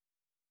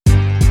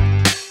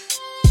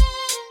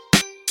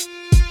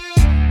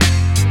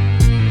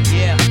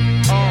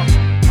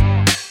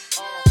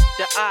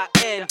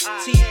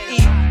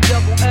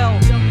I-N-T-E-double-L.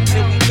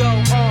 Here we go.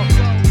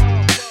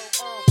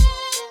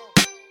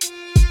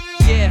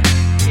 Yeah,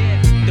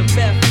 the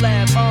meth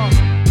lab.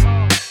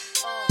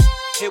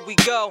 Here we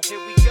go.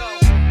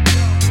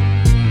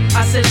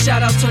 I said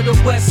shout out to the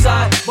west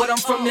side, but I'm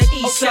from the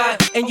east side,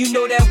 and you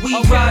know that we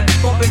ride,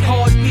 bumping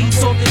hard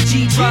beats on the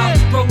G drive,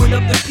 throwing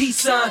up the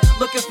peace sign,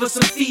 looking for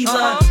some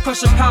feline,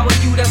 crushing power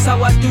you, that's how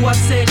I do. I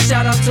said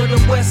shout out to the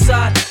west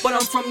side, but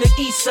I'm from the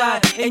east side,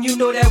 and you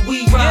know that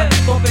we ride,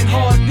 bumping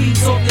hard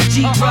beats on the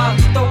G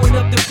drive, throwing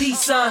up the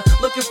peace sign,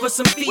 looking for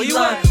some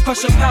feline,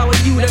 crushing power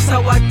you, that's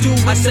how I do.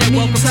 I said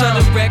welcome to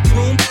the rec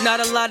room, not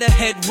a lot of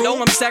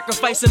headroom. I'm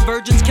sacrificing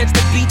virgins, catch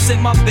the beats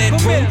in my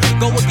bedroom.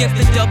 Go against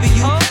the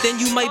W,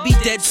 then you might be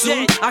dead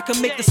soon. I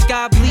can make the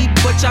sky bleed,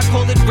 but y'all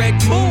call it red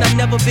moon. I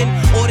never been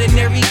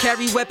ordinary,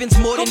 carry weapons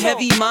more than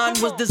heavy. Mine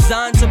was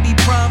designed to be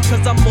prime,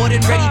 cause I'm more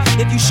than ready.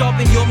 If you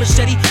sharpen your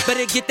machete,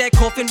 better get that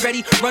coffin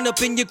ready. Run up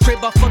in your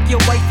crib, I fuck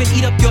your wife and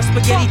eat up your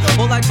spaghetti.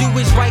 All I do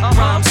is write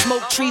rhymes,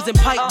 smoke trees and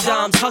pipe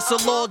dimes. Hustle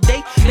all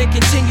day, then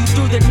continue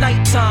through the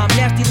nighttime.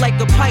 Nasty like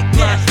a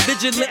pipeline,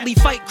 vigilantly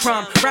fight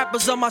crime.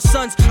 Rappers are my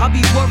sons, I'll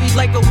be worried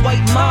like a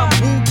white mom.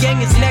 Wu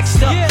Gang is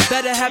next up,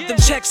 better have them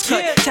checks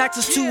cut.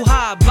 Taxes too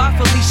high, bye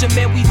Felicia,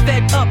 man, we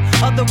fed up.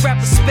 Other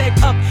rappers sped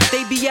up,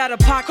 they be out of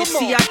pocket.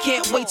 See, I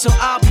can't wait till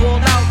I ball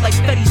out like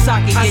Fetty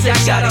Socket. I said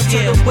shout out to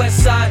the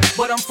west side,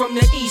 but I'm from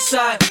the east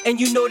side, and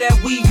you know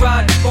that we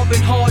ride,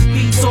 bumping hard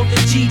beats on the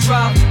G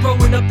drive,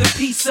 throwing up the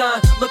peace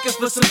sign, looking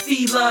for some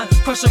feline,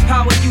 crushing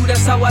power you,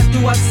 that's how I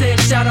do. I said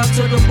shout out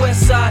to the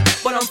west side,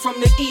 but I'm from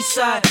the east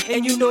side,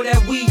 and you know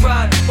that we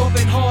ride,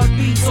 bumping hard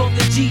beats on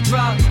the G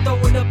drive,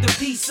 throwing up the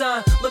peace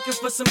sign, looking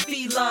for some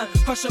feline,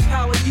 crushing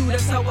power you,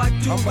 that's how I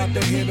do. I'm about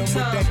to hit 'em with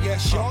that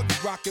yes, y'all.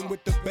 Rockin'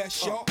 with the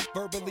best, y'all.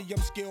 Verbally,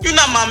 I'm skilled. You're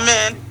not my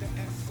man.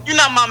 You're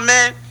not my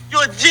man.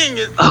 You're a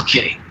genius.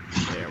 Okay.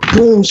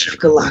 Boom,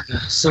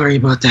 shakalaka. Sorry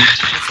about that.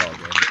 It's all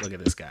good. Look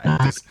at this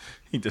guy.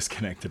 He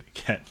disconnected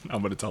again.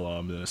 I'm gonna tell him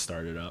I'm gonna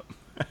start it up.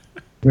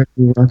 Rock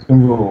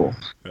and roll.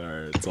 All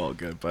right, it's all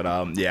good. But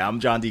yeah, I'm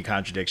John D.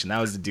 Contradiction. That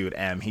was the dude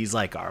M. He's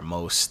like our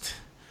most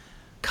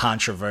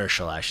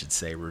controversial, I should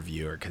say,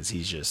 reviewer, because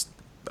he's just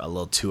a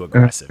little too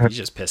aggressive. He's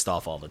just pissed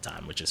off all the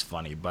time, which is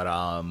funny. But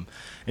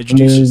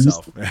introduce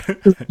yourself.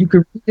 You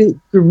could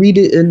read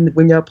it in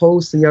when y'all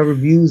post and y'all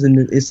reviews, and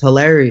it's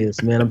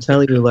hilarious, man. I'm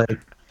telling you, like,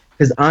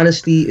 because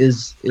honesty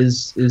is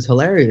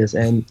hilarious,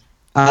 and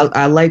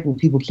I like when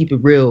people keep it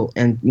real,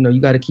 and you know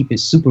you got to keep it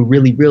super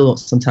really real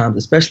sometimes,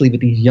 especially with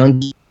these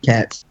young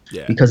cats,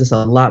 because it's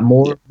a lot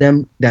more of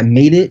them that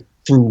made it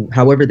through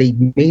however they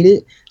made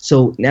it.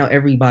 So now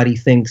everybody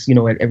thinks, you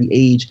know, at every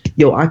age,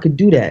 yo, I could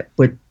do that,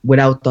 but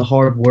without the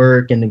hard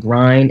work and the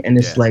grind. And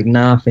it's like,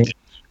 nah, fam,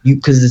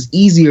 because it's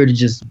easier to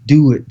just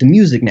do it. The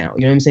music now,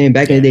 you know what I'm saying?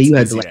 Back in the day, you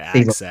had to like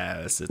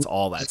access. It's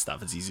all that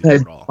stuff. It's easy to do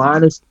it all.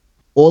 Honest,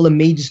 all the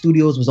major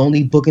studios was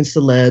only booking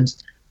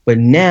celebs, but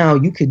now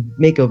you could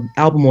make an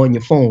album on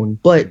your phone,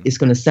 but it's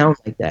gonna sound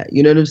like that.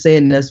 You know what I'm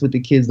saying? And that's what the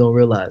kids don't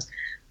realize.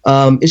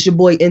 It's your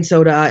boy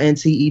Intel, the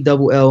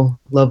INTELL.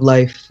 Love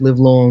life, live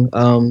long.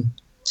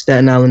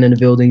 Staten Island in the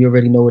building. You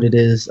already know what it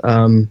is.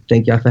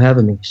 Thank y'all for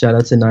having me. Shout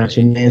out to Notch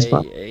Man's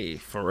Pop. Hey,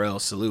 for real,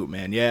 salute,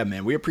 man. Yeah,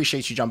 man. We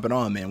appreciate you jumping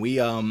on, man. We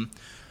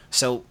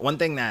so one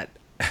thing that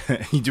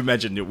you do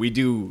mention that we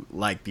do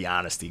like the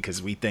honesty,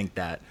 because we think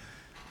that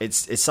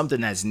it's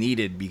something that's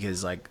needed,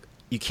 because like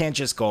you can't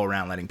just go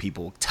around letting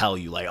people tell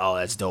you like, oh,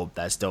 that's dope,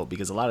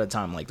 because a lot of the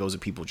time, like, those are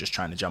people just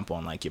trying to jump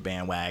on like your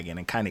bandwagon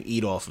and kind of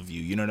eat off of you.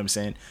 You know what I'm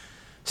saying?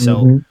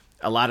 So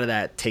a lot of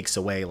that takes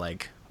away,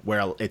 like,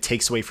 where it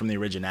takes away from the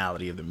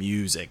originality of the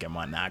music and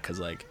whatnot. Because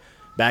like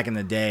back in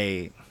the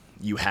day,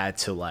 you had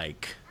to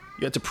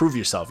prove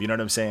yourself. You know what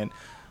I'm saying?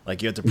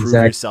 Like, you had to prove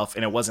yourself,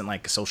 and it wasn't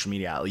like a social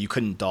media. You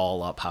couldn't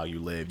doll up how you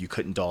lived. You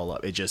couldn't doll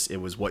up. It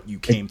was what you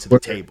came to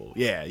the table.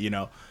 Yeah, you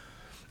know.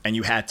 And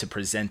you had to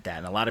present that.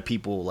 And a lot of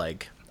people,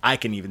 like, I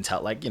can even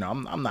tell, like, you know,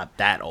 I'm not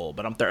that old,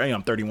 but I'm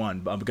 31.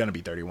 But I'm gonna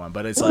be 31.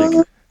 But it's like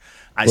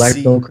I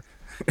see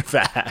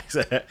facts.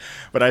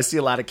 But I see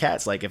a lot of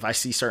cats. Like, if I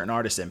see certain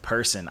artists in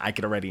person, I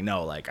could already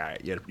know, like, all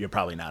right, you're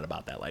probably not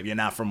about that life. You're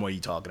not from what you're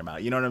talking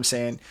about. You know what I'm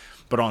saying?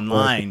 But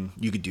online,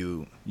 you could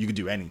do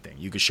anything.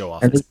 You could show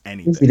off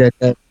anything.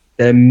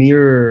 That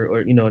mirror,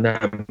 or, you know,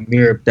 not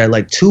mirror, that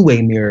like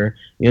two-way mirror.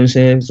 You know what I'm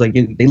saying? It's like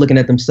they looking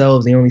at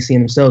themselves. They only seeing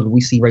themselves, but we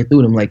see right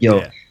through them. Like,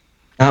 yo,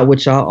 not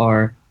what y'all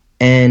are.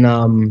 And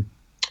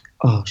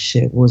oh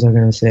shit, what was I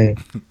gonna say?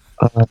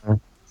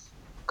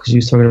 Because you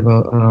was talking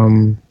about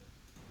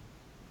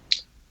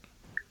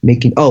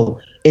making. Oh,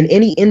 in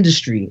any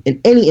industry,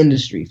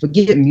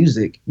 forget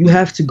music. You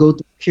have to go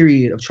through a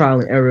period of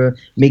trial and error,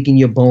 making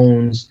your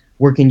bones,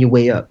 working your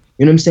way up.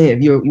 You know what I'm saying?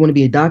 If you want to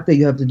be a doctor,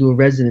 you have to do a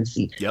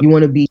residency. You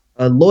want to be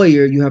a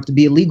lawyer, you have to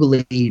be a legal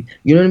aid. You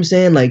know what I'm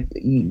saying? Like,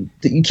 you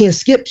can't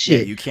skip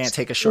shit. Yeah, you can't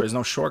take there's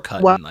no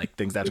shortcut in, like,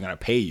 things that are gonna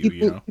pay you.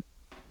 You know.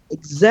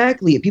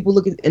 Exactly. People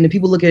look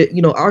at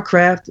you know, our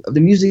craft of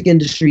the music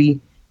industry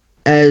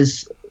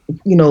as,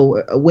 you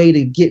know, a way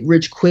to get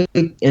rich quick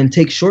and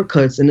take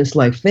shortcuts. And it's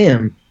like,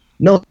 fam,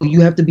 No,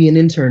 you have to be an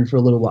intern for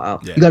a little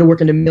while. Yeah. You got to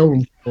work in the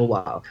mailroom for a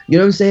while. You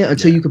know what I'm saying?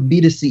 Until you could be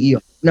the CEO.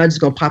 You're not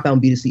just gonna pop out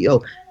and be the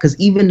CEO. Because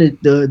even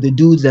the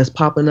dudes that's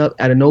popping up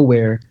out of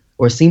nowhere,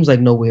 or it seems like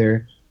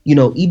nowhere, you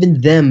know,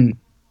 even them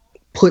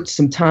put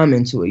some time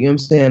into it. You know what I'm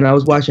saying? I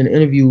was watching an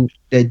interview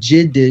that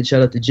Jid did.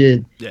 Shout out to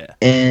Jid. Yeah.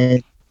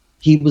 And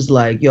he was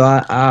like, yo,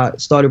 I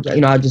started,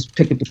 you know, I just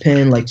picked up the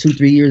pen like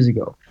 2-3 years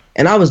ago.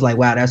 And I was like,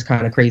 wow, that's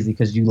kind of crazy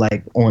because you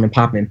like on and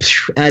popping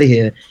out of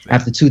here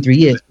after 2-3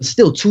 years. But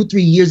still,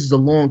 2-3 years is a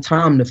long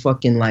time to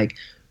fucking like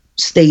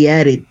stay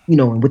at it, you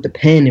know, with the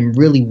pen and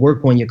really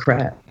work on your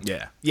craft.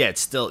 Yeah. Yeah,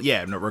 it's still,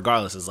 yeah, no,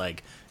 regardless, it's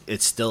like,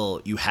 it's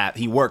still,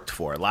 he worked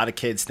for it. A lot of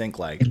kids think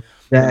like,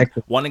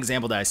 Exactly. one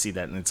example that I see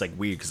that, and it's like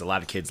weird because a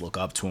lot of kids look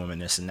up to him and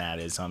this and that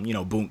is, you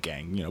know, Boot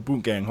Gang,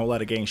 whole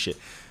lot of gang shit.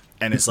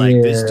 And it's like,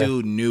 this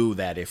dude knew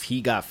that if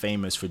he got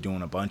famous for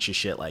doing a bunch of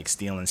shit like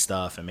stealing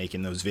stuff and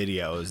making those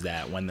videos,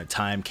 that when the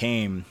time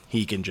came,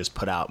 he can just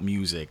put out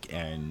music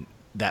and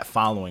that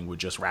following would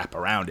just wrap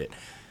around it.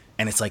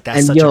 And it's like,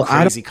 that's such a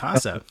crazy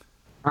concept.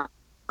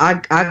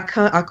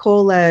 I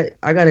call that,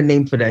 I got a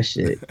name for that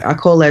shit. I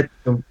call that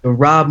the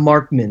Rob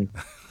Markman.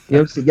 You know what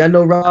I'm saying? Y'all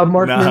know Rob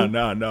Markman?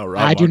 No.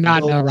 Rob I do Markman.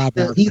 not know Rob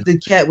Markman. He's the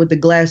cat with the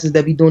glasses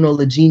that be doing all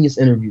the Genius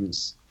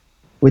interviews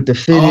with the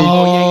fitted.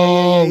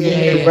 Oh,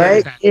 yeah.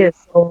 Right? Yeah,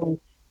 so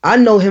I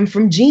know him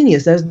from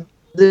Genius as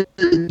the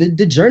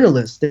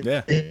journalist.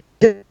 The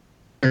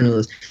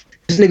journalist.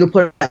 This nigga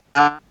put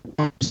out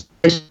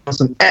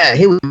some,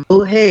 here we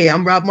go. Hey,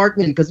 I'm Rob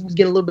Markman, because he was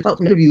getting a little bit of help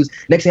from interviews.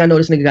 Next thing I know,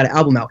 this nigga got an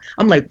album out.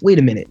 I'm like, wait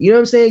a minute. You know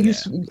what I'm saying? Yeah.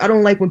 I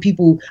don't like when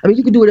people, I mean,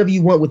 you can do whatever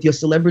you want with your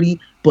celebrity,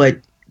 but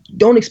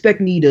don't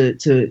expect me to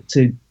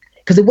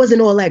because it wasn't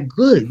all that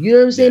good. You know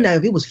what I'm saying? Yeah. Now,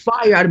 if it was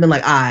fire, I'd have been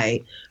like,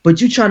 alright. But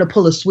you trying to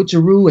pull a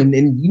switcheroo and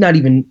you're not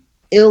even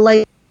ill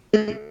like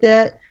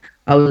that.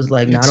 I was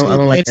like, I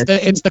don't like that.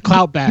 It's the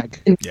clout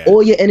bag. Yeah.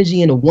 All your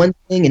energy into one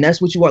thing, and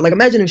that's what you are. Like,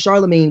 imagine if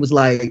Charlemagne was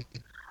like,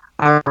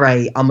 all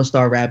right, I'm gonna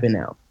start rapping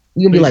now.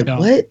 You're gonna be like,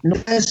 what? No,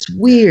 that's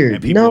weird.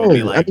 And people no, would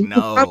be like, I mean,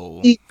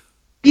 no.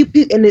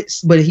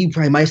 But he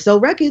probably might sell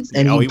records,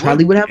 and he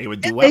probably would have. He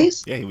would do well.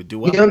 Yeah, he would do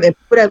well. You know, and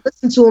people that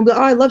listen to him, be,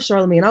 oh, I love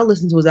Charlemagne, I'll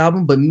listen to his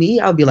album. But me,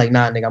 I'll be like,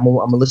 nah, nigga, I'm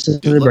gonna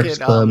listen to the Look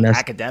Breakfast at Club.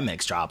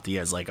 Academics dropped. He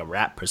has like a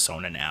rap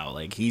persona now.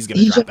 Like he's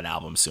gonna drop an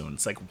album soon.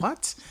 It's like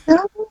what?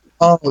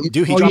 Oh,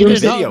 Dude, he dropped a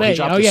video.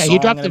 He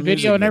dropped the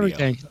video and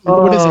everything.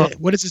 What is it?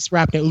 What is this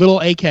rap name? Little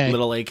AK.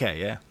 Little AK,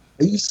 yeah.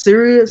 Are you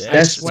serious? Yeah,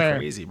 That's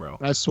crazy, bro.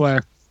 I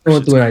swear.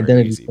 Going through an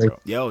identity. Crazy, bro.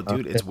 Yo,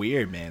 dude, it's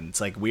weird, man.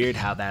 It's like weird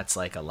how that's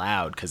like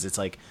allowed, because it's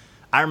like,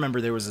 I remember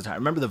there was a time.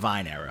 Remember the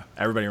Vine era?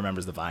 Everybody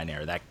remembers the Vine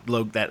era.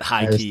 That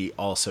high key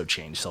also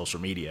changed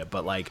social media,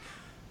 but like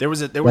there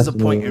was a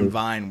point in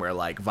Vine where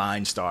like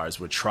Vine stars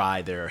would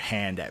try their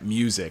hand at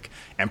music,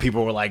 and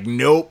people were like,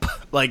 nope,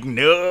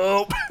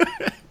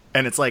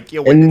 and it's like,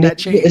 yo, when did that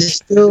change? It's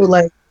still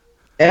like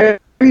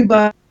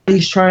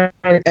everybody's trying.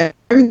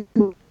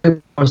 Everybody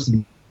wants to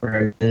be.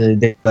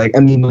 Like, I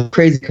mean, it's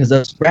crazy because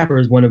us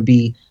rappers want to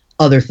be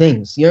other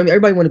things. You know what I mean?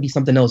 Everybody want to be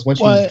something else. Once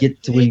you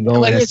get to where you're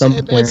going, at some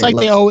point, it's like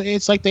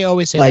they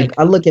always say. Like,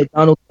 I look at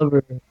Donald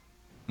Glover.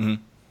 Mm-hmm.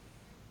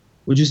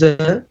 Would you say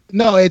that?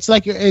 No, it's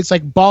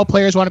like ball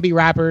players want to be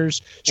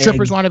rappers,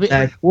 strippers want to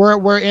be.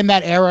 We're in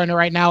that era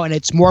right now, and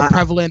it's more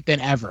prevalent than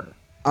ever.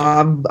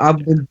 I've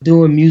been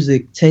doing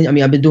music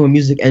I've been doing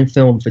music and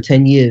film for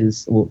 10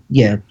 years. Well,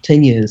 yeah,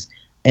 10 years,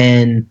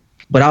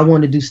 but I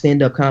want to do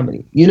stand-up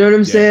comedy. You know what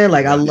I'm saying?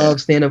 Like, I love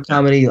stand-up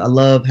comedy. I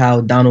love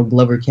how Donald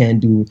Glover can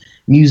do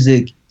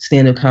music,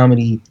 stand-up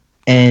comedy,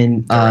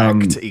 and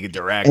he can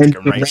direct, he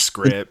can write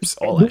scripts,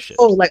 all that shit.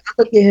 Oh, like, I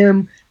look at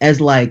him as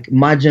like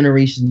my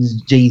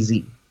generation's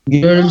Jay-Z.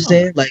 You know what I'm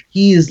saying? Like,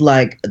 he is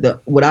like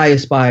what I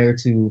aspire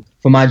to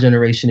for my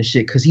generation of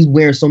shit, because he's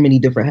wearing so many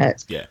different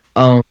hats. Yeah.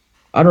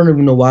 I don't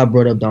even know why I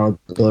brought up Donald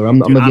Glover. I'm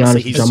gonna be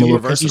honest. He's super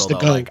versatile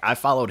though. Like, I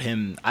followed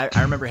him. I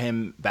remember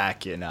him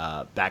back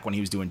when he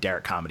was doing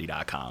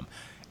DerekComedy.com,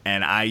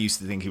 and I used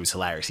to think he was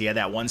hilarious. He had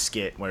that one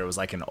skit where it was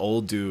like an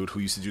old dude who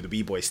used to do the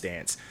b-boy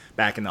stance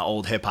back in the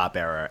old hip hop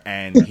era,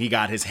 and he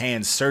got his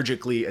hands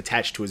surgically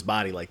attached to his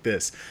body like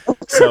this.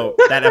 So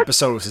that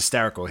episode was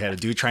hysterical. He had a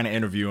dude trying to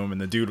interview him,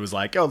 and the dude was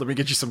like, "Yo, let me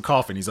get you some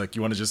coffee." And he's like,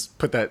 "You want to just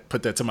put that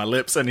to my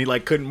lips?" And he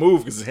like couldn't move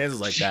because his hands was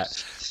like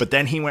that. But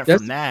then he went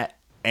from that.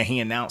 And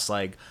he announced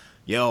like,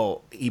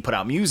 yo, he put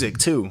out music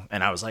too.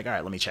 And I was like, all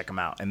right, let me check him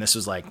out. And this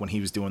was like when he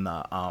was doing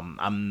the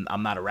I'm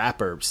Not a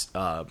Rapper.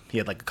 He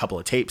had like a couple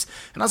of tapes.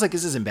 And I was like,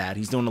 this isn't bad.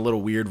 He's doing a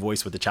little weird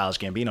voice with the Childish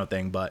Gambino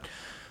thing. But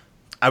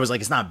I was like,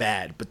 it's not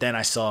bad. But then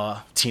I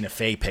saw Tina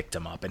Fey picked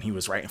him up, and he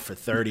was writing for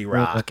 30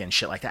 Rock and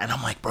shit like that. And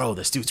I'm like, bro,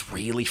 this dude's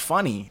really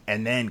funny.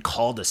 And then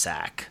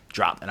Cul-de-sac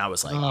dropped. And I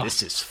was like,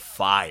 this is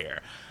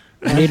fire.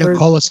 I need a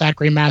Cul-de-sac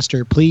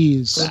remaster,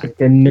 please. Like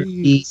a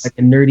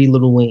nerdy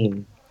Little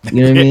Wayne.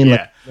 You know what I mean?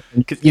 Yeah.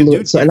 Like, He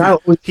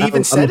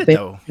even said it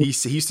though. He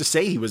used to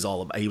say he was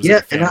all about. He was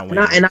like a fan of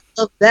and I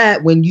love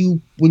that when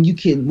you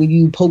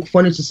poke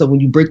fun at yourself, when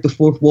you break the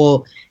fourth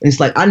wall, and it's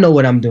like, I know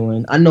what I'm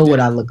doing. I know what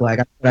I look like.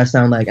 I know what I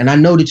sound like, and I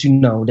know that you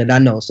know that I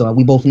know. So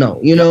we both know,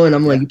 you know. And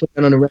I'm like, you put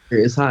that on the record,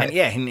 it's hot.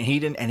 And he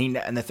didn't.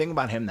 And the thing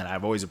about him that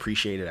I've always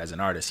appreciated as an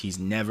artist, he's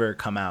never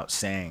come out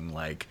saying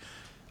like,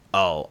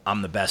 oh,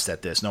 I'm the best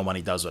at this.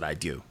 Nobody does what I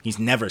do. He's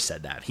never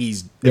said that.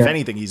 If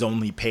anything, he's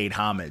only paid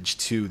homage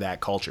to that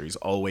culture. He's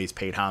always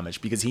paid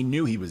homage because he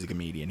knew he was a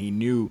comedian. He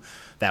knew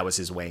that was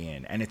his way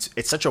in. And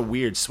it's such a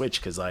weird switch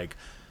because like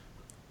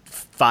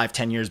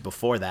 5-10 years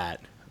before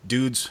that,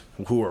 dudes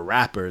who were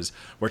rappers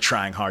were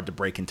trying hard to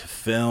break into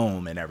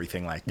film and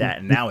everything like that.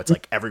 And now it's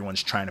like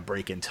everyone's trying to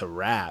break into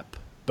rap.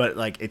 But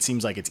like it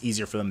seems like it's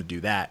easier for them to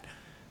do that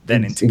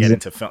than to get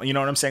into film. You know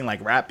what I'm saying?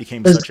 Like rap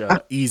became such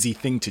a easy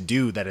thing to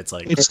do that it's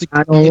like it's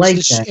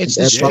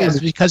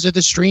because of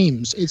the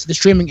streams. It's the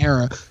streaming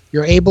era.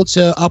 You're able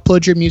to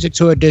upload your music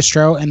to a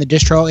distro, and the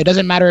distro, it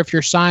doesn't matter if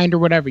you're signed or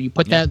whatever. You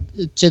put that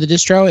to the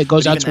distro, it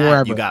goes out to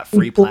wherever. You got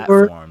free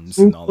platforms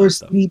and all that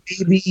stuff.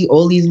 Baby,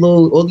 all these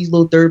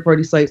little third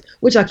party sites,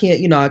 which I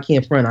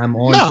can't front. I'm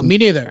on. No, me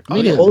neither.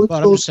 All these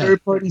little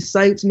third party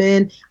sites,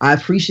 man. I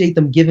appreciate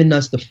them giving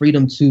us the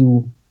freedom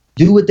to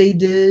do what they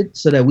did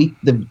so that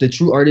the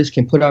true artists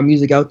can put our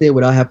music out there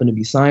without having to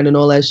be signed and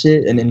all that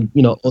shit, and then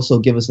also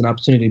give us an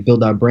opportunity to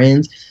build our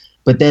brands.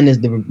 But then is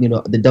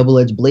the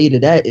double-edged blade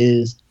of that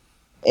is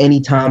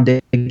anytime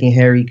Dick and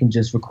Harry can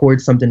just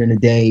record something in a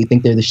day,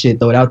 think they're the shit,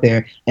 throw it out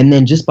there, and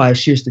then just by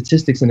sheer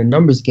statistics in a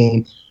numbers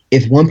game,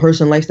 if one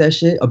person likes that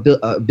shit,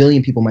 a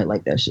billion people might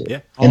like that shit. Yeah.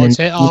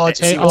 All it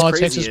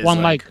takes is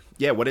one like.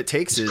 Yeah, what it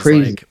takes is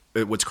crazy.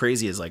 Like what's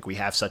crazy is like we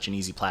have such an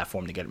easy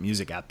platform to get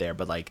music out there,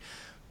 but like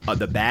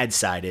the bad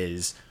side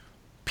is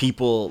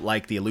people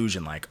like the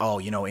illusion, like, oh,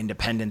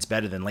 independent's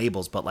better than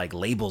labels, but like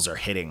labels are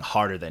hitting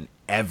harder than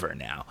ever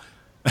now.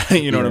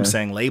 You know what I'm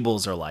saying?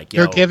 Labels are like,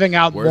 they're giving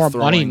out more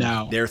money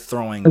now. They're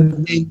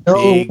throwing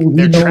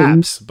they're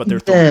traps, but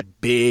they're throwing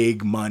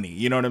big money.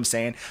 You know what I'm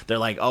saying? They're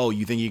like, oh,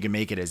 you think you can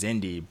make it as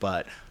indie,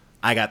 but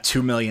I got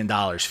 $2 million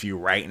for you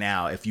right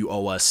now if you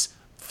owe us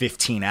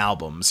 15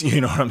 albums. You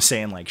know what I'm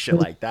saying? Like shit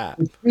like that.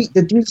 The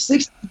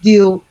 360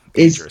 deal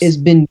has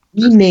been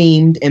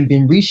renamed and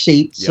been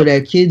reshaped so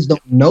that kids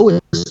don't know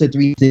it's a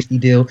 360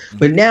 deal.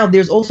 But now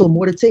there's also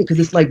more to take because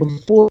it's like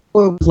before it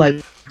was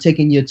like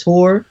taking your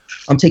tour,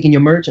 I'm taking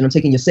your merch, and I'm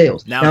taking your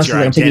sales. Now it's your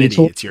like, identity, I'm taking your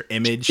tour, it's your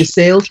image, your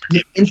sales,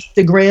 your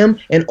Instagram,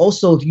 and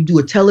also if you do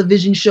a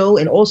television show,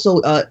 and also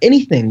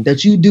anything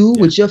that you do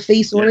with your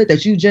face on it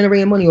that you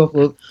generate money off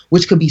of,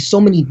 which could be so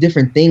many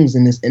different things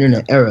in this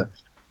internet era.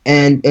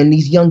 And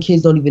these young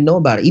kids don't even know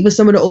about it. Even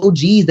some of the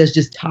OGs that's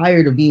just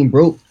tired of being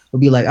broke will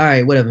be like, all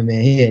right, whatever,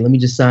 man. Here, let me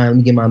just sign. Let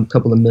me get my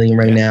couple of million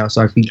right now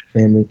so I feed the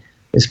family.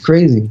 It's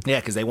crazy. Yeah,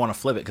 because they want to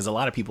flip it. Because a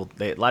lot of people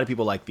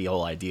like the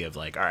whole idea of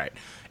like, all right,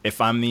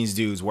 if I'm these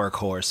dudes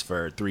workhorse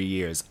for 3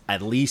 years,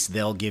 at least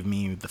they'll give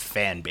me the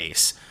fan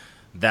base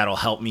that'll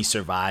help me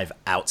survive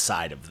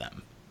outside of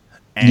them.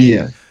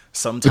 And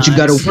sometimes, but you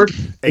got to work.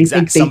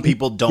 Exactly. Some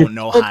people don't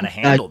know how to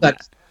handle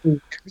that. Every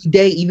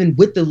day, even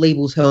with the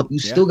label's help, you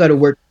still got to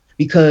work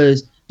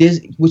because there's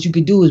what you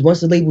could do is once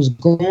the label's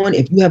gone,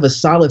 if you have a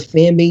solid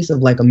fan base of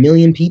like 1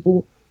 million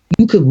people,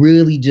 you could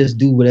really just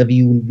do whatever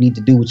you need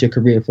to do with your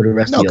career for the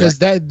rest of your life.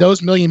 No, because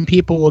those 1 million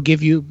people will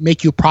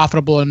make you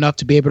profitable enough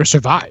to be able to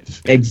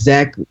survive.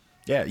 Exactly.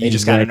 Yeah, you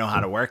just got to know how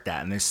to work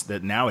that.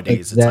 And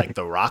nowadays, it's like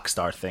the rock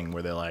star thing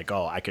where they're like,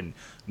 oh, I can,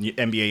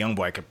 NBA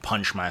Youngboy, I could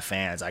punch my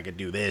fans. I could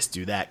do this,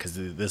 do that, because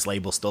this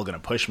label's still going to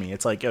push me.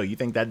 It's like, yo, you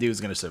think that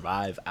dude's going to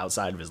survive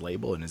outside of his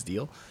label and his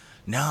deal?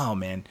 No,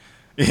 man.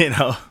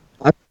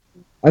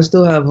 I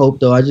still have hope,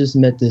 though. I just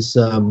met this,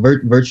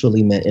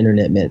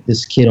 internet met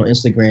this kid on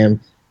Instagram.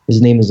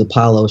 His name is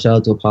Apollo. Shout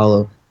out to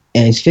Apollo.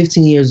 And he's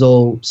 15 years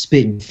old,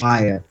 spitting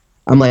fire.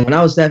 I'm like, when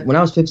I was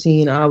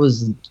 15, I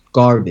was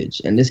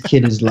garbage, and this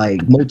kid is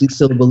like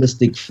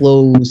multi-syllabalistic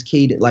flows,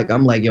 cadence. Like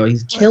I'm like, yo,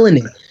 he's killing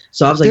it.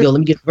 So I was like, yo, let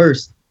me get a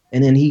verse.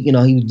 And then he did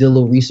a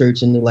little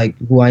research into like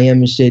who I am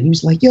and shit. He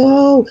was like,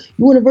 yo,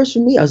 you want a verse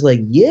from me? I was like,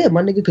 yeah,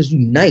 my nigga, because you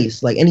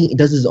nice. Like, and he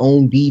does his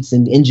own beats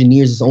and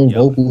engineers his own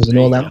vocals and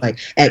all that. Like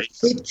at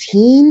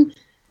 15,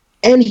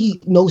 and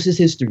he knows his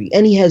history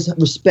and he has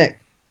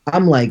respect.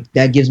 I'm like,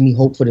 that gives me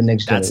hope for the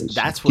next generation.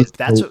 That's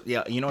what.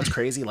 Yeah, you know what's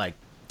crazy? Like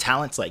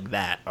talents like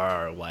that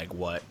are like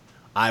what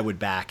I would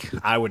back.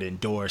 I would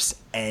endorse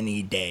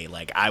any day.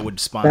 Like I would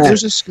sponsor.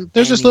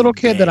 There's this little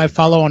kid that I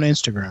follow on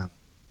Instagram.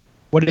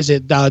 What is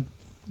it?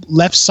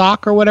 Left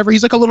Sock or whatever.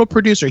 He's like a little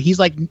producer. He's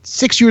like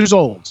 6 years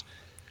old.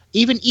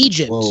 Even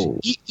Egypt,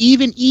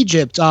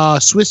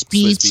 Swiss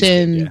Beats,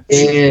 and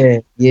yeah.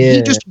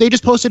 They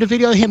just posted a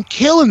video of him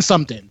killing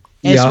something.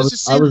 And I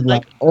was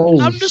like, oh,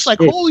 I'm just like,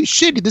 holy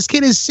shit! This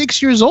kid is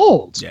 6 years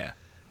old. Yeah,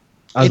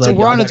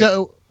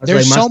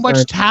 there's so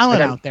much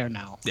talent out there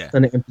now. Yeah,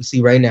 on the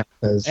MPC right now.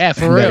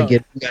 For real.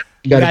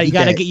 You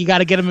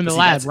gotta get him in the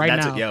lab right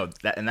now.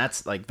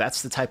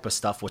 That's the type of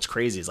stuff. What's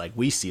crazy is like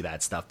we see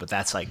that stuff, but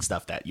that's like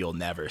stuff that you'll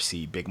never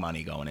see big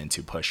money going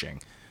into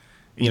pushing.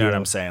 You know what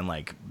I'm saying?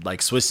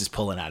 Like Swiss is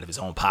pulling out of his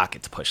own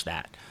pocket to push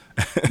that.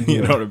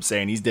 You know what I'm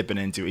saying? He's dipping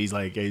into. He's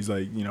like,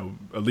 you know,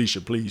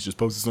 Alicia, please just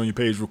post this on your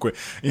page real quick.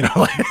 You know,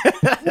 like,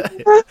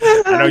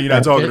 I know you're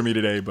not talking to me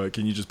today, but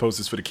can you just post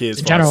this for the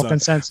kids, for our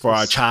son, for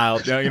our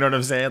child? You know what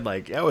I'm saying?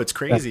 Like, it's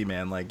crazy,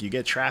 man. Like, you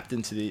get trapped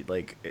into the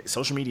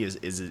social media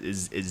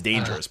is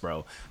dangerous,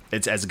 bro.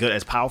 It's as good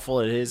as powerful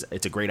it is.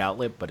 It's a great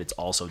outlet, but it's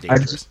also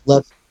dangerous.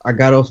 I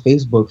got off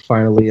Facebook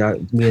finally.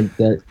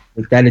 That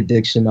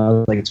addiction. I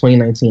was like, in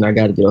 2019, I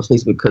got to get off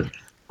Facebook because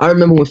I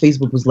remember when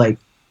Facebook was like,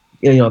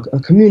 you know, a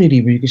community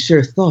where you can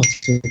share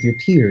thoughts with your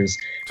peers.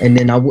 And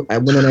then I went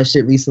on that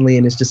shit recently,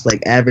 and it's just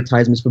like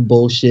advertisements for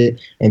bullshit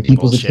and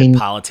people's opinions,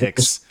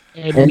 politics.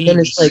 And then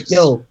it's like,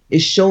 yo,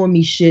 it's showing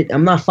me shit.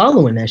 I'm not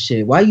following that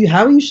shit.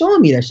 How are you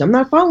showing me that shit? I'm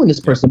not following this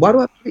person. Why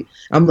do I?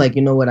 I'm like,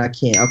 you know what? I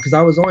can't, because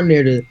I was on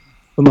there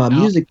for my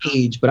music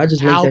page, but I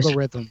just linked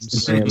algorithms. That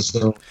shit to Instagram,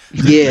 so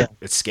yeah,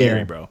 it's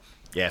scary, bro.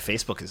 Yeah,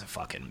 Facebook is a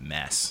fucking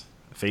mess.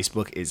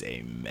 Facebook is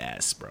a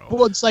mess, bro.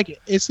 Well, it's like,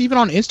 it's even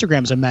on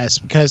Instagram's a mess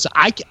because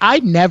I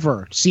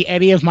never see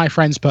any of my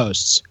friends'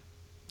 posts.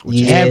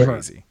 Which is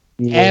crazy.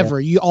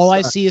 Ever. All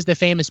I see is the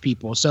famous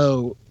people.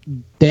 So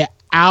the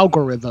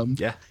algorithm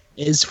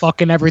is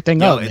fucking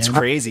everything up. It's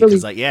crazy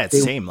because it's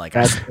the same. Like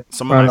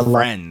some of my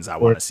friends, I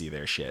want to see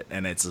their shit,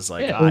 and it's just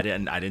like I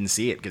didn't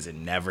see it because it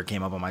never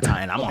came up on my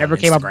time. And I'm on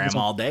Instagram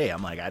all day.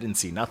 I'm like, I didn't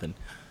see nothing.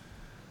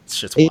 It's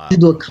just wild. They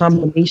do a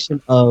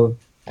combination of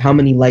how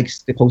many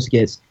likes the post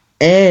gets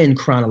and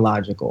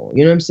chronological.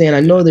 You know what I'm saying? I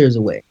know there's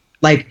a way.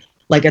 Like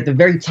at the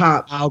very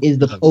top is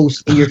the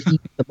post in your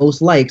feed with the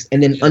most likes,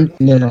 and then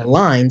a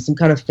line, some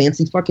kind of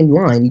fancy fucking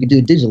line. You can do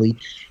it digitally,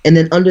 and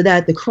then under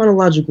that, the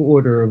chronological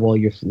order of all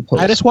your posts.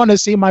 I just want to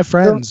see my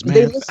friends, man.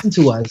 They listen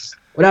to us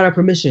without our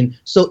permission.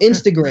 So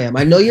Instagram,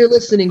 I know you're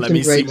listening to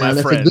me right now.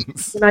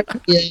 That's a good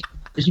idea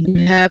that you can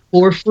have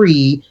for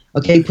free.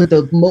 Okay, put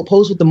the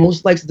post with the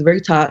most likes at the very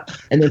top,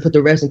 and then put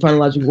the rest in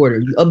chronological order.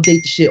 You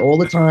update the shit all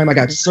the time. I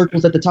got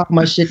circles at the top of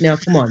my shit now.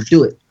 Come on,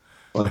 do it.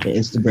 Fucking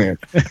Instagram.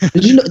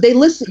 Did you know they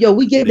listen? Yo,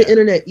 we gave the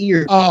internet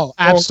ears. Oh,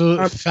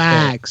 absolute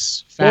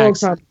facts. Long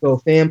time ago,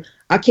 fam.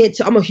 I can't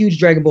tell. I'm a huge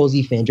Dragon Ball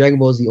Z fan. Dragon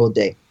Ball Z all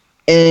day,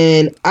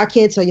 and I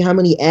can't tell you how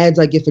many ads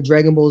I get for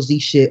Dragon Ball Z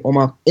shit on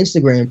my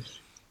Instagram.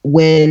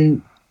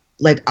 When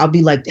I'll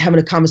be like having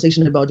a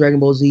conversation about Dragon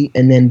Ball Z,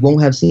 and then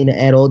won't have seen the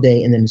ad all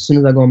day, and then as soon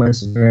as I go on my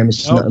Instagram, it's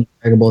just not a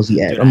Dragon Ball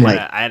Z ad. Dude,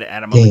 I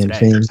had a moment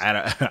today.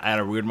 I had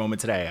a weird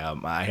moment today.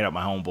 I hit up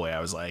my homeboy. I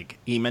was like,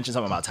 he mentioned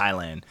something about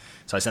Thailand,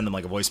 so I sent him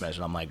like a voice message.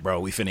 And I'm like, bro,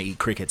 we finna eat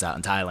crickets out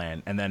in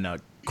Thailand, and then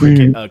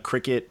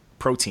cricket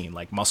protein,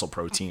 like muscle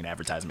protein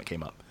advertisement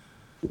came up.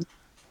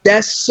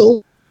 That's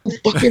so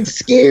fucking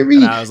scary.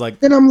 And I was like,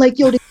 then I'm like,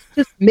 yo, they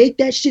just make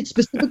that shit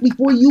specifically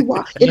for you.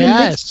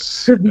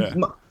 Yes.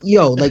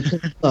 Yo, like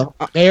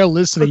they are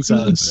listening to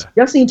us.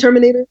 Y'all seen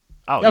Terminator?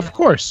 Oh, yeah, of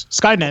course.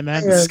 Skynet,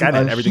 man.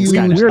 Skynet, everything's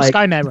Skynet. We're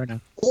Skynet right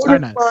now.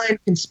 Borderline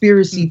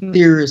conspiracy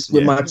theorist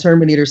with my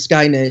Terminator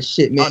Skynet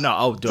shit, man.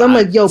 Dude, so I'm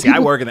like, yo, I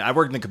work in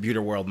the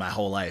computer world my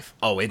whole life.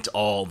 Oh, it's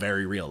all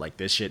very real. Like,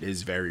 this shit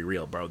is very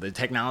real, bro. The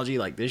technology,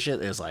 like, this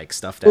shit is like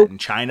stuff that in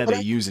China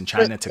they use in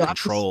China to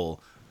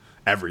control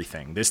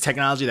everything. This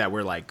technology that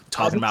we're like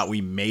talking about, we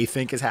may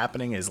think is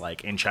happening, is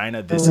like in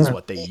China. This is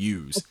what they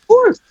use. Of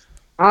course.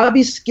 I'll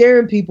be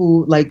scaring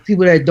people, like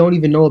people that don't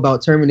even know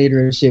about Terminator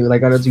and shit.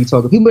 Like I don't be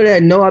talking. People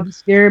that know, I'll be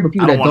scaring, but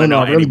people that don't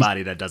know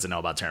anybody that doesn't know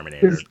about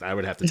Terminator. I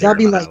would have to. I'll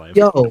be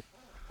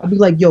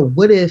like, yo,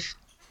 what if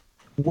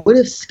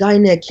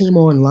Skynet came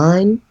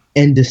online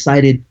and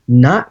decided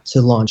not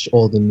to launch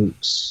all the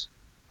nukes,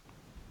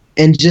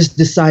 and just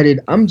decided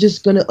I'm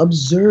just gonna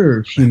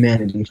observe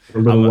humanity for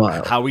a little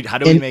while? How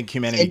do we make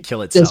humanity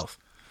kill itself?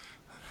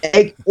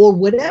 Or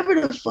whatever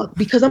the fuck,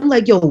 because I'm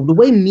like, yo, the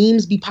way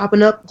memes be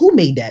popping up, who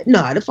made that?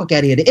 Nah, the fuck out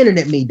of here. The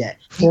internet made that.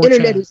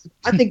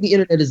 I think the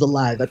internet is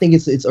alive. I think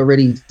it's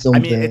already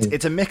something. I mean,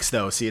 it's a mix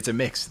though. See, it's a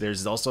mix.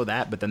 There's also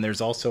that, but then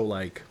there's also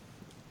like,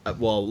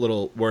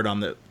 little word on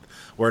the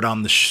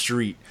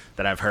street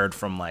that I've heard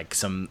from like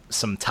some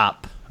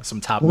top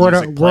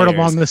music word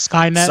among the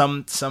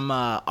Skynet. Some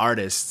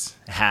artists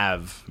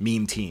have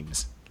meme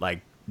teams.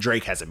 Like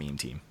Drake has a meme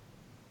team.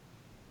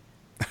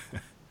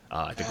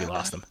 I think we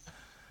lost him.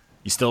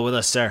 You still with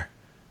us, sir?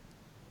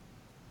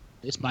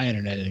 It's my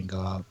internet didn't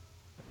go out.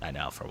 I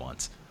know, for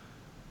once.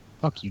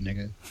 Fuck you,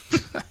 nigga.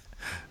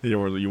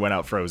 You went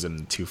out frozen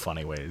in two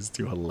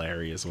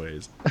hilarious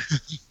ways.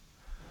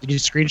 Did you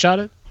screenshot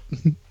it?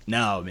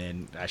 No,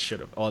 man, I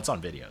should have. Oh, it's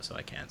on video, so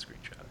I can't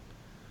screenshot it.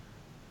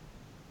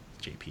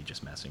 JP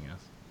just messing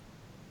us.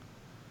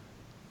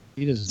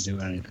 He doesn't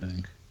do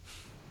anything.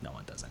 No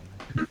one does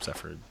anything except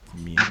for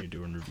me and you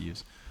doing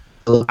reviews.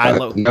 There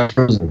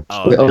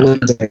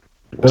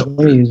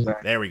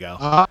we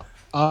go.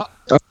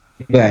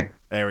 Back.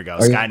 There we go.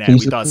 Skynet. We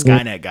thought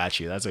Skynet got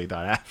you. That's what we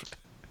thought happened.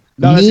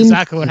 No, that's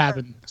exactly what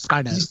happened.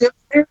 Skynet. You see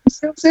what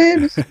I'm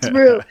saying? It's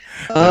real.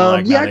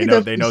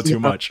 They know too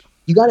much.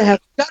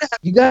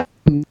 you got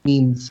a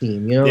meme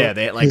team, you know? Yeah,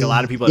 they like a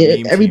lot of people have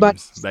meme everybody,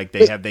 teams. Like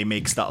they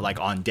make stuff like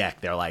on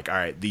deck. They're like, all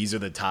right, these are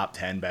the top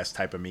 10 best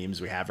type of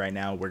memes we have right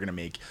now. We're gonna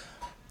make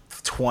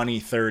 20,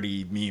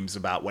 30 memes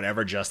about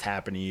whatever just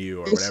happened to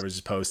you or whatever's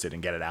just posted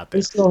and get it out there.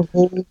 It's a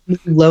whole new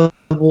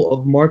level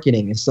of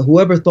marketing. And so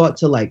whoever thought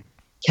to like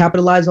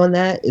capitalize on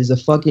that is a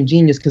fucking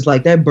genius. Cause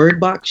like that Bird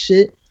Box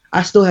shit,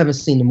 I still haven't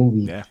seen the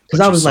movie. Yeah, Cause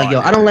I was like, yo,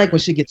 I don't like when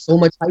shit gets so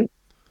much hype.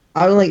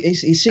 I don't like it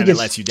shit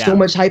gets so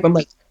much hype. I'm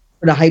like,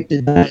 for the hype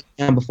to die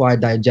down before I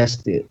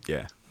digest it.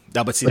 Yeah.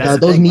 No, but see, But, that's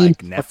the those thing.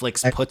 memes- Like,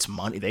 Netflix puts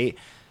money.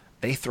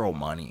 They throw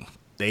money.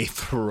 They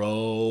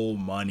throw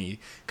money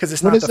because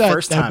it's What not is the that?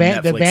 first time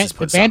Netflix has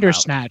put the something out.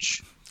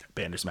 Bandersnatch.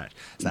 Bandersnatch.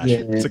 Yeah.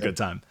 It's a good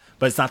time.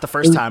 But it's not the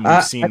first time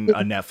we've seen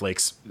I-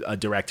 a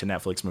direct to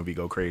Netflix movie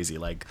go crazy.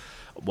 Like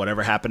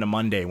Whatever Happened to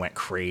Monday went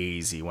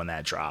crazy when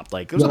that dropped.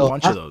 Like there's a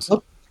bunch of those.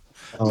 That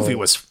movie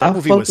was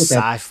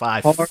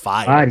sci-fi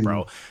fire,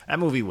 bro. That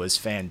movie was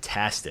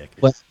fantastic.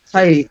 But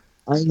tight,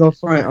 I ain't gonna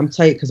front. I'm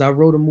tight because I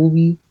wrote a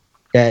movie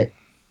that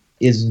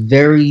is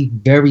very,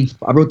 very.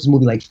 I wrote this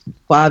movie like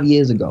 5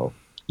 years ago.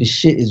 The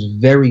shit is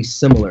very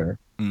similar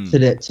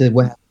to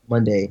what happened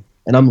Monday,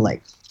 and I'm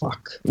like,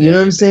 fuck. You know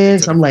what I'm saying?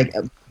 So I'm like,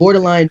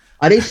 borderline.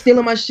 Are they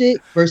stealing my shit?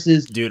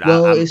 Versus, dude,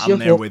 well, I'm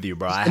there with you,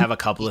 bro. I have a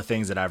couple of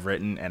things that I've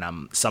written, and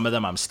some of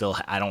them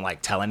I don't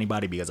like tell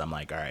anybody because I'm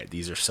like, all right,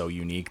 these are so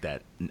unique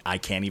that I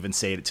can't even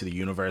say it to the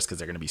universe because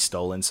they're gonna be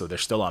stolen. So they're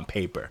still on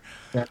paper.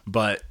 Yeah.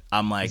 But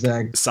I'm like,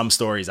 Exactly. some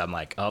stories, I'm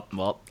like, oh,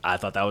 well, I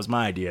thought that was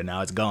my idea.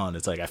 Now it's gone.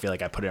 It's like I feel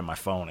like I put it in my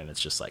phone, and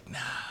it's just like, nah.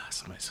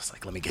 Somebody's just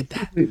like, let me get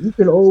that. You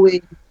can always.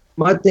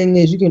 My thing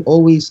is, you can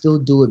always still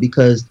do it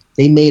because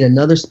they made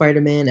another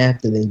Spider-Man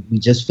after we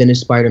just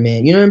finished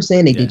Spider-Man. You know what I'm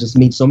saying? They just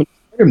made so many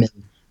Spider-Man,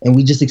 and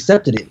we just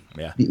accepted it.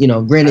 Yeah. You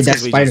know, granted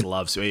that's we Spider.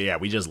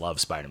 we just love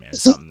Spider-Man.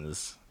 Something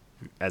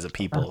as a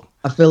people.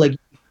 I feel like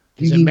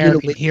He's you an can get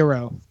American away.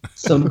 hero.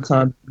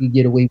 Sometimes you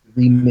get away with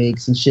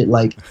remakes and shit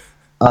like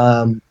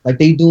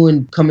they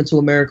doing Coming to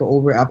America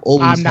over.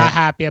 I'm not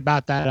happy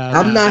about that.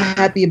 I'm not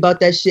happy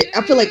about that shit.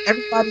 I feel like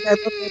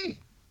everybody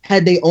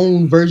had their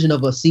own version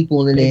of a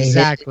sequel in their head.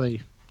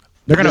 Exactly.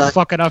 They're gonna Like-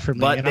 fuck it up for me.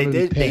 But and they I'm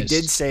gonna be did they pissed.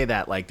 did say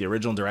that like the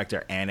original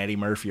director and Eddie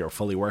Murphy are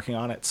fully working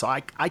on it. So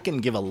I can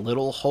give a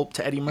little hope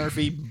to Eddie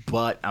Murphy,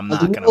 but I'm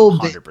not gonna little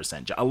bit.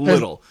 100% a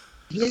little.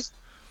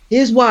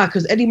 Here's why,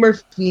 because Eddie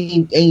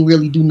Murphy ain't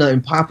really do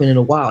nothing popping in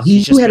a while. He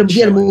He's just had a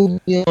been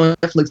movie on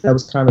Netflix that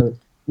was kind of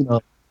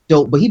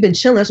dope, but he been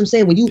chilling. That's what I'm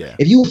saying.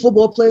 If you a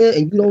football player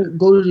and you don't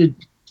go to the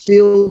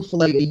field for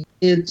like a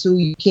year or two,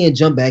 you can't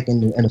jump back in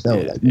the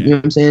NFL. You know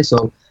what I'm saying?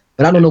 So,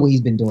 but I don't know what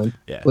he's been doing.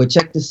 Yeah. But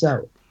check this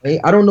out. Right?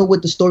 I don't know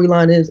what the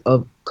storyline is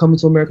of Coming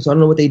to America, so I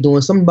don't know what they're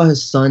doing. Something about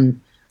his son,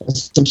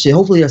 some shit.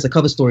 Hopefully that's a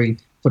cover story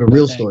for the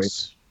real story.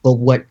 But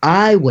what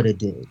I would have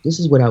did, this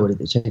is what I would have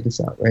did. Check this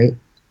out, right?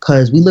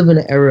 Because we live in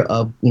an era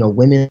of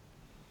women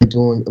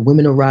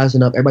are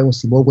rising up. Everybody wants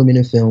to see more women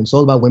in films. It's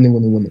all about women,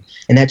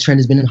 and that trend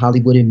has been in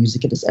Hollywood and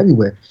music, and it's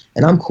everywhere.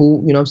 And I'm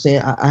cool, you know what I'm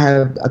saying?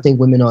 I think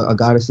women are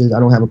goddesses. I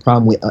don't have a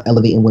problem with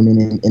elevating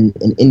women in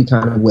any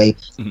kind of way,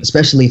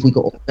 especially if we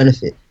could all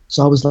benefit.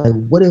 So I was like,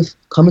 what if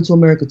Coming to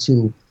America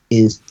 2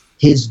 is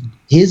his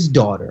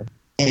daughter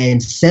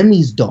and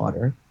Semi's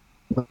daughter,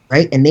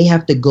 right? And they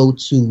have to go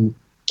to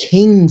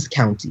Kings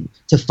County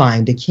to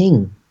find a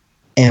king.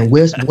 And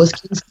what's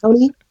Kings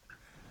County?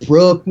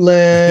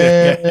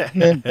 Brooklyn.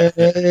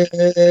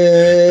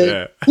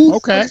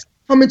 Okay.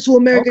 Coming to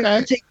America.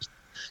 Okay.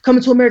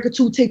 Coming to America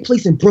 2 take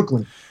place in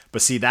Brooklyn.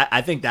 But see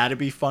I think that'd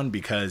be fun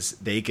because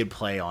they could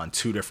play on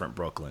two different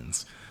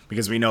Brooklyns.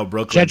 Because we know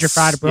Brooklyn.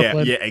 Gentrified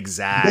Brooklyn. Yeah,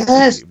 exactly.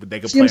 Yes. They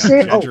could See play what I'm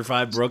on saying?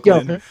 gentrified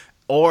Brooklyn. Yo,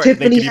 or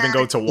Tiffany they could even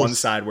go to one Haddish.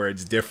 side where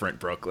it's different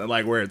Brooklyn,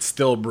 like where it's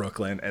still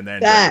Brooklyn and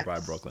then Facts.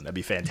 gentrified Brooklyn. That'd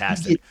be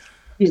fantastic.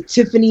 Get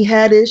Tiffany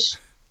Haddish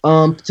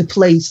to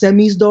play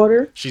Semi's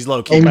daughter. She's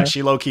low key. And-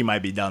 She low key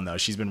might be done though.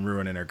 She's been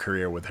ruining her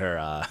career with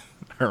her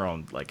her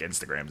own like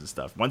Instagrams and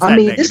stuff. Once that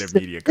negative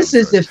media comes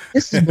this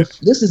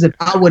is if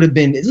I would have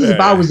been. This is if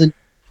I was in.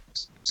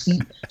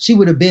 She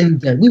would have been.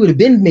 We would have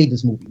been made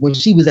this movie when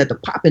she was at the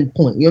popping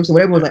point. You know what I'm saying?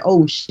 When everyone was like,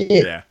 "Oh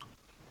shit!" Yeah.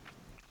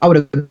 I would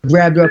have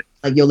grabbed her up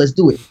like, "Yo, let's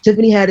do it."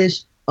 Tiffany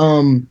Haddish.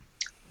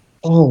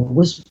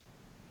 What's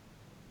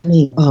her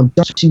name?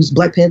 She was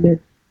Black Panther.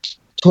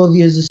 12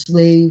 Years a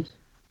Slave.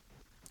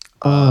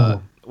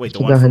 Wait, the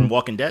one from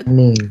Walking Dead?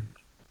 Name.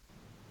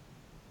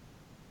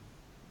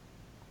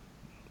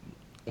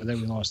 I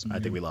think we lost him. I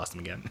think we lost him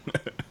again.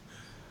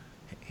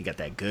 He got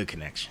that good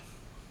connection.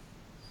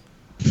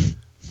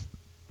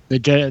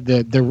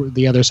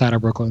 The other side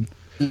of Brooklyn.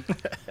 There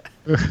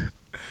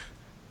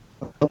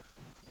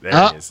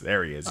he is.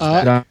 There he is. He's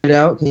back. Got it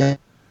out. Yeah.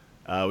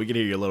 We can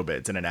hear you a little bit.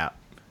 It's in and out.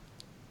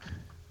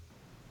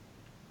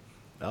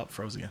 Oh,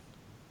 froze again.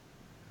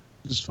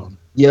 This is fun.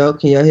 Yo,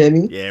 can y'all hear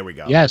me? Yeah, there we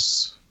go.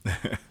 Yes.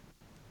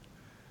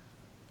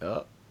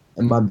 Oh.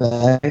 Am I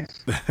back?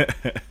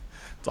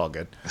 It's all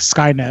good.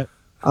 Skynet.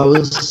 I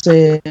was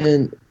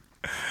saying,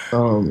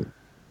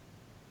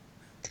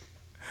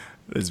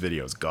 This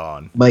video's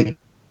gone. Mike,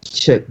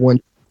 check one.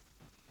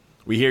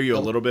 We hear you a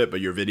little bit, but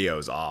your video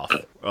is off.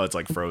 Oh, it's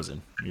like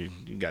frozen. You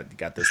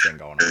got this thing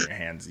going on your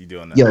hands. You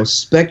doing that? Yo,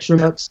 Spectrum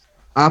sucks.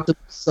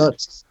 Optimus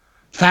sucks.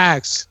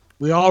 Facts.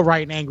 We all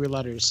write angry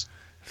letters.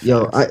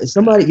 Yo,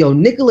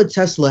 Nikola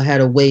Tesla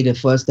had a way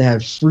for us to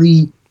have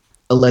free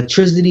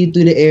electricity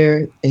through the air,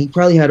 and he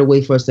probably had a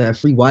way for us to have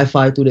free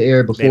Wi-Fi through the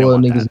air before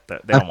niggas. They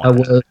don't want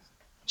that.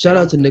 Shout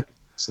out to Nikola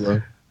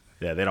Tesla.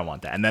 Yeah, they don't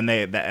want that. And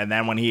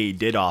then when he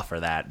did offer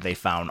that, they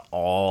found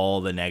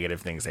all the negative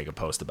things they could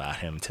post about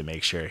him to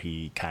make sure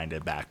he kind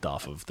of backed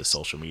off of the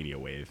social media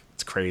wave.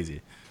 It's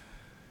crazy.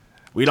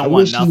 We don't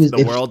want nothing.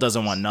 The world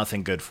doesn't want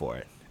nothing good for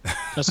it.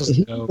 If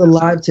he was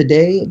alive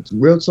today,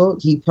 real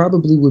talk, he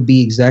probably would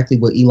be exactly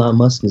what Elon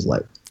Musk is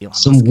like.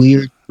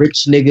 Weird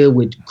rich nigga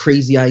with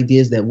crazy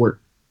ideas that work.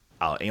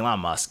 Oh, Elon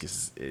Musk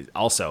is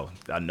also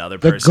another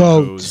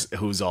person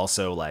who's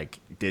also like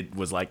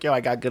was like, yo,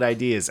 I got good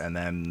ideas, and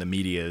then the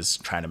media is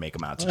trying to make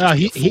him out to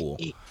just be a fool.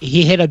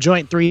 He hit a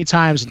joint 3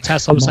 times, and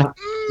Tesla was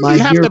you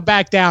have to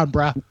back down,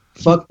 bro.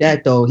 Fuck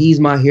that though. He's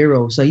my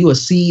hero. So you a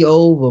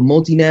CEO of a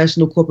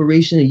multinational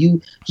corporation,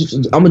 and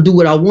I'm gonna do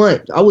what I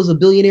want. I was a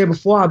billionaire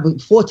before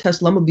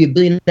Tesla. I'm gonna be a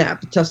billionaire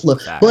after Tesla.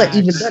 But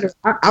even better,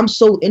 I'm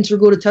so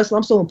integral to Tesla.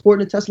 I'm so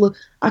important to Tesla.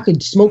 I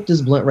could smoke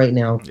this blunt right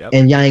now,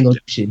 and y'all ain't gonna do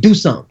shit. Do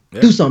something.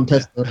 Yep. Do something,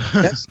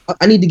 Tesla.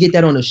 I need to get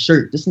that on a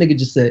shirt. This nigga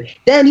just said,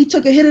 "Damn, he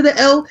took a hit of the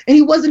L, and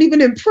he wasn't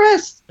even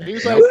impressed." He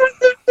was like,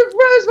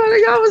 impressed, man.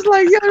 I was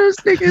like, "Yo, this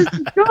nigga is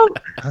a goat.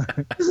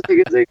 This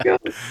nigga's a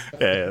goat."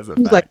 Yeah, he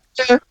was like,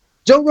 yeah.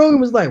 Joe Rogan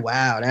was like,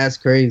 "Wow, that's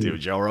crazy."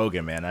 Dude, Joe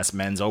Rogan, man, that's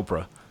men's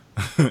Oprah.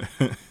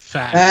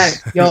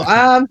 Facts. Yo,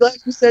 I'm glad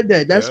you said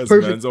that. That's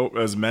perfect.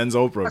 That's men's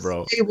Oprah,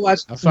 bro. I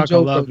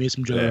fucking love me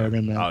some Joe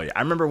Rogan, man. Oh yeah,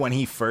 I remember when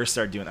he first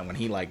started doing that. When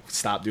he like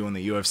stopped doing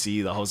the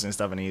UFC, the hosting and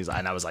stuff, and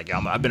I was like, yo,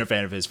 I've been a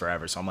fan of his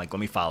forever. So I'm like,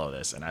 let me follow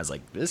this. And I was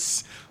like,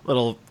 this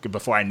little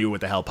before I knew what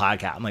the hell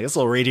podcast. I'm like, this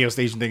little radio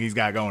station thing he's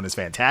got going is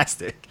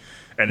fantastic,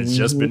 and it's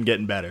just been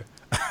getting better.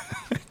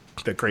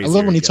 The crazy. I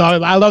love when he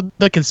talks. I love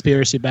the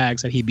conspiracy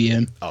bags that he be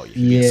in. Oh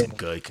yeah, some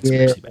good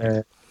conspiracy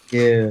bags.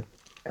 Yeah.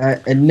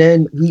 And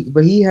then he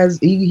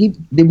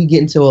then we get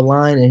into a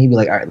line and he'd be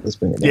like, all right, let's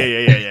bring it down.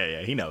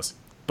 Yeah. He knows.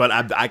 But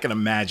I can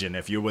imagine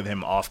if you're with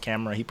him off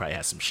camera, he probably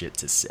has some shit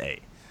to say.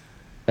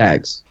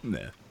 Facts.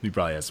 Yeah, he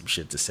probably has some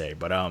shit to say.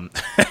 But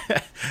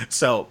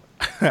so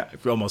I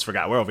almost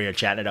forgot. We're over here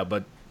chatting it up,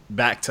 but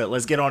back to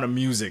let's get on a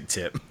music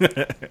tip.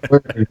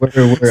 Word.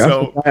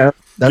 So,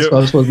 that's what I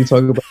was supposed to be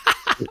talking about.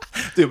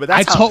 Dude, but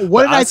that's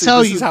what did I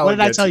tell you? What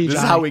did I tell you, Johnny?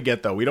 This is how we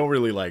get though. We don't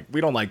really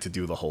we don't like to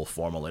do the whole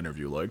formal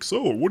interview. Like,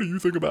 so what do you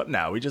think about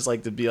now? We just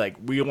like to be like,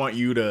 we want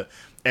you to,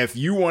 if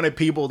you wanted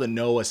people to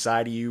know a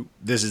side of you,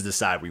 this is the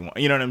side we want.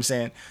 You know what I'm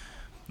saying?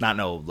 Not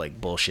no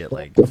like bullshit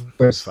like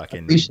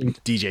fucking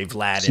DJ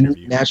Vlad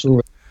interview.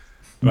 Natural.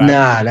 Right.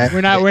 Nah,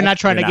 we're not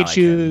trying to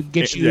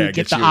get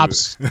the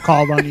ops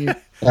called on you.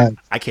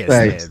 I can't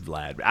stand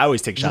Vlad. I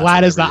always take shots.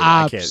 Vlad is the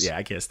ops.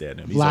 I can't stand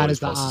him. He's Vlad always is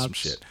the posting ops. some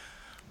shit.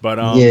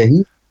 But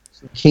he's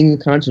king of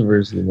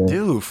controversy, man.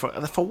 Dude,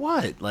 for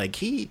what? Like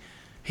you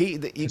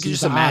can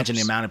just imagine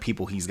the amount of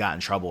people he's got in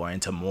trouble or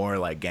into more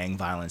like gang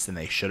violence than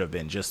they should have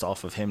been just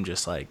off of him.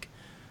 Just like,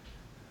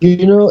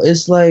 you know,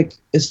 it's like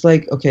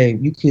okay,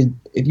 you could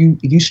if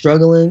you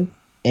struggling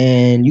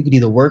and you could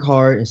either work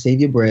hard and save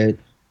your bread,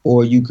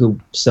 or you could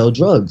sell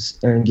drugs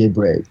and get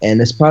bread. And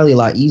it's probably a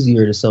lot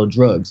easier to sell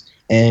drugs.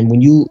 And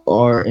when you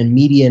are in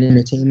media and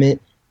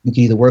entertainment, you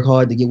can either work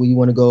hard to get where you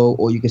want to go,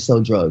 or you can sell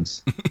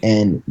drugs.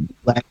 And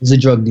Black is a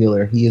drug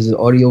dealer. He is an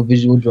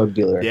audio-visual drug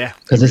dealer. Yeah,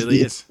 because it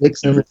really is.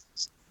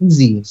 It's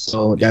easy.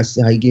 So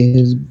that's how you get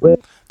his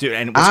bread. Dude,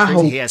 and what's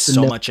crazy, he has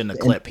so much in the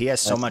clip. He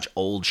has so much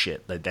old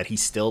shit that he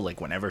still,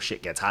 like, whenever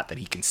shit gets hot, that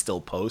he can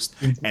still post,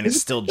 and it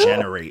still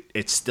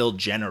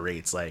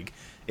generates, like,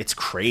 it's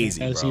crazy,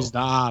 bro. He's the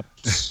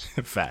ops.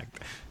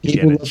 Fact. He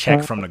get a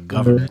check from the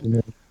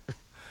government.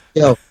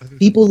 Yo,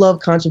 people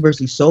love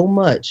controversy so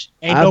much.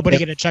 Ain't nobody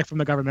getting a check from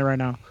the government right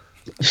now.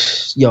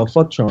 Yo,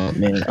 fuck Trump,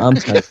 man. I'm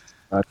tired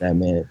about that,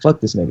 man. Fuck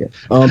this nigga.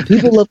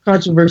 People love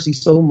controversy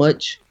so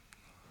much.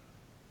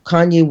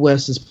 Kanye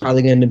West is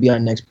probably going to be our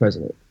next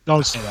president.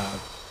 Don't say that.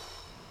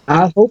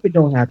 I hope it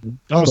don't happen.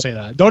 Don't say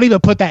that. Don't even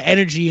put that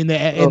energy in the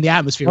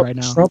atmosphere right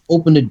now.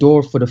 Telling the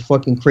door for the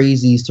fucking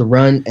crazies to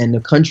run, and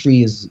the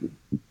country is.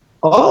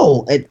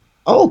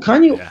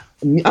 Kanye.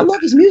 Yeah. I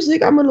love his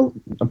music. I'm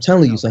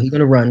telling you, so he's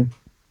gonna run.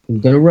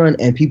 He's gonna run,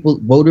 and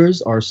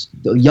voters are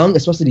young,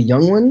 especially the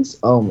young ones.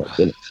 Oh my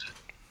goodness.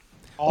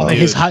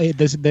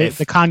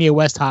 The Kanye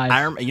West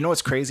high. You know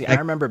what's crazy? I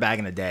remember back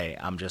in the day.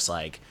 I'm just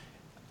like,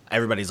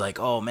 everybody's like,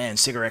 oh man,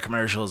 cigarette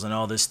commercials and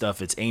all this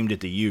stuff. It's aimed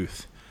at the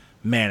youth.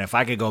 Man, if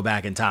I could go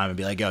back in time and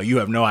be like, yo, you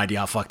have no idea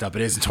how fucked up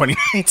it is in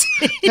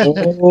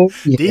 2019.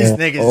 These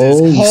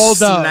niggas is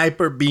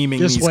sniper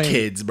beaming these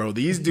kids, bro.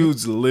 These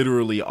dudes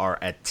literally are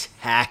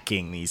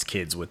attacking these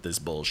kids with this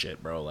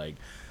bullshit, bro. Like,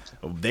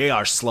 they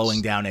are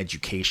slowing down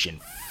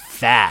education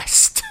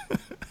fast.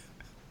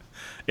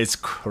 It's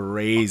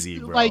crazy,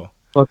 bro. Like,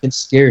 fucking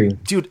scary.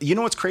 Dude, you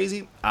know what's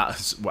crazy?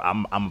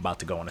 I'm about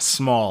to go in a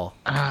small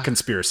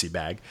conspiracy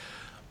bag.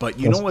 But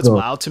you know what's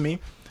wild to me?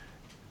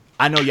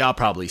 I know y'all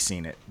probably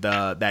seen it.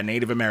 That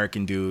Native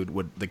American dude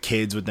with the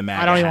kids with the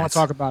MAGA I don't even want hats. to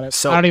talk about it.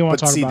 So, I don't even want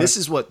to talk about this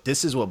it.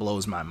 this is what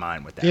blows my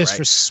mind with that.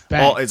 Disrespect.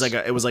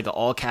 Right? It was like an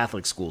all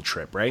Catholic school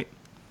trip, right?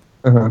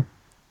 Uh-huh.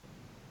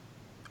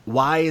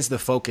 Why is the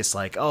focus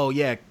like, oh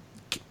yeah,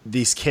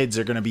 these kids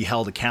are gonna be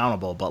held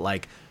accountable, but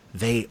like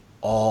they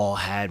all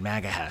had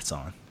MAGA hats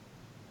on.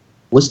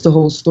 What's the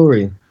whole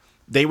story?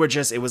 They were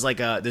just, it was like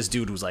this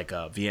dude was like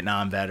a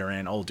Vietnam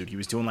veteran, old dude. He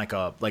was doing like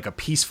a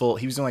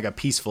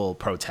peaceful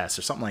protest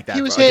or something like that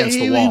He was against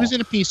the wall. he was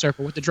in a peace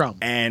circle with the drum.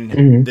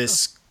 And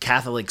this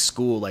Catholic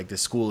school, like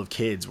this school of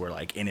kids, were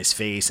like in his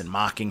face and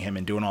mocking him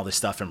and doing all this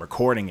stuff and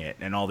recording it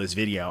and all this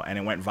video, and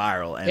it went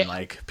viral. And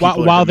like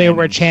people while are they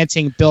were demanding-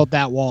 chanting "Build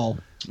that wall."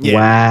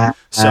 yeah. Wow.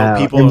 So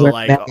people And are we're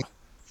like,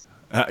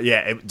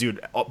 back.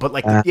 dude. But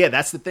like, yeah,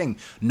 that's the thing.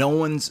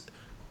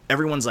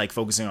 Everyone's like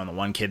focusing on the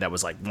one kid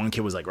was like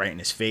right in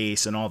his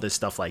face and all this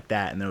stuff like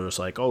that. And they're just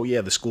like, oh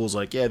yeah, the school's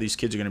like, yeah, these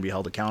kids are going to be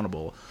held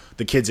accountable.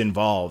 The kids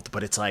involved.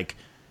 But it's like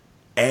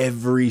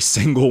every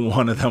single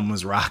one of them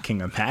was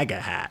rocking a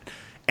MAGA hat.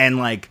 And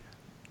like,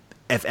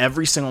 if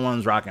every single one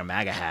was rocking a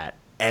MAGA hat,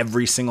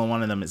 every single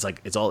one of them is like,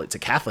 it's a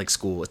Catholic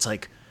school. It's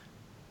like,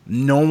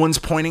 no one's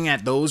pointing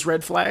at those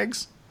red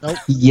flags.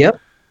 Yep.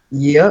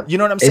 Yep. You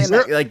know what I'm saying?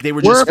 It's- Like they were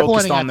we're just focused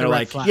pointing on at they're the red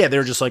like, flags. yeah,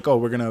 they're just like, oh,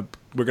 we're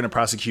gonna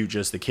prosecute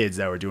just the kids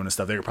that were doing this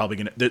stuff. They're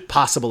probably the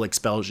possible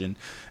expulsion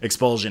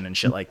and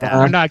shit like that.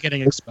 They're not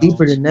getting It's expelled.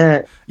 deeper than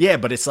that. Yeah,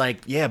 but it's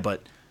like, yeah,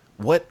 but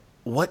what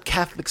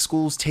Catholic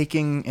school's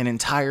taking an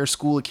entire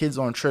school of kids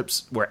on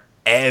trips where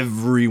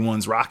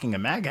everyone's rocking a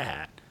MAGA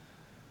hat?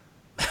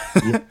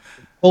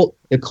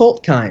 The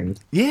cult kind.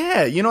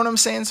 Yeah, you know what I'm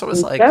saying? So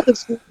it's like,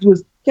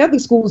 Catholic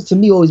schools to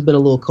me always been a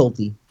little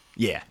culty.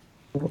 yeah,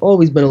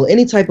 Always been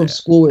any type of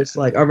school. It's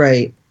like, all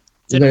right,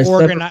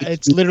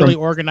 It's literally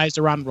organized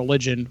around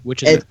religion,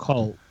 which is a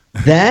cult.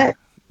 that,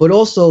 but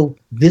also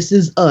this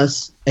is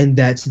us and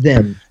that's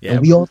them, Yeah.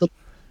 and we all look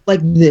like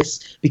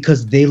this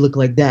because they look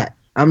like that.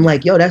 I'm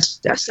like, yo, that's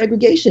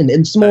segregation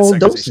in small that's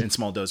segregation in doses.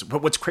 small doses.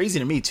 But what's crazy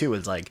to me too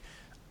is like,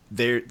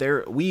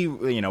 we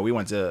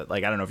went to,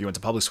 like, I don't know if you went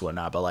to public school or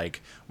not, but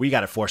like we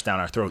got it forced down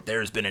our throat.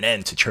 There's been an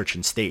end to church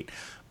and state,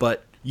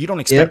 but you don't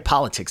expect Yep.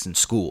 politics in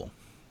school.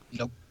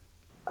 Nope.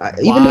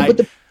 Even with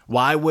the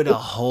Why would a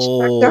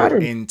whole got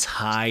it.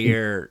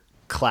 entire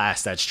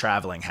class that's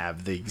traveling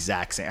have the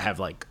exact same,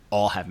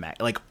 all have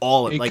MAGA, like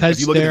all of, like Because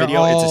if you look at the they're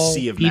video, it's a all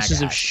sea of MAGA pieces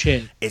of hats.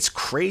 shit. It's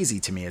crazy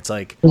to me. It's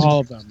like, All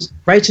of them.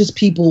 righteous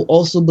people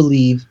also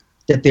believe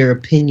that their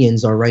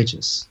opinions are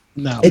righteous.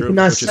 No. They True,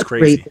 cannot which is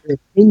crazy. separate their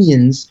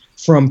opinions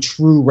from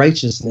true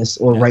righteousness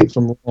or right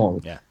from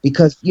wrong. Yeah.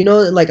 Because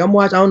like I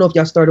don't know if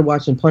y'all started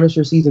watching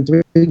Punisher season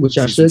 3, which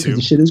y'all Season should, because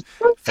the 2. shit is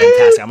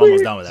fantastic. I'm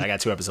almost done with it. I got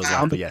 2 episodes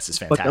left, but yes, it's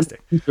Fuck, I'm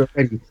fantastic.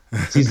 already.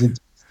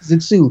 Season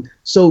 2.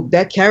 So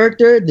that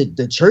character,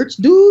 the church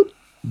dude,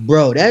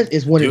 bro, that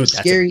is one Dude, of the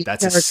that's a- scary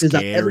that's a characters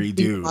I've ever scary seen in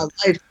dude. my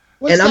life.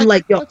 And I'm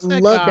like, yo, what's I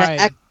love guy that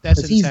actor that's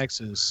because in he's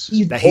Texas.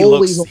 That he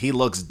always on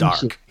looks shit.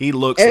 dark. He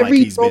looks like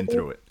Every he's been role-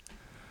 through it.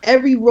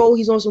 Every role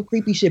he's on some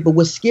creepy shit. But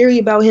what's scary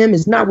about him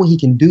is not what he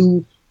can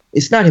do.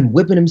 It's not him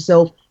whipping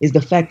himself. It's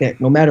the fact that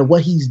no matter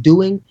what he's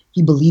doing,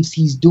 he believes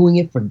he's doing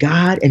it for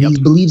God, and Yep. he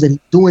believes that he's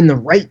doing the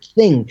right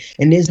thing.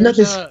 And there's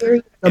nothing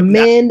scary. A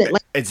man that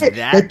like It's that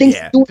that, thinks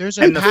yeah. he's doing There's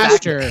the a right The thing. fact,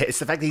 pastor. it's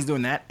the fact that he's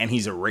doing that and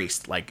he's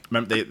erased. Like,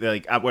 remember, they're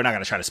like, we're not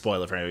gonna try to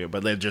spoil it for anybody,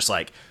 but they're just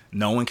like,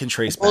 no one can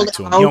trace Well, back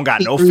to him. He don't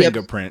got no I'll-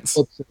 fingerprints.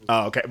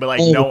 Oh, okay, but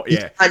like, no,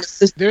 yeah.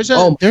 There's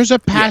Oh, a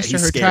pastor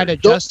he's who tried to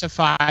scared.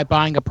 justify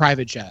buying a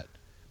private jet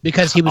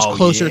because he was Oh,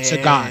 closer to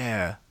God.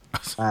 yeah.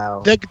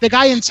 Wow. The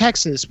guy in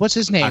Texas, what's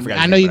his name? forgot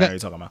I his know name, you but I know got. you're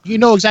talking about. You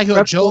know exactly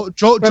what Joel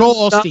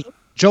Osteen.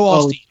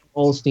 Joel Osteen.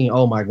 Olstein.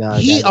 Oh my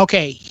God. He that-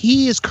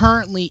 he is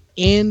currently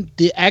in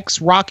the X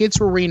Rockets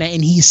arena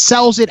and he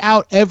sells it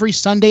out every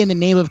Sunday in the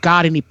name of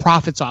God and he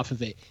profits off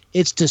of it.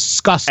 It's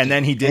disgusting. And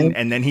then he didn't.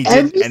 And then he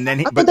Every- did. And then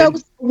he. I But thought then, that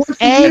was the one for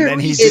every years. then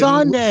he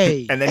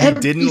Sunday. and then he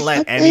every didn't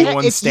let Sunday.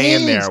 anyone It's stay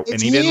in his. there. It's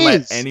And he didn't let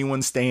his.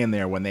 anyone stay in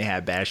there when they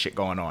had bad shit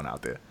going on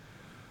out there.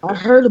 I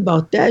heard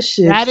about that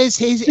shit. That is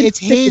his. It's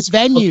his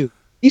venue.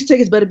 These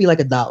tickets better be like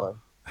 $1.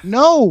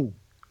 No,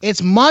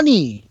 it's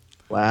money.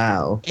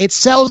 Wow. It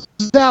sells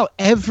out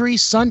every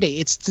Sunday.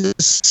 It's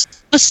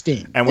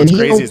disgusting. And what's And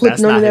he crazy don't is put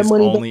that's none not of that his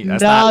money back. only.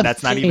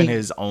 That's not even Nothing.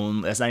 his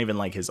own. That's not even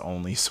like his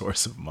only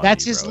source of money.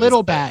 That's his bro. little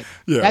It's- bag.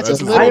 Yeah, that's his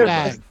that's little his-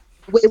 bag.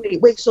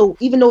 Wait. So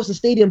even though it's a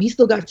stadium, he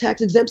still got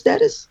tax exempt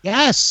status?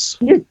 Yes.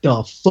 Get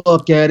the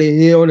fuck out of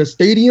here on a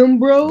stadium,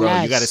 bro. Bro,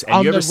 Yes, you gotta. on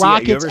And you the ever see? You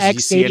Rockets ever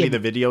X see any of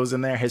Stadium. the videos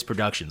in there? His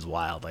production's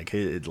wild. Like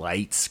his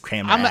lights,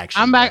 camera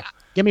action. I'm back.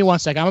 Give me 1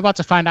 second. I'm about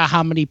to find out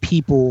how many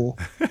people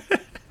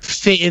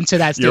fit into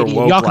that Your stadium.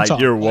 woke Y'all can light. talk.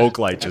 Your woke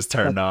light just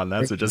turned on.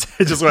 That's what just.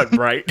 It just went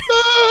bright.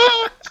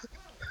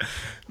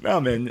 No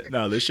man,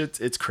 no, this shit's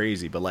it's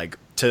crazy. But like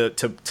to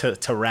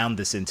round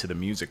this into the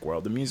music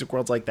world, the music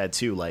world's like that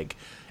too. Like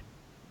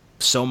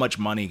so much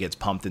money gets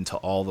pumped into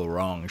all the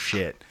wrong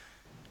shit,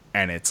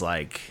 and it's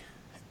like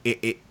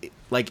it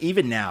like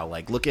even now,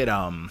 like look at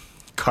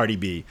Cardi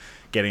B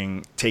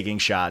taking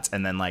shots,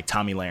 and then like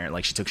Tommy Lahren,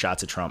 like she took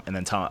shots at Trump, and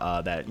then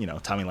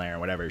Tommy Lahren,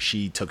 whatever,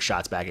 she took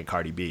shots back at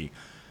Cardi B.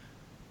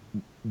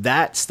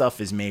 That stuff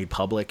is made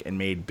public and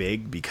made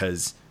big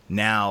because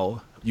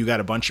now you got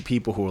a bunch of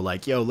people who are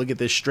like, yo, look at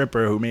this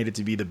stripper who made it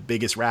to be the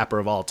biggest rapper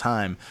of all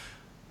time.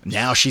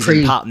 Now she's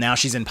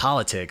in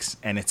politics,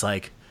 and it's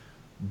like,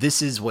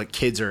 this is what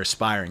kids are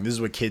aspiring. This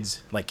is what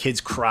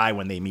kids cry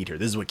when they meet her.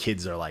 This is what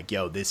kids are like,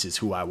 yo, this is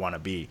who I want to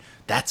be.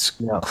 That's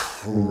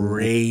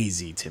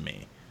crazy to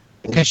me.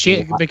 Because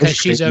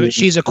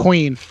she's a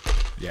queen.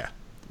 Yeah.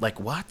 Like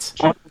what?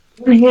 On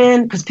one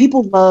hand, because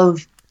people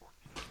love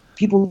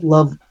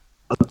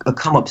a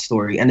come up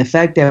story, and the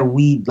fact that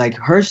we like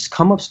her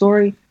come up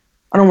story.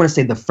 I don't want to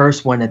say the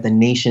first one that the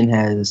nation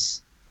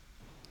has.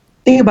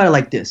 Think about it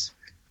like this: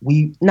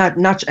 and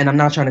I'm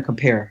not trying to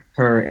compare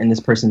her and this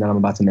person that I'm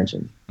about to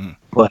mention,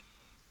 but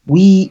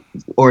the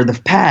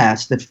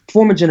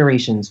former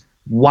generations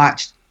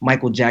watched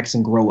Michael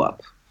Jackson grow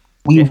up.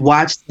 We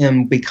watched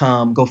him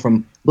go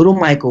from little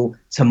Michael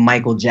to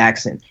Michael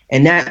Jackson,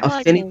 and that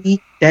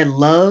affinity, that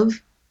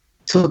love,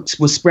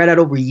 was spread out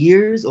over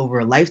years, over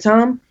a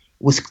lifetime,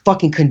 was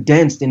fucking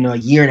condensed in a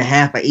year and a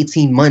half or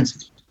 18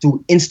 months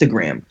through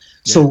Instagram.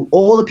 Yeah. So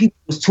all the people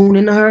was tuning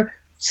into her,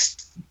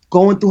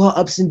 going through her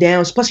ups and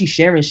downs, especially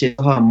sharing shit,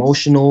 her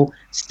emotional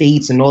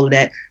states and all of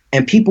that.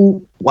 And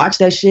people watch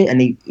that shit,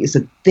 and it's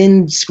a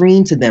thin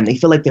screen to them. They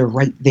feel like they're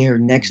right there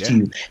next to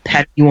you,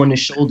 patting you on the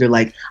shoulder,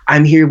 like,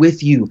 I'm here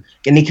with you.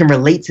 And they can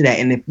relate to that.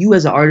 And if you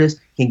as an artist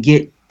can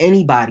get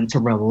anybody to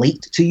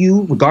relate to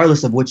you,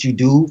 regardless of what you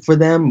do for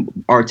them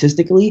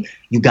artistically,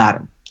 you got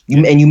them.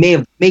 You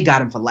may got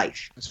them for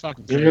life. It's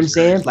fucking crazy. You know what I'm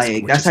saying?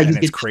 Like, that's how you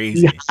get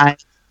crazy.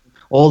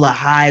 All the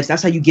hives.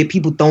 That's how you get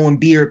people throwing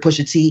beer at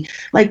Pusha T.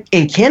 Like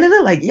in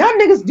Canada, like y'all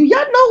niggas, do y'all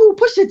know who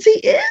Pusha T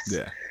is?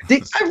 Yeah.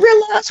 Did I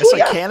realize who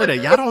like Canada?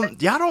 Y'all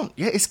don't.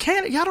 Yeah, it's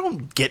Canada. Y'all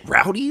don't get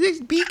rowdy. They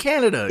be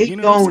Canada. They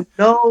don't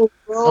know,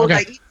 bro. Okay.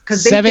 Like,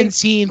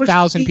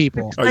 17,000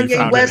 people.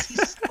 Kanye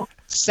West.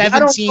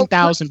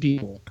 17,000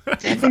 people.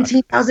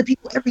 17,000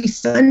 people every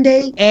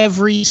Sunday.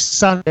 Every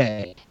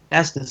Sunday.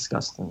 That's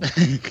disgusting.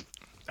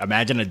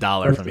 Imagine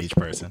 $1 from each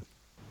person.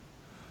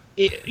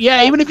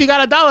 Yeah, even if you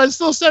got $1, it's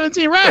still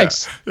 17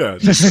 racks. Yeah,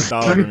 just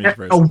 $1 from each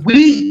person.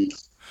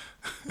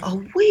 A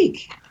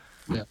week.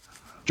 Yeah.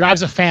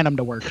 Drives a Phantom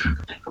to work.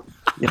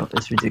 Yo,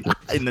 that's ridiculous.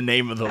 In the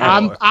name of the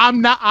Lord.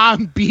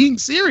 I'm being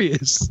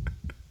serious.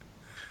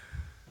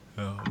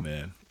 Oh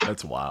man,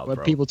 that's wild. When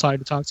bro. people try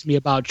to talk to me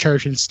about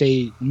church and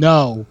state,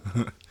 no,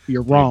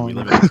 you're wrong. We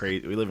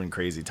live in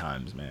crazy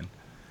times, man.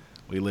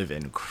 We live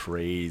in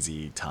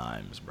crazy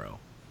times, bro.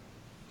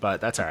 But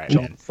that's all right,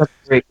 man.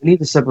 We need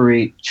to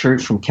separate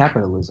church from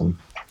capitalism.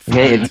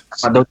 Okay,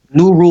 the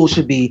new rule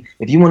should be: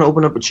 if you want to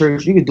open up a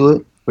church, you can do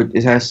it, but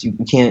you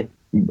can't.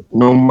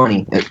 No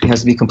money. It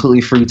has to be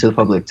completely free to the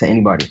public, to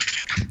anybody.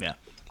 Yeah,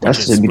 which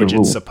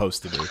it's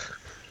supposed to be.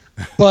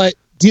 But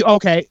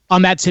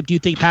on that tip, do you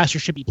think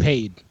pastors should be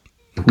paid?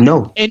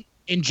 No. In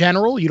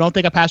general, you don't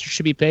think a pastor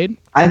should be paid?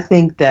 I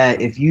think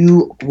that if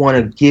you want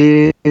to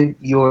give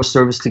your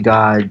service to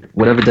God,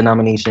 whatever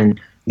denomination,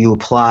 you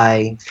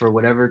apply for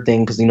whatever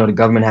thing, because the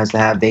government has to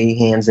have their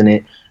hands in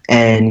it,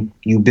 and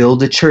you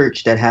build a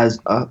church that has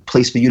a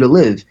place for you to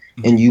live,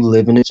 and you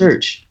live in a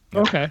church.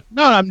 Okay.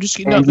 No, I'm just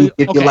kidding. You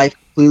give your life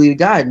completely to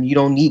God, and you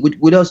don't need.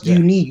 What else do you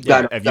need?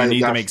 If you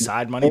need to make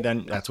side money,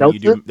 then that's when you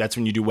do. That's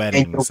when you do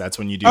weddings. That's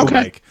when you do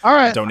like all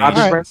right. donations.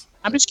 All right.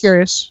 I'm just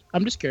curious.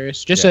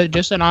 Just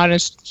an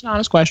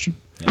honest question.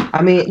 Yeah.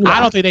 I mean, I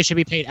don't think they should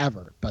be paid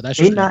ever, but that's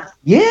just not.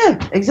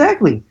 Yeah,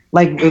 exactly.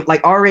 Like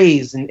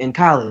RAs in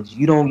college,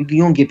 you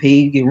don't get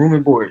paid. You get room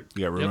and board.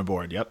 You got room and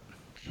board. Yep.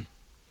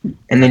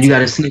 And then you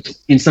gotta snitch.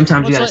 And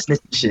sometimes you gotta snitch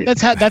shit.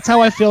 That's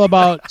how I feel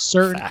about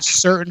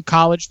certain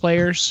college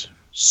players.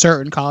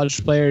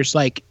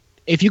 Like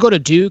if you go to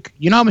Duke,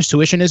 you know how much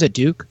tuition is at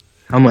Duke?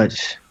 How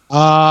much?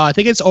 I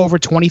think it's over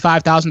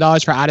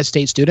 $25,000 for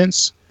out-of-state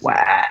students.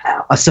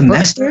 Wow, a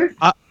semester?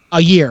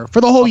 A year, for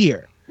the whole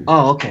year.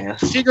 Oh, okay.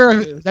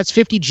 Figure that's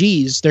 50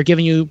 G's. They're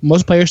giving you,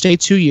 most players stay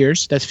 2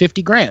 years. That's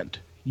 50 grand.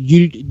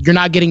 You're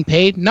not getting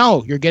paid?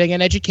 No, you're getting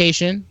an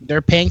education.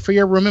 They're paying for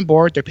your room and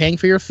board. They're paying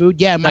for your food.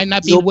 Yeah, it might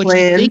not be what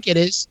you think it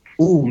is.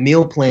 Ooh,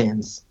 meal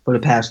plans for the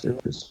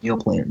pastors. Meal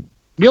plan.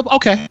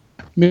 Okay.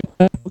 We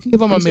can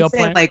give them a meal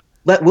plan.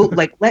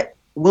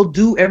 We'll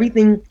do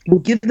everything.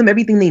 We'll give them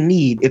everything they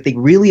need if they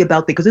really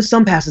about it. Because there's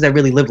some pastors that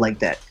really live like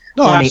that.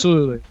 No,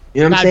 absolutely.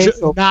 You know what I'm saying?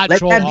 So let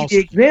that be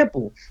the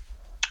example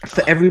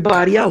for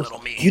everybody else.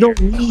 You don't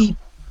need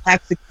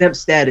tax exempt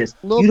status.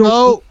 You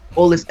don't need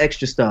all this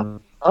extra stuff.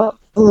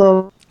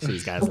 Hello. See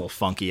this guy's little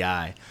funky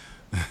eye.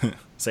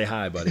 Say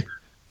hi, buddy.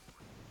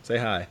 Say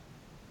hi.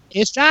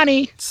 It's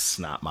Johnny.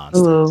 Snot monster.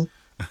 Hello.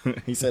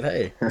 He said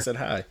hey. He said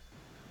hi.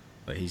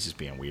 But he's just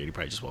being weird. He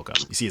probably just woke up.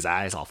 You see his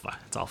eyes?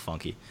 It's all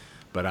funky.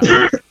 But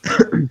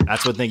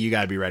that's one thing you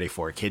gotta be ready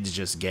for. Kids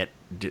just get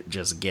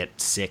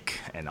sick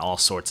and all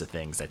sorts of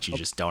things that you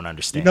just don't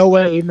understand. You know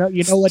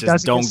what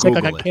doesn't get sick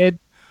like a kid?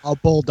 A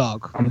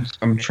bulldog.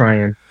 I'm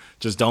trying.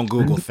 Just don't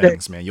Google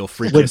things, man. You'll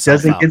freak What yourself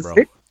doesn't out, get bro.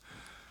 sick?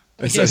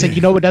 It's like,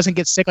 you know what doesn't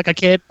get sick like a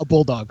kid? A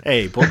bulldog.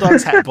 Hey,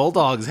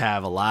 bulldogs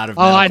have a lot of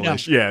Oh, I medical know.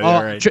 issues. Yeah,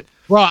 Oh, right.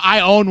 bro, I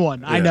own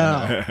one. I Yeah.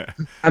 know.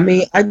 I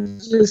mean,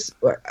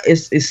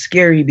 it's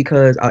scary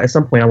because at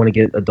some point I want to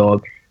get a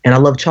dog, and I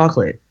love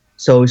chocolate.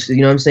 So you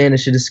know what I'm saying?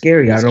 This shit is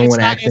scary. I don't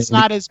want to. It's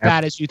not as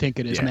bad as you think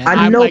it is, Yeah. man. I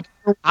I'm know. like,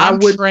 I I'm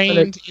wouldn't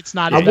trained. It's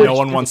not. Yeah, as bad no as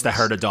one you wants to think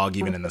hurt a dog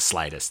even in the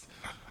slightest.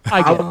 I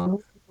I get it.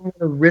 wouldn't want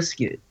to risk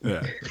it.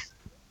 Yeah.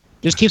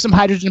 Just keep some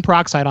hydrogen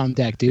peroxide on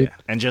deck, dude. Yeah.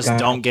 And just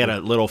don't get a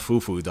little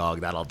foo-foo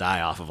dog that'll die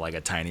off of like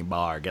a tiny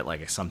bar. Get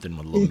like something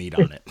with a little meat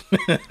on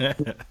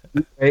it.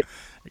 Right?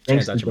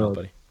 Thanks, Thanks, your mouth, dog.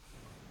 buddy.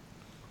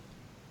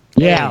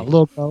 Yeah, Hey.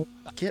 little bro.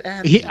 Get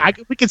out of here.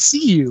 We can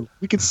see you.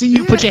 We can see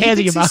you. Put your hands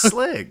in your mouth.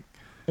 Slick.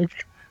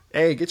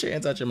 Hey, get your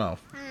hands out your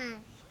mouth.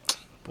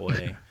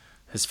 Boy,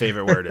 his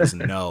favorite word is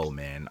no,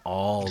 man,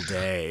 all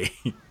day.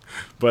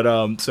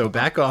 But so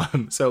back on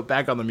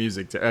the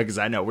music because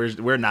I know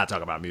we're not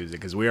talking about music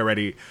because you're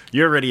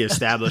already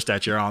established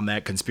that you're on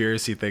that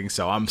conspiracy thing.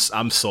 So I'm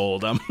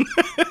sold.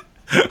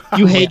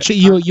 You hate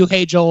Joel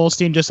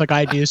Osteen just like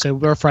I do, so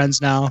we're friends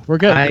now. We're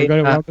good.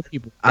 We're good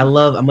people. I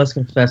must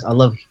confess, I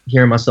love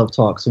hearing myself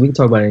talk. So we can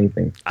talk about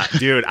anything.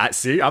 Dude,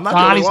 see, I'm not the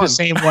Bonnie's only one. the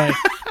same way.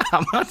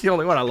 I'm not the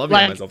only one. I love Like-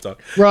 hearing myself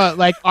talk. Bro,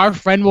 like our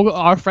friend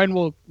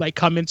will like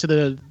come into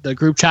the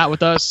group chat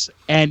with us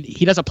and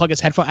he doesn't plug his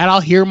headphone and I'll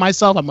hear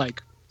myself. I'm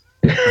like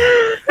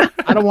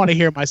I don't want to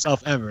hear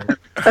myself ever.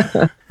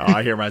 Oh,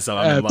 I hear myself.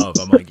 I'm in love.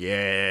 I'm like,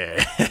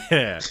 yeah.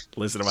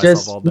 Listen to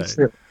myself all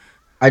day.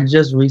 I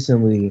just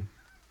recently,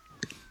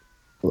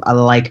 I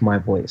like my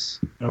voice.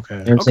 Okay.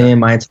 You know what I'm saying?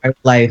 My entire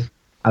life,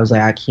 I was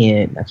like, I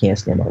can't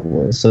stand my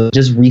voice. So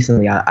just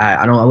recently,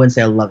 I wouldn't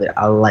say I love it.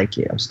 I like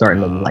it. I'm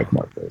starting to like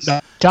my voice.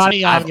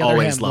 Johnny, on I've the other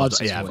always hand, loved. loves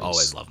his Yeah, I've voice.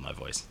 always loved my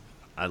voice.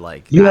 I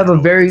like. You I have a don't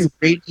know. very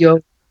radio.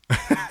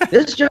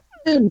 This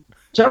Justin,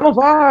 Channel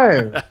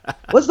 5.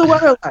 What's the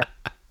weather like?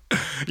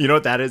 You know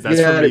what that is? That's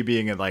Yeah. for me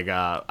being in like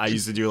I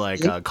used to do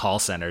like call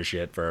center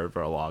shit for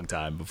a long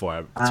time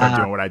before I started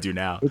doing what I do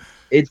now.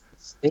 It's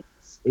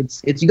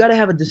you got to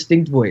have a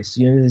distinct voice.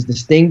 You know, it's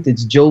distinct.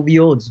 It's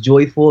jovial. It's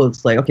joyful.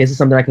 It's like, okay, this is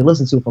something I can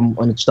listen to if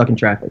I'm stuck in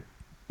traffic.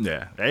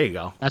 Yeah, there you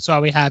go. That's why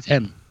we have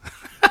him.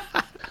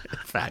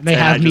 Fact. They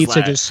And I have me to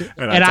laugh. just And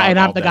and talk I'm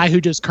all the day. guy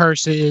who just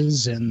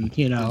curses and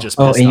Just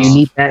Oh, pissed and you off.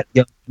 need that.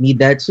 Yo, you need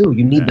that too.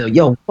 You need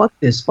fuck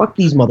this. Fuck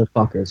these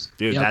motherfuckers.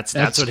 Dude, Yep,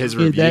 that's what his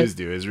dude, reviews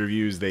do. His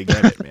reviews, they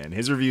get it, man.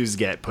 His reviews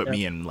put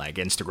me in like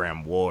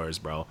Instagram wars,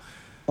 bro.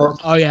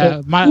 oh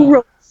yeah,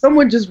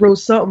 Someone just wrote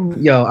something.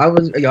 I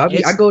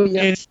go.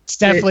 it's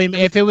definitely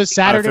if it was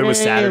Saturday. If it was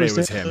Saturday, it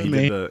was him.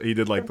 definitely He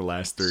did like the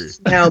last three.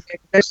 Now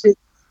that shit,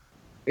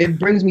 it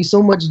brings me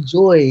so much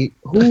joy.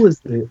 Who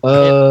is it?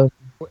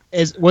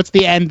 What's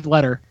the end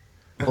letter?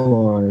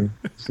 Hold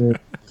on.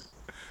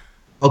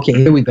 Okay,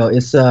 here we go.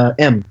 It's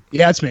M.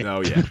 Yeah, it's me.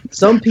 Oh yeah.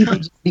 Some people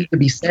just need to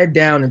be sat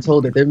down and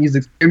told that their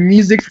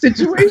music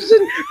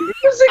situation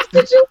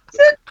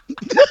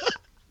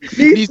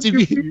needs to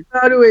be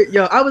out of it.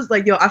 I was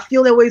like, I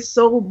feel that way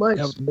so much,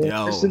 man.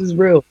 Yo. That shit is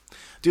real.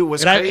 Dude,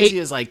 what's And crazy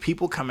is like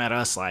people come at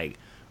us like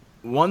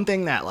one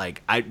thing that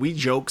like we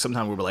joke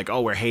sometimes we're like, oh,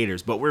 we're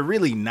haters, but we're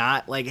really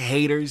not like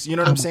haters. You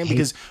know what I'm saying?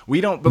 Because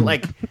we don't. But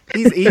like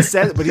he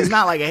says, but he's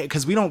not like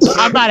because we don't. Care.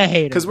 I'm not a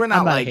hater. Because we're not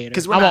I'm not a like hater.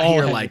 because we're I'm not an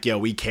here all like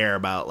we care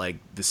about like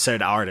the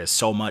said artist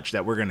so much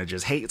that we're gonna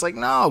just hate. It's like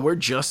no, we're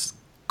just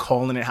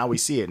calling it how we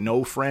see it.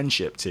 No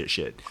friendship to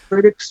shit.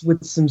 Critics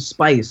with some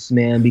spice,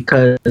 man,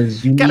 because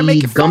you Gotta make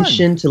need it fun.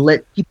 gumption to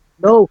let people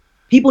know.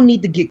 People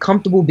need to get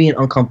comfortable being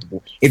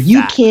uncomfortable. If you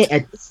Fact. can't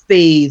at this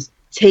phase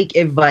take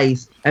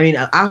advice, I mean,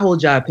 I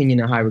hold your opinion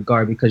in high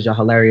regard because you're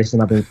hilarious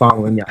and I've been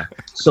following y'all.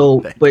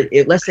 So, but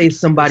let's say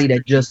somebody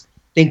that just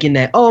thinking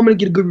that, oh, I'm gonna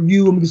get a good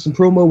review, I'm gonna get some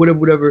promo,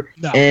 whatever,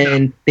 No.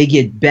 and they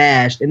get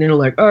bashed, and then they're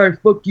like, all right,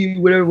 fuck you,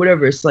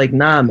 whatever. It's like,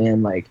 nah,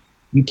 man, like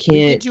you We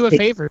can't. did you a take-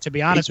 favor, to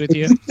be honest with if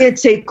you. you can't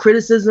take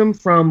criticism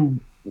from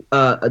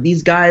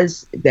these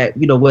guys that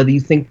whether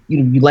you think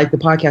you like the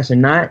podcast or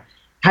not.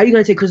 How are you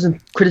gonna take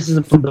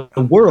criticism from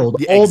the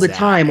world all the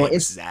time on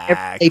Instagram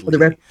every day for the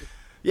rest?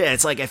 Yeah,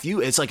 it's like if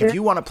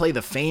you want to play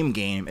the fame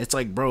game, it's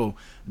like, bro,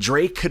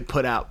 Drake could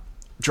put out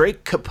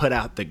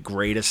the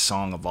greatest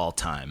song of all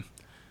time,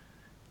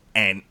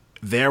 and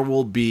there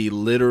will be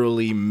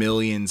literally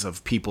millions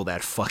of people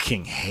that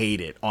fucking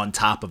hate it on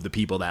top of the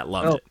people that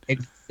loved it.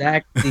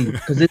 Exactly,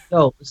 because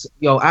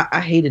I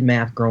hated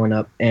math growing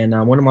up, and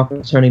one of my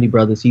fraternity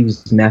brothers, he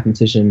was a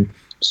mathematician.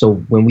 So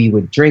when we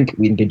would drink,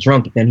 we'd get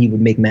drunk, then he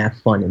would make math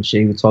fun and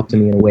shit. He would talk to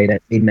me in a way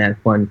that made math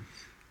fun.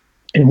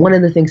 And one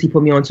of the things he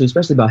put me onto,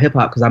 especially about hip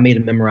hop, because I made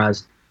him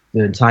memorize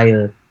the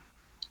entire,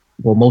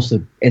 most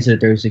of Enter the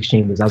 36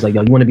 Chambers. I was like,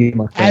 yo, you want to be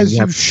my friend? As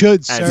you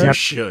should, As sir. you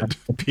should.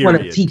 You want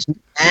to Period. teach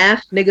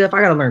math, nigga? If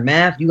I gotta learn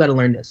math, you gotta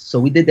learn this. So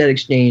we did that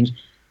exchange,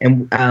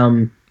 and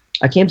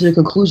I came to the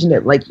conclusion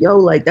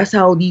that that's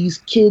how these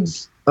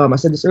kids. I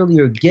said this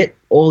earlier. Get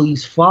all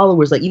these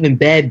followers, like even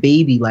Bad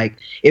Baby. Like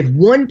if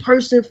one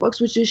person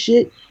fucks with your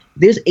shit,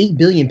 there's 8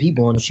 billion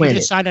people on the She planet.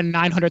 just signed a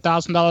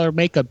 $900,000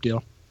 makeup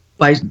deal.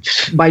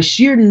 By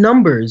sheer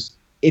numbers,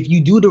 if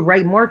you do the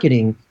right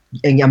marketing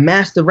and you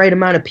amass the right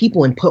amount of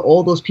people and put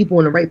all those people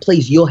in the right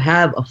place, you'll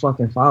have a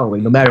fucking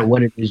following, no matter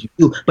what it is you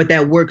do. But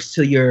that works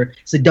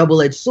it's a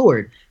double-edged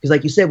sword. Because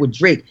like you said with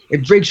Drake,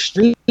 if Drake's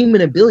streaming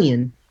 1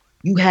 billion,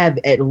 you have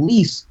at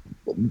least,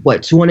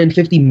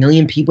 250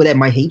 million people that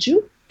might hate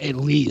you? At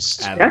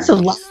least. That's a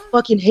lot of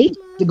fucking hate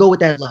to go with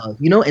that love,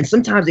 And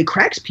sometimes it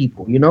cracks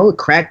people, It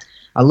cracked,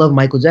 I love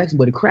Michael Jackson,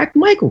 but it cracked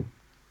Michael.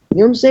 You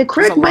know what I'm saying?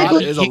 Cracked Michael.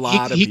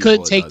 He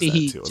couldn't take the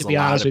heat, to be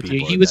honest with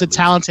you. He was a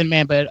talented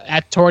man, but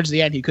towards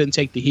the end, he couldn't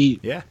take the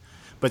heat. Yeah.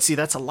 But see,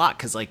 that's a lot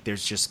because, like,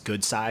 there's just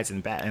good sides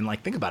and bad. And,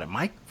 like, think about it.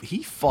 Mike,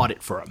 he fought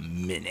it for a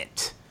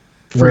minute.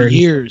 For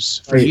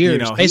years.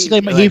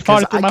 Basically, he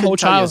fought it through my whole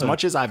childhood. As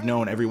much as I've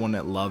known everyone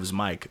that loves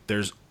Mike,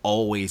 there's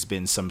always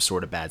been some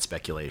sort of bad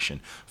speculation,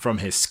 from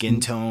his skin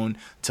tone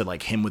to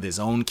like him with his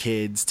own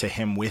kids to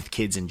him with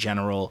kids in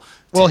general.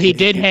 Well, he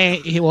did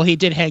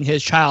hang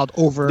his child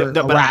over a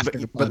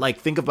rafter. But like,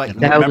 think of like,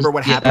 remember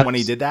what happened when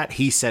he did that?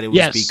 He said it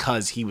was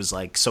because he was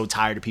like so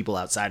tired of people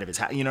outside of his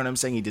house. You know what I'm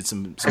saying? He did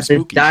some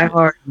spooky shit.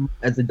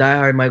 As a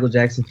diehard Michael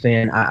Jackson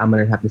fan, I'm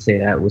gonna have to say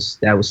that was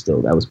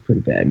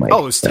pretty bad, Mike. Oh,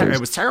 it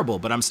was terrible.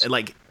 But I'm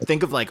like,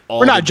 think of like all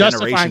We're not the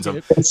generations of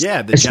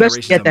especially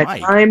generations at that of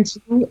Mike. time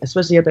too.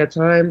 Especially at that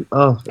time.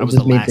 Oh, that was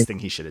the last thing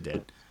he should have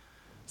did.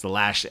 It's the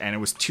last, and it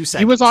was 2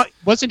 seconds.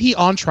 Wasn't he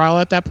on trial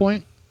at that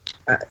point?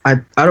 I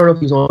don't know if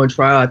he was on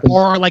trial. I think,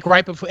 or like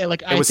right before.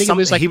 Like I think it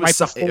was like right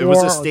before. It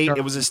was a state.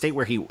 It was a state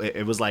where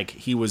it was like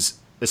he was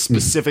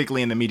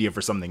specifically in the media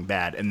for something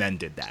bad, and then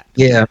did that.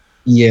 Yeah.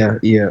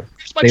 They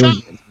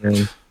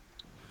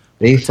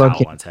fucking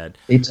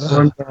they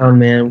tore him down,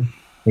 man.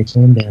 They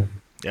tore him down.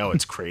 Yo,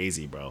 it's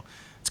crazy, bro.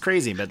 It's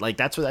crazy, but like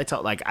that's what I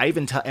tell. Like I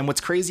even tell, and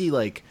what's crazy,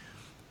 like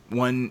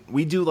when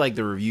we do like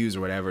the reviews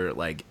or whatever,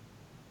 like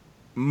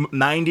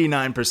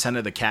 99%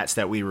 of the cats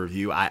that we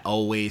review, I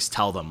always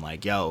tell them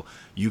like, yo,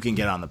 you can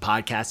get on the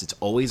podcast. It's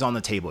always on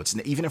the table. It's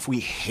even if we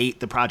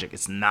hate the project,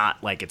 it's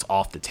not like it's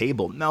off the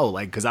table. No,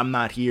 like, because I'm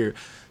not here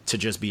to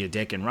just be a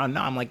dick and run.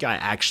 No, I'm like, I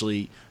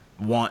actually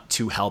want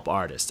to help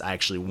artists. I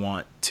actually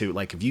want to,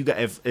 like,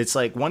 if it's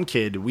like one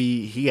kid,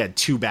 he had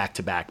 2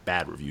 back-to-back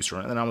bad reviews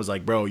from it, and I was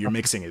like, bro, your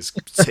mixing is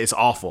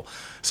awful.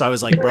 So I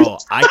was like, bro,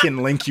 I can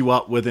link you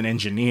up with an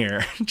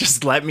engineer.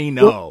 Just let me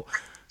know.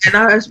 And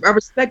I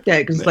respect that,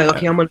 because it's like,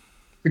 okay, I'm gonna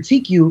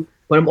critique you,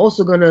 but I'm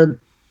also gonna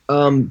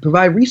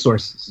provide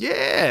resources.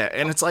 Yeah,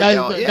 and it's like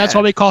that's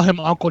why we call him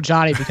Uncle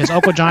Johnny, because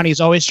Uncle Johnny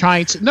is always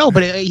trying to. No,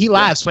 but he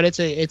laughs, but it's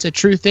a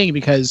true thing,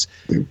 because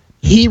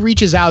he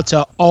reaches out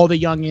to all the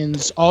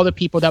youngins, all the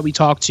people that we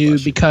talk to,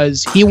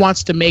 because he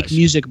wants to make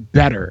music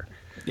better.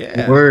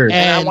 Yeah, Word.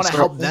 And I want to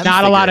help them.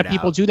 Not a lot of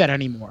people do that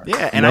anymore.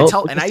 Yeah, and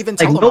I even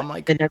tell them, I'm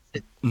like,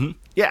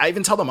 yeah, I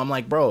even tell them, I'm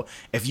like, bro,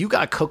 if you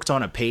got cooked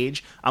on a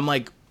page, I'm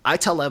like, I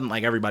tell them,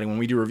 like, everybody when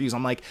we do reviews,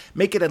 I'm like,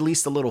 make it at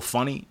least a little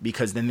funny,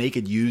 because then they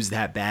could use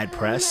that bad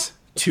press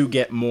to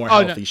get more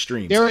healthy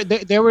streams.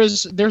 There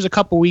was a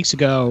couple weeks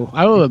ago,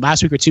 I don't know,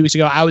 last week or 2 weeks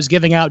ago, I was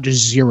giving out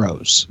just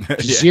zeros.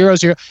 Zero.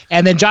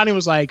 And then Johnny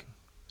was like,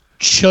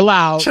 chill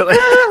out.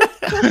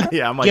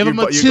 Yeah, I'm like, give him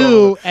a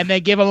 2 and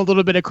then give him a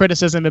little bit of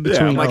criticism in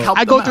between. Like,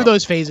 I go through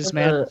those phases,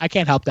 man. I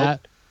can't help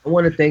that. I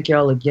want to thank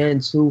y'all again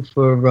too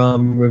for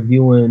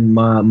reviewing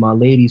my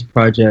lady's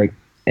project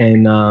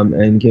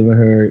and giving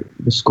her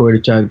the score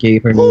that y'all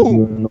gave her.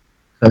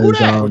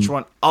 Which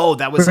one? Oh,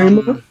 that was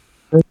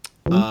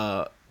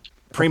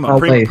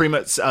Prima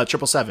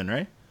 777,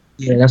 right?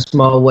 Yeah, that's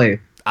Small Way.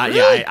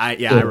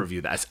 I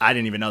reviewed that. I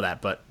didn't even know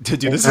that, but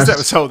dude, this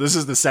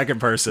is the second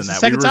person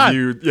that we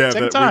reviewed.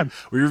 Yeah,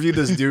 we reviewed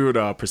this dude,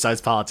 Precise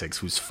Politics,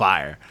 who's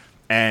fire,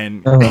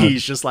 and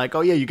he's just like,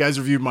 oh yeah, you guys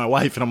reviewed my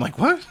wife, and I'm like,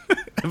 what?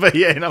 But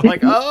yeah, and I'm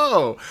like,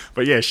 oh,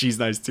 but yeah, she's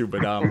nice too.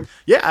 But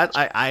yeah,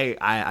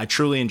 I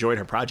truly enjoyed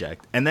her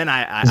project, and then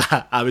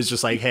I was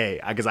just like,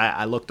 hey, because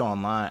I looked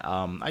online,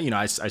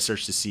 I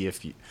searched to see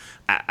if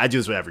I do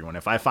this with everyone.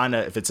 If I find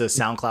if it's a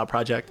SoundCloud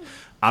project,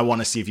 I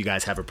want to see if you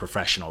guys have a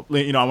professional,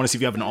 I want to see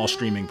if you have an all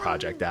streaming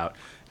project out.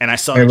 And I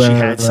saw that she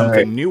had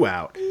something new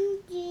out.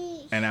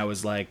 And I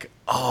was like,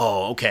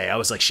 oh, okay. I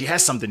was like, she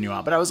has something new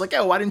out. But I was like,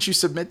 oh, why didn't you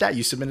submit that?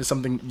 You submitted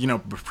something,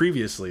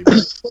 previously.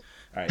 But, all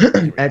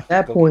right, at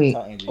that point,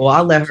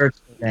 I'll let her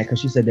explain that, because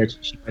she said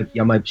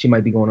that she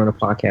might be going on a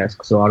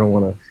podcast. So I don't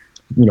want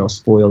to,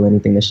 spoil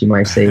anything that she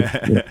might say.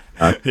 Yeah.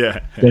 But yeah.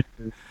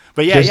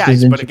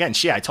 But again,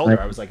 I told her,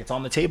 I was like, it's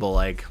on the table.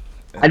 Like,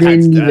 I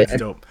didn't even, at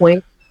that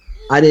point,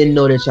 I didn't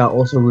know that y'all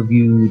also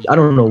reviewed. I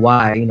don't know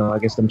why. I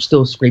guess I'm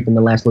still scraping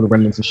the last little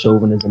remnants of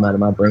chauvinism out of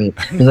my brain.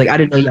 It's like I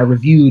didn't know y'all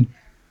reviewed,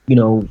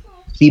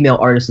 female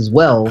artists as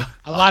well.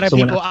 A lot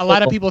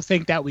of people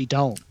think that we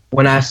don't.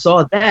 When I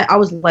saw that, I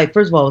was like,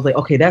 first of all, I was like,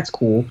 okay, that's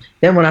cool.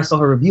 Then when I saw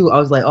her review, I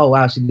was like, oh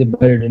wow, she did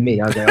better than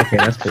me. I was like, okay,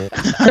 that's cool.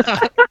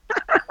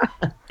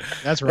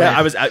 That's right.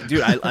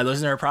 Yeah, I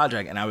listened to her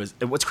project, and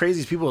what's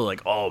crazy is people are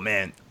like, oh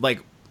man,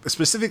 like,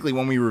 specifically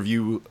when we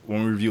review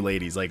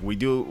ladies, like we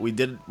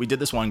did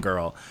this one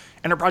girl,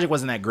 and her project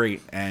wasn't that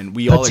great, and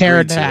we all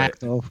agreed to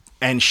it.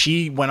 And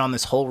she went on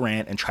this whole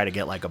rant and tried to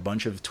get like a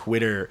bunch of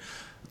Twitter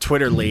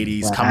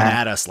ladies coming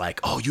at us like,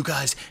 oh, you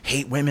guys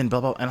hate women,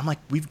 blah blah. And I'm like,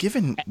 we've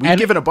given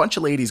a bunch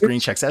of ladies green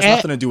checks. That has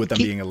nothing to do with them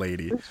being a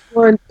lady. Which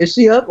one is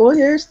she up on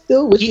here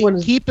still? Which one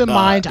is? Keep in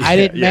mind, I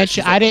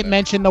didn't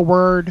mention the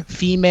word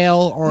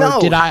female, or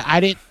did I? I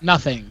didn't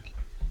nothing.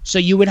 So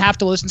you would have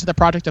to listen to the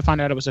project to find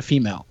out it was a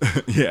female.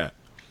 Yeah.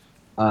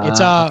 It's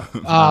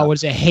what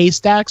is it?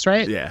 Haystacks,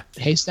 right? Yeah.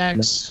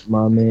 Haystacks.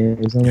 My man.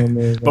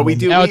 But we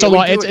do. No, it's a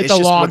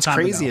long What's time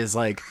crazy ago. is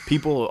like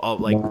people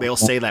like they'll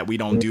say that we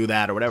don't do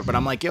that or whatever. But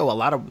I'm like, yo, a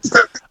lot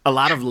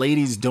of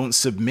ladies don't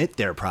submit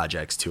their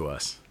projects to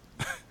us.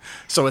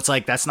 So it's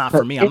like, that's not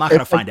for me. I'm not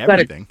gonna find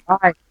everything.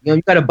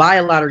 You gotta buy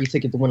a lottery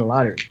ticket to win a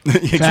lottery.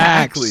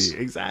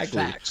 Exactly.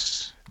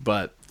 Facts.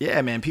 But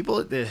yeah, man,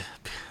 people.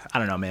 I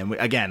don't know, man.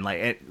 Again,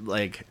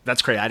 like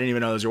that's crazy. I didn't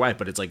even know it was your wife,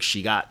 but it's like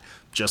she got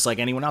just like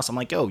anyone else. I'm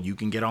like, yo, you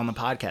can get on the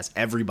podcast.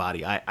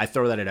 Everybody, I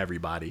throw that at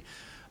everybody.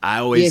 I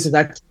always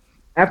because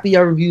after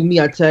y'all reviewed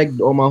me, I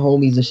tagged all my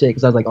homies and shit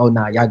because I was like, oh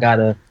nah, y'all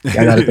gotta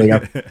go.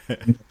 Y'all,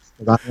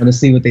 I want to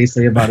see what they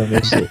say about them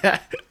and shit.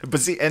 But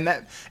see, and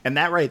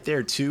that right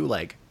there too,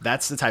 like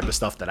that's the type of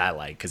stuff that I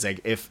like, because like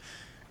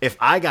if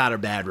I got a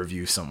bad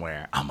review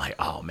somewhere, I'm like,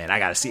 oh man, I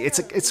gotta see. It's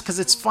because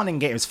it's fun in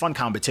game. It's fun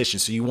competition.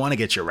 So you want to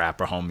get your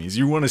rapper homies.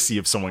 You want to see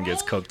if someone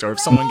gets cooked or if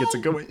someone gets a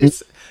good one.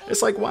 It's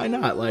like, why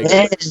not? Like,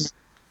 and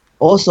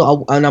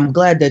also, and I'm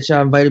glad that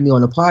y'all invited me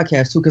on the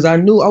podcast too, because I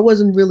knew I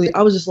wasn't really.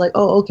 I was just like,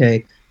 oh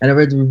okay. And I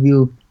read the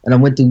review and I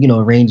went through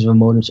a range of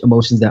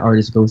emotions that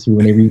artists go through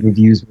when they read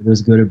reviews, whether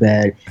it's good or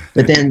bad.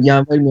 But then y'all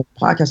invited me on the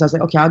podcast. I was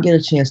like, okay, I'll get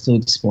a chance to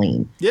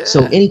explain. Yeah.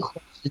 So any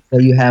questions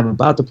that you have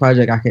about the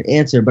project, I can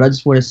answer. But I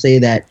just want to say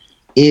that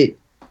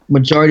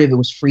majority of it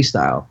was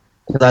freestyle,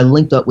 because I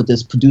linked up with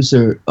this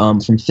producer from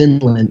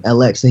Finland,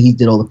 LX, and he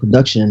did all the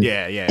production.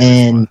 Yeah.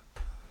 And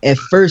at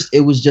first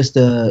it was just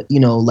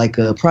like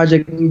a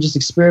project we were just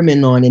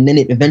experimenting on, and then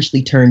it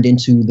eventually turned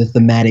into the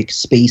thematic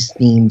space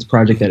themed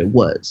project that it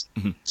was.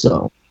 Mm-hmm.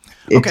 So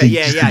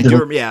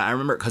okay, I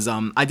remember because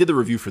I did the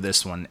review for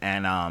this one,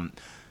 and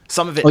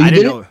some of it I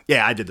didn't know.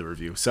 Yeah, I did the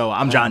review. So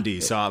I'm John D.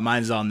 So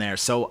mine's on there.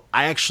 So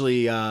I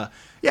actually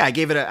I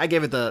gave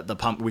it the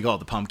pump. We call it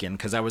the pumpkin,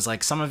 because I was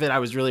like, some of it I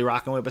was really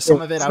rocking with, but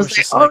some of it I was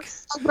just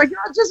like,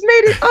 I just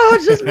made it. Oh,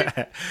 I just made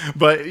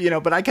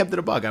it. but I kept it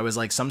a bug. I was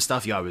like, some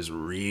stuff I was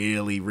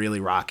really really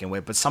rocking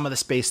with, but some of the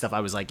space stuff I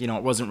was like, it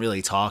wasn't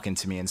really talking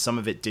to me, and some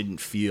of it didn't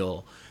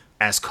feel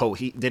as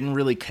didn't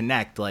really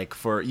connect. Like,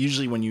 for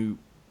usually when you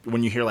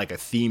hear like a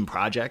theme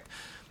project,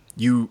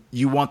 you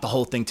want the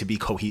whole thing to be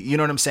cohesive. You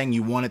know what I'm saying?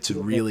 You want it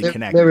to really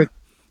connect.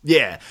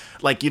 Yeah,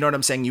 like, you know what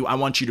I'm saying? I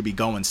want you to be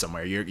going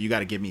somewhere. You got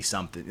to give me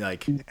something.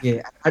 Like,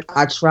 yeah,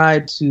 I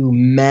tried to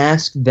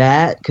mask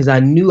that because I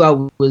knew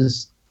I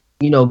was,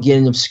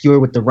 getting obscure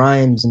with the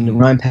rhymes and the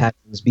rhyme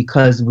patterns,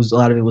 because a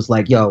lot of it was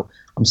like, yo,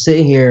 I'm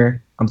sitting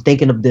here, I'm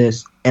thinking of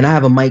this, and I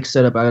have a mic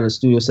set up. I got a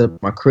studio set up in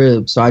my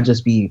crib, so I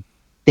just be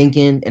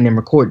thinking and then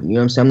recording. You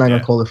know what I'm saying? I'm not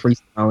gonna call it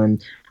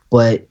freestyling,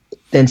 but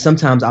then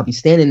sometimes I'll be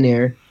standing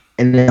there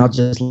and then I'll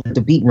just let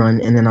the beat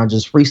run, and then I'll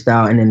just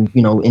freestyle, and then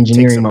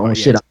engineering my own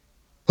shit.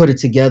 Put it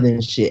together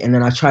and shit, and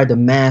then I tried to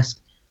mask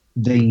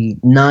the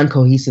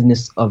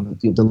non-cohesiveness of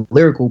the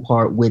lyrical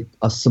part with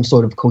some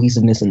sort of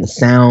cohesiveness in the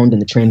sound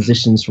and the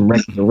transitions from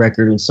record to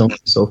record and so on and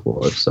so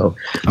forth. So,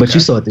 but you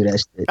saw through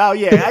that shit. Oh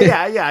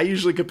yeah. I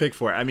usually could pick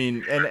for it. I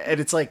mean, and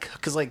it's like,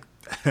 because like,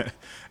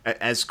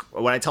 as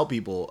when I tell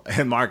people,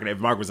 and if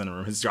Mark was in the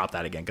room, he's dropped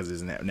that again because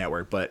it's a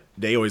network, but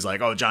they always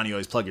like, oh, Johnny, you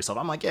always plug yourself.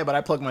 I'm like, yeah, but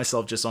I plug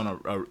myself just on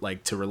a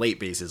like to relate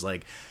basis.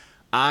 Like,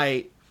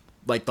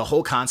 like the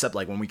whole concept,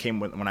 like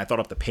when I thought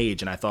up the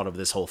page and I thought of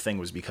this whole thing,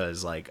 was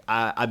because like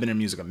I've been in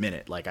music a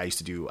minute. Like I used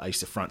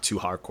to front 2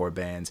 hardcore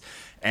bands,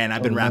 and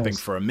I've been rapping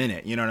for a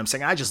minute. You know what I'm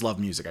saying? I just love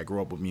music. I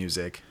grew up with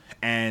music,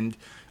 and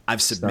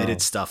I've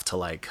submitted stuff to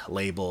like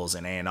labels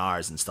and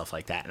A&Rs and stuff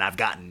like that, and I've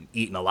gotten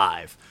eaten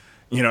alive.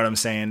 You know what I'm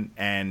saying?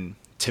 And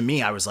to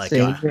me, I was like,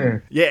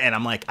 yeah, and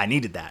I'm like, I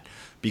needed that,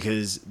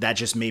 because that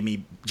just made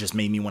me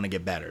want to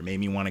get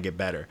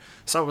better.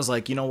 So I was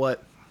like, you know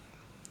what?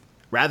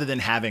 Rather than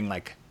having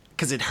like,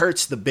 because it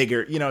hurts the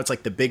bigger, it's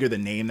like the bigger the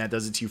name that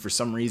does it to you, for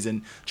some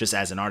reason, just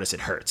as an artist, it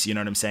hurts. You know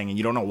what I'm saying? And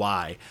you don't know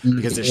why,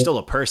 because they're still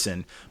a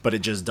person, but it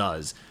just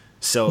does.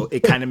 So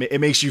it kind of,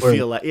 it makes you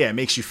feel like, it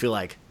makes you feel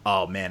like,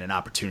 oh man, an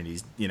opportunity,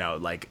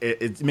 like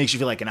it makes you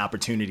feel like an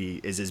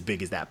opportunity is as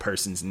big as that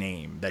person's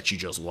name that you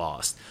just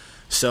lost.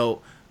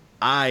 So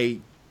I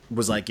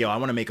was like, yo, I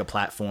want to make a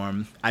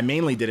platform. I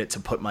mainly did it to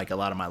put like a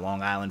lot of my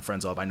Long Island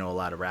friends up. I know a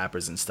lot of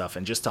rappers and stuff,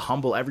 and just to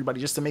humble everybody,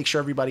 just to make sure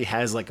everybody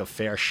has like a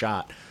fair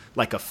shot,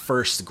 like a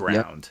first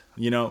ground.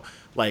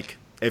 Like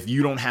if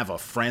you don't have a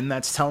friend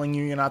that's telling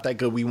you you're not that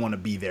good, we want to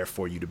be there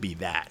for you to be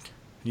that.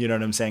 You know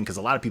what I'm saying? Because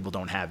a lot of people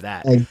don't have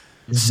that.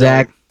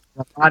 Exactly.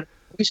 So, a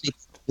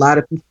lot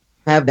of people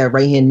have that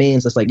right hand man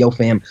that's like, yo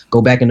fam,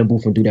 go back in the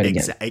booth and do that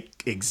again.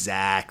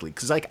 Exactly.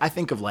 Because like I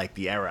think of like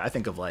the era. I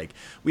think of like,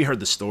 we heard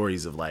the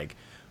stories of like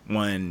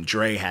when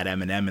Dre had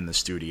Eminem in the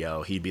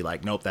studio, he'd be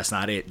like, nope, that's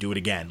not it. Do it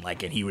again.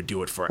 Like, and he would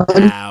do it for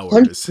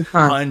hours,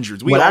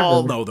 hundreds. We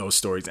all know those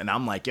stories. And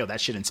I'm like, yo,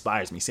 that shit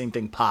inspires me. Same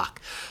thing,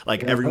 Pac.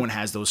 Like, everyone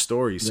has those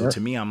stories. So to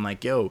me, I'm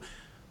like, yo,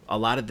 a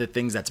lot of the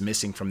things that's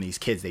missing from these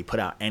kids, they put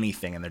out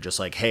anything and they're just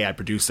like, hey, I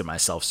produced it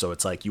myself. So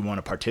it's like, you want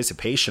a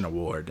participation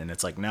award? And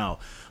it's like, no.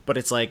 But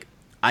it's like,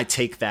 I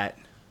take that,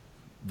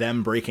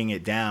 them breaking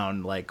it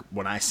down, like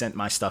when I sent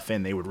my stuff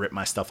in, they would rip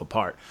my stuff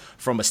apart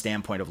from a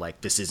standpoint of like,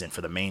 this isn't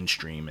for the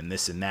mainstream and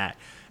this and that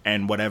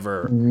and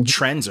whatever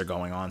trends are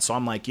going on. So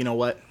I'm like, you know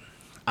what?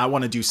 I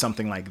want to do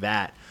something like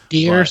that.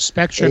 Dear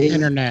Spectrum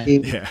Internet.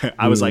 Yeah,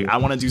 I was like, I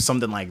want to do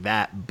something like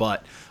that,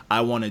 but I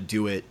want to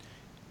do it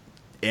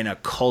in a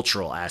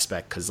cultural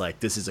aspect, because like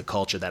this is a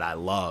culture that I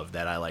love,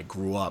 that I like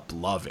grew up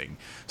loving.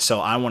 So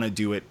I want to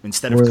do it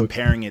instead of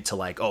comparing it to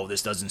like, oh,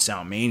 this doesn't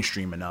sound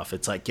mainstream enough.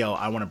 It's like, yo,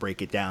 I want to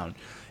break it down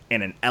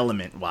in an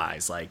element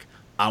wise. Like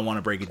I want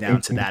to break it down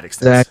to that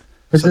extent.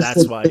 So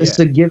that's why it's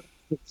a give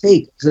and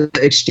take, it's a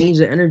exchange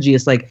of energy.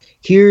 It's like,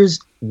 here's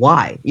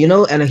why, you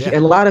know, and a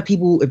lot of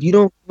people, if you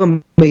don't give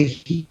them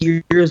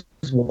here's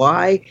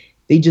why,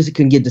 they just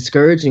can get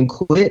discouraged and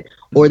quit,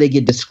 or they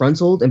get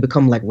disgruntled and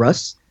become like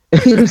Russ.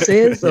 You know what I'm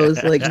saying? So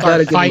it's like, you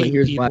gotta give them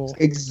here's why.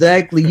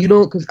 Exactly. You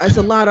know, because it's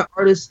a lot of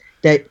artists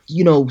that,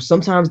 you know,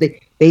 sometimes they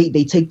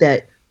take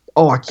that,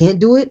 oh, I can't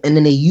do it, and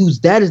then they use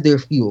that as their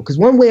fuel. Because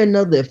one way or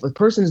another, if a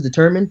person is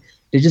determined,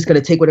 they're just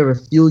gonna take whatever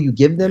fuel you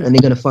give them, and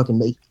they're gonna fucking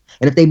make it.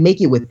 And if they make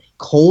it with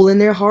coal in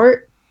their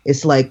heart,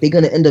 it's like they're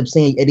gonna end up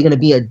saying, they're gonna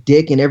be a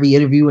dick in every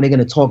interview, and they're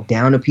gonna talk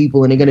down to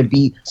people, and they're gonna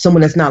be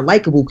someone that's not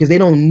likable because they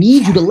don't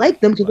need you to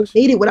like them, because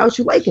they made it without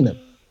you liking them.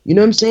 You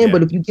know what I'm saying? Yeah.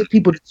 But if you give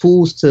people the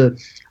tools to,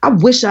 I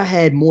wish I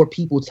had more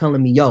people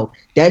telling me, yo,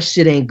 that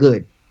shit ain't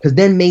good. Because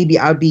then maybe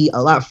I'd be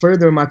a lot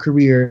further in my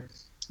career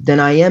than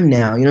I am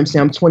now. You know what I'm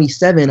saying? I'm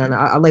 27, and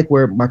I like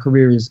where my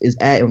career is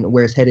at and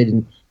where it's headed.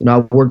 And, you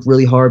know, I worked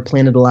really hard,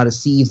 planted a lot of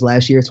seeds.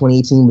 Last year,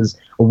 2018 was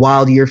a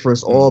wild year for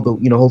us all.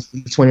 But, you know,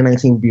 hopefully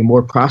 2019 will be a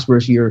more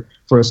prosperous year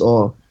for us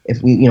all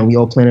if we, you know, we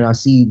all planted our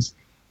seeds.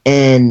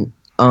 And,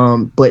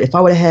 but if I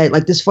would have had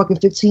like this fucking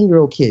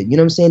 15-year-old kid, you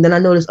know what I'm saying? Then I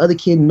know this other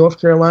kid in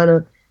North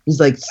Carolina. He's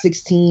like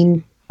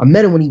 16. I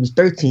met him when he was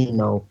 13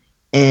 though,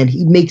 and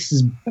he make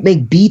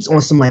beats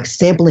on some like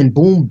sampling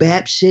boom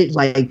bap shit,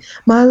 like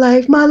my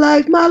life, my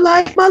life, my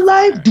life, my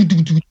life.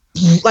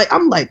 Like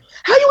I'm like,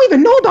 how you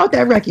even know about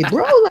that record,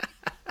 bro? Like,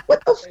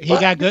 what the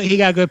fuck? He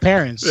got good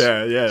parents.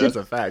 Yeah, that's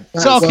a fact.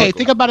 So okay,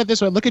 think about it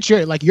this way. Look at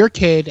your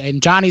kid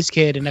and Johnny's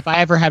kid, and if I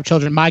ever have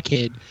children, my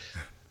kid.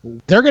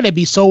 They're gonna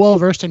be so well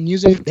versed in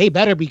music. They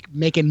better be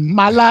making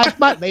my life.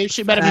 They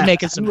should better be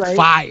making some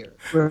fire.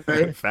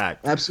 Right.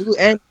 Fact. Absolutely,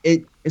 and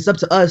it's up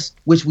to us,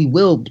 which we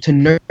will, to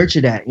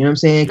nurture that. You know what I'm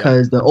saying?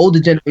 Because the older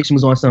generation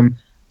was on some,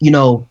 you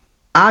know,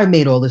 I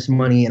made all this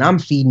money and I'm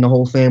feeding the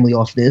whole family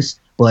off this,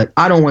 but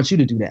I don't want you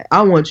to do that.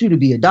 I want you to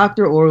be a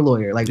doctor or a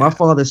lawyer. Like my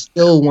father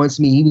still wants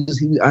me.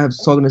 I was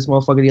talking to this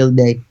motherfucker the other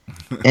day,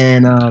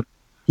 and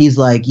he's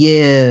like,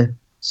 yeah.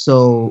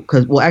 So,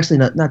 actually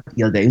not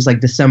the other day. It was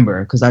like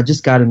December, because I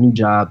just got a new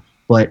job,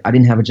 but I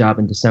didn't have a job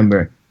in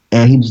December.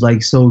 And he was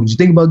like, so did you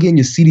think about getting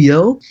your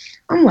CDL?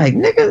 I'm like,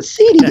 nigga,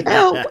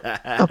 CDL?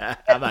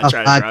 I'm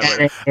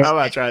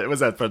not trying. What's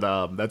that for?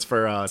 That's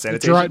for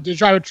sanitation? To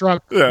drive a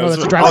truck. Yeah,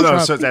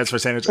 truck. That's for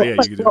sanitation.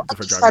 Yeah, you can do it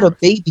for driving. I had a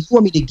baby. You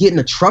want me to get in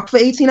a truck for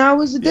 18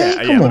 hours a day?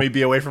 Yeah, let me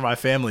be away from my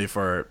family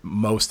for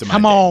most of my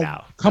day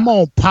now. Come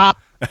on, Pop.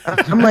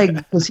 I'm like,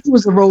 because he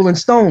was a Rolling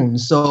Stone,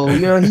 so you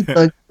know he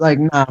like,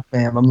 nah,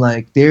 fam. I'm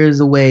like, there's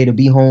a way to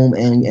be home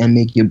and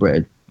make your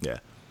bread. Yeah,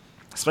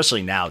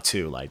 especially now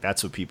too. Like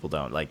that's what people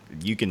don't like.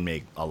 You can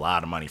make a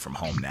lot of money from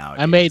home now.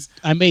 I made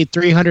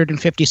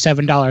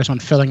 $357 on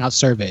filling out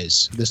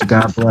surveys.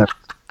 God bless.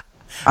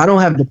 I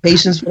don't have the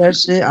patience for that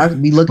shit.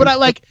 I'd be looking. But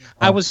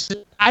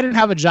I didn't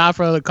have a job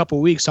for a couple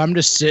of weeks, so I'm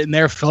just sitting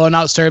there filling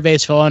out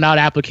surveys, filling out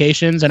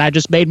applications, and I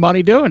just made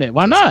money doing it.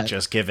 Why not?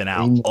 Just giving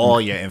out all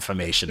your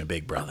information to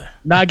Big Brother.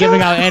 Not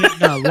giving out any,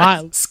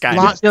 lying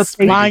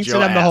to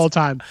them the whole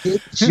time.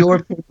 It's your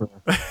paper.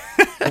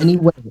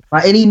 Anyway,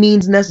 by any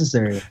means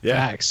necessary.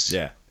 Yeah. Facts.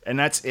 Yeah. And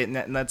that's it.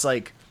 And that's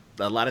like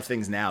a lot of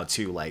things now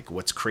too. Like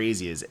what's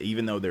crazy is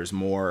even though there's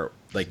more,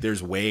 like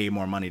there's way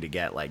more money to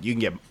get, like you can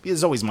get,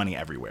 there's always money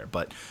everywhere,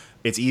 but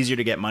it's easier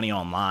to get money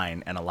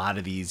online. And a lot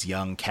of these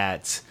young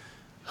cats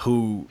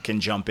who can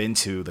jump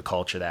into the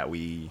culture that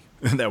we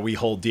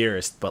hold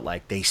dearest, but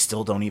like they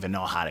still don't even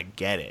know how to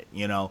get it,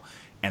 you know?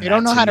 And they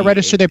don't know how to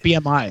register their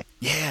BMI.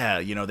 Yeah.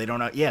 You know, they don't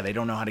know. Yeah. They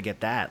don't know how to get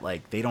that.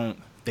 Like they don't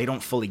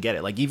fully get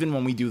it. Like even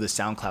when we do the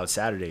SoundCloud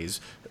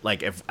Saturdays,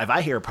 like if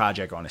I hear a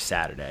project on a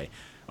Saturday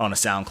on a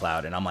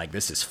SoundCloud and I'm like,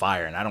 this is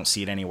fire, and I don't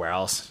see it anywhere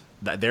else,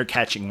 that they're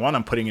catching, one,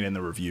 I'm putting it in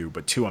the review,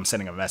 but two, I'm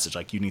sending a message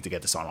like, you need to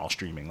get this on all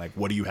streaming. Like,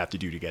 what do you have to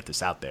do to get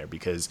this out there?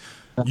 Because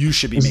you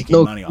should be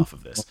making money off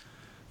of this.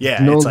 Yeah,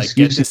 it's like,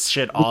 get this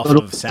shit off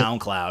of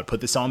SoundCloud,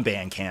 put this on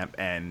Bandcamp,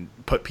 and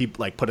put a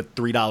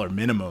 $3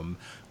 minimum,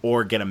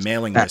 or get a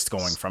mailing list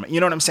going from it. You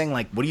know what I'm saying?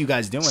 Like, what are you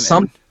guys doing?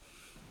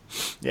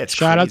 Yeah, it's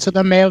shout out to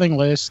the mailing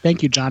list.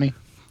 Thank you, Johnny.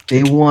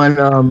 They want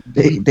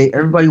they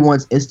everybody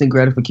wants instant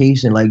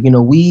gratification. Like, you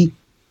know,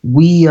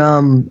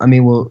 I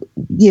mean, well,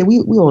 yeah, we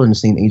all in the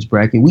same age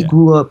bracket. We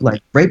grew up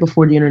like right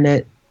before the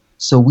internet,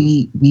 so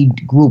we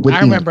grew up with.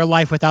 I remember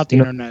life without the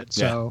internet.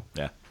 So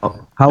yeah.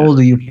 Oh, how old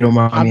are you? If you don't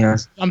mind me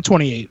asking. I'm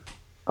 28.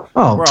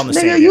 Oh, we're on the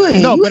nigga, same. you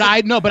ain't. But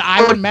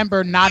I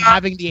remember not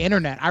having the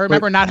internet. I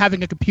remember not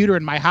having a computer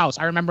in my house.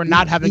 I remember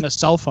not having a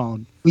cell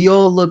phone. We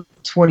all look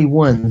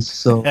 21,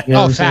 so you know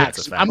Oh, what I'm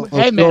saying? facts.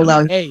 Hey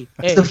man, hey.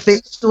 The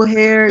facial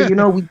hair, you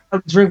know, we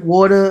drink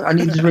water. I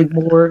need to drink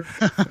more.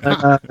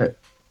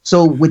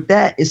 So with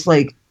that, it's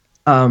like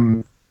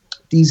we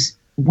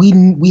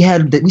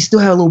still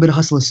have a little bit of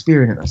hustler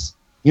spirit in us.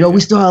 You know,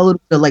 we still have a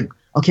little bit of like,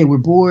 okay, we're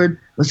bored.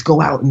 Let's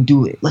go out and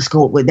do it. Let's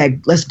go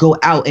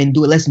out and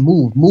do it. Let's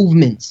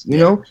movements. You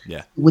know.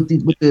 Yeah. With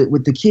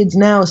the kids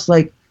now, it's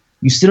like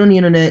you sit on the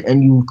internet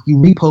and you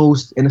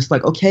repost, and it's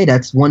like, okay,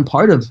 that's one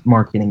part of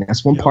marketing.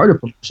 That's one part of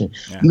promotion.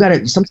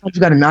 Yeah. Sometimes you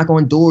gotta knock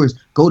on doors,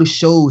 go to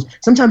shows.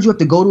 Sometimes you have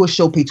to go to a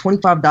show, pay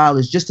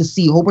 $25 just to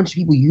see a whole bunch of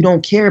people you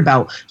don't care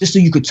about, just so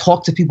you could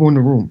talk to people in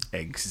the room.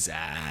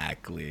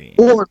 Exactly.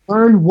 Or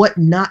learn what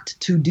not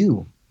to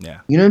do.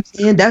 Yeah. You know what I'm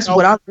saying? That's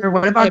what I learn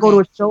whenever I go to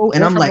a show,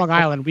 and I'm like, Long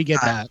Island, we get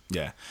that.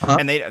 Yeah. Huh?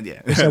 And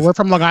So we're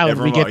from Long Island,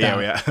 we get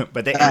that. Yeah.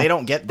 But they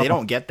don't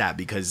get that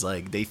because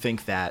like they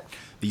think that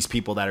these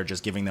people that are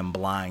just giving them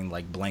blind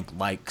like blank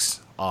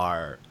likes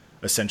are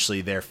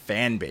essentially their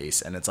fan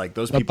base, and it's like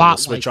those people will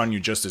switch on you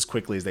just as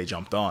quickly as they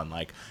jumped on.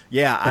 Like,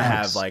 yeah, I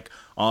have like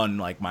on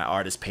like my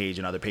artist page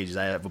and other pages,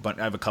 I have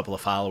a couple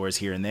of followers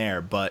here and there,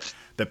 but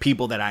the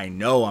people that I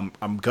know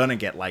I'm gonna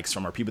get likes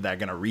from, are people that are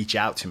gonna reach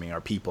out to me,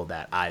 are people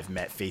that I've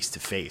met face to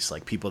face,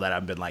 like people that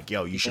I've been like,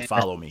 yo, you should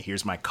follow me.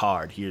 Here's my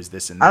card. Here's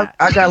this and that.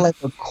 I got like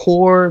a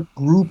core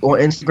group on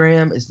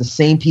Instagram. It's the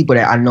same people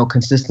that I know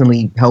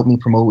consistently help me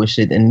promote with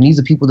shit, and these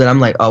are people that I'm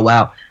like, oh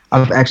wow,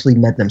 I've actually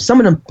met them. Some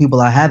of them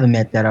people I haven't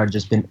met that are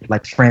just been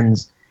like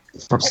friends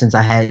since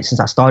I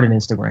started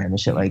Instagram and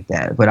shit like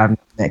that. But I've met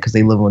because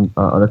they live on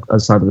the other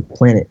side of the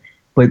planet.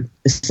 But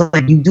it's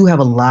like you do have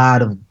a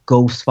lot of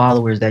ghost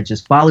followers that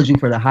just followed you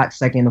for the hot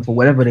second or for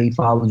whatever they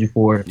followed you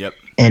for. Yep.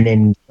 And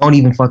then don't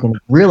even fucking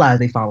realize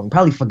they followed.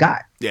 Probably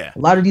forgot. Yeah. A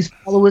lot of these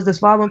followers that's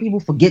following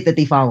people forget that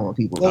they following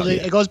people. Well,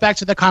 it goes back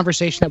to the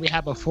conversation that we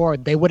had before.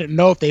 They wouldn't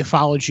know if they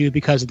followed you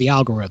because of the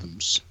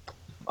algorithms.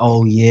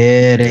 Oh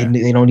yeah,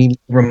 they don't even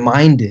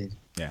reminded.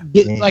 Yeah.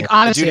 Like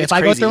honestly, Dude, if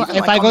I go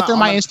through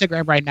my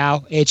Instagram right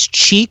now, it's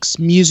Cheeks,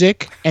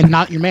 music, and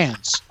Not Your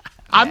Man's.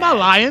 I'm not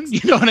lying. You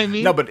know what I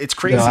mean? No, but it's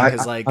crazy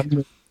because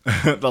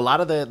a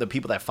lot of the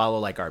people that follow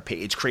like our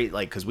page create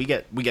like, because we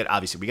get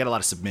a lot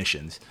of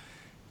submissions,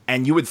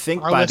 and you would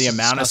think by the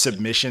amount of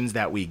submissions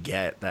that we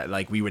get that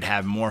like we would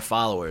have more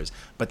followers,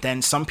 but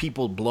then some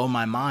people blow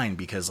my mind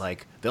because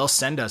like they'll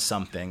send us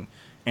something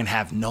and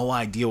have no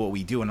idea what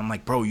we do, and I'm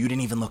like, bro, you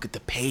didn't even look at the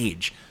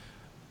page.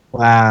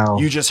 Wow.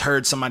 You just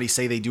heard somebody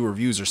say they do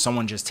reviews, or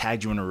someone just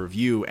tagged you in a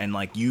review, and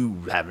like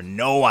you have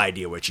no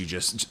idea what you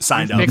just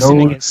signed up for.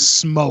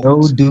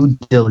 No due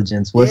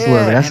diligence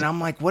whatsoever. Yeah, and I'm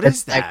like, what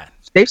is that?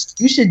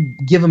 You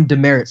should give them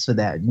demerits for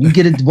that. You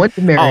get one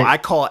demerit. Oh, I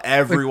call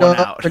everyone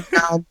out.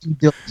 Due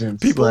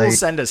diligence. People will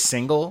send a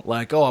single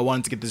like, oh, I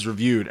wanted to get this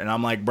reviewed, and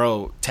I'm like,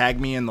 bro,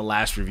 tag me in the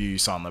last review you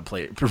saw on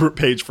the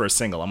page for a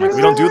single. I'm like, we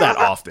don't do that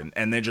often,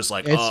 and they're just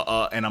like,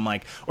 and I'm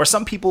like, or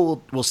some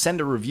people will send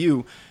a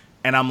review.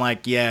 And I'm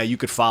like, yeah, you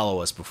could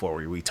follow us before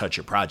we touch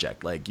your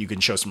project. Like, you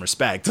can show some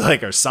respect,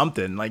 like, or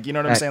something. Like, you know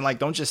what I'm saying? Like,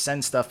 don't just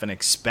send stuff and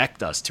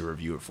expect us to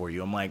review it for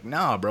you. I'm like,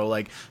 nah, bro.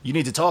 Like, you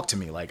need to talk to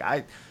me. Like,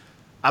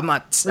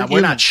 we're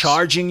not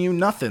charging you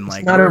nothing. Like,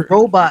 it's not a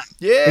robot.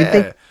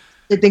 Yeah.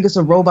 They think it's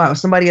a robot or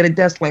somebody at a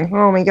desk like,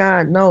 oh my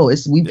God, no,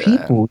 it's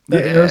people. Yeah.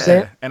 You know what I'm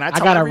saying? And I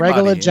got a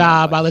regular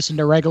job. I listen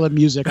to regular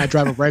music. I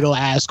drive a regular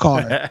ass car.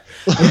 And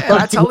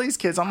I tell these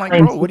kids, I'm like,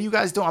 bro, what do you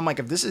guys do? I'm like,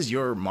 if this is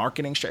your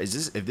marketing strategy,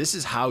 if this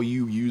is how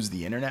you use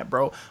the internet,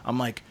 bro, I'm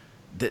like,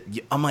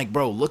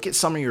 bro, look at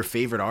some of your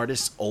favorite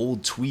artists'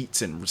 old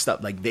tweets and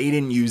stuff. Like, they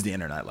didn't use the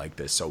internet like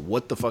this. So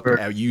what the fuck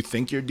you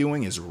think you're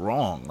doing is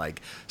wrong.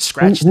 Like,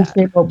 scratch that. Who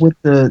came up with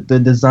the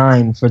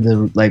design for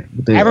the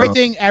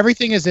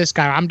everything is this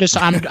guy. I'm just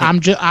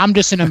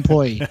an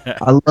employee.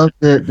 I love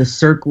the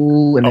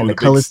circle and then the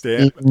color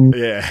scheme.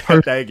 Yeah,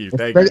 thank you.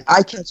 Very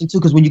eye catching too,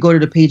 because when you go to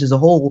the page as a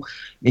whole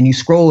and you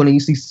scroll and you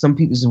see some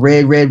people's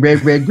red,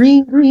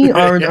 green,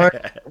 orange.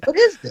 What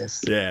is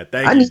this? Yeah,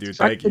 thank you, dude.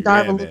 Thank you.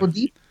 Dive a little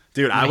deeper.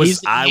 Dude,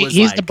 he's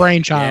like, the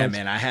brainchild. Yeah,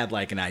 man, I had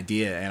like an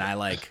idea, and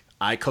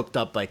I cooked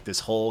up like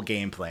this whole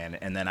game plan,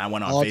 and then I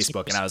went on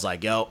Facebook and I was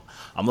like, yo,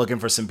 I'm looking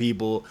for some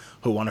people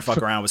who want to fuck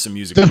around with some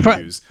music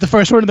reviews. The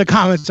first one in the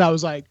comments, I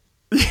was like,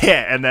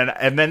 yeah, and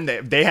then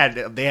they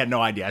had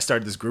no idea. I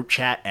started this group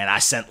chat and I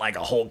sent like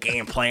a whole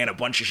game plan, a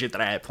bunch of shit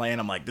that I had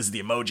planned. I'm like, this is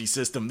the emoji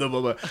system, blah,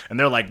 blah, blah. And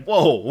they're like,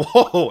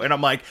 whoa, and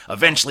I'm like,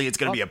 eventually it's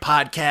gonna be a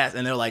podcast,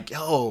 and they're like,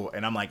 yo,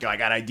 and I'm like, yo, I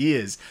got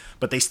ideas,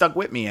 but they stuck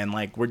with me, and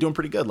like we're doing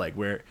pretty good. Like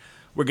we're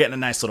getting a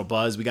nice little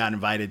buzz. We get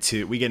invited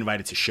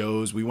to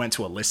shows. We went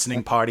to a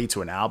listening party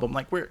to an album.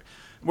 Like we're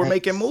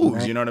making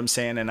moves. You know what I'm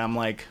saying? And I'm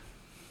like,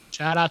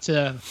 Shout out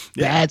to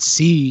Bad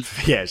Seed.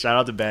 Yeah, shout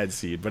out to Bad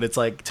Seed. But it's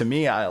like, to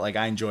me,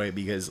 I enjoy it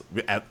because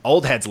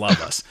old heads love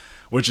us,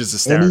 which is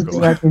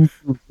hysterical.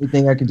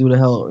 Anything I can do to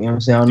help. You know what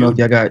I'm saying? I don't know if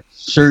y'all got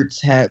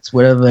shirts, hats,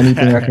 whatever,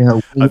 anything I can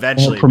help.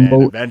 Eventually,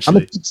 promote. man, eventually. I'm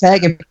going to keep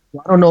tagging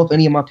people. I don't know if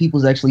any of my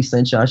people's actually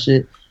sent y'all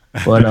shit,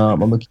 but I'm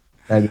going to keep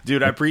tagging.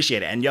 Dude, I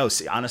appreciate it. And yo,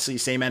 honestly,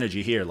 same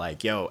energy here.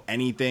 Like, yo,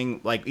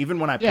 anything, like, even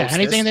when I post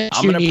anything this, that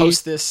I'm going to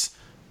post this,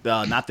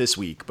 not this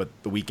week, but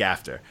the week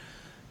after.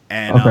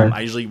 And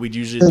we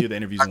usually do the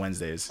interviews on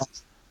Wednesdays.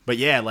 But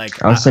yeah, like,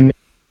 salute,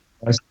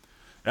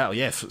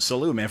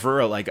 man, for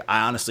real. Like,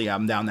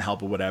 I'm down to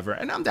help or whatever,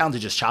 and I'm down to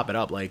just chop it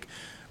up. Like,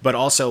 but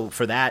also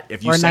for that,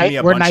 if you send me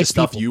a bunch of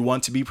stuff you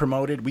want to be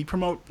promoted, we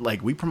promote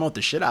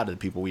the shit out of the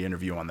people we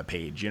interview on the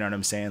page. You know what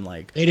I'm saying?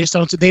 Like, they just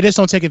don't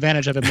take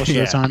advantage of it most of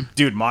the time.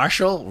 Dude,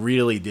 Marshall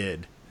really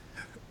did.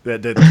 The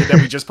kid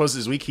that we just posted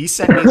this week, he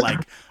sent me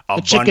like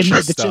a bunch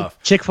of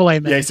stuff. Chick-fil-A,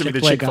 man. Yeah, he sent me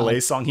the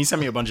Chick-fil-A song. He sent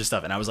me a bunch of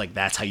stuff, and I was like,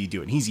 "That's how you do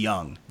it." And he's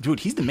young,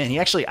 dude. He's the man. He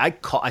actually, I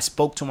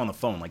spoke to him on the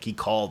phone. Like, he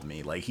called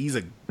me. Like, he's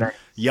a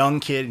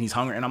young kid, and he's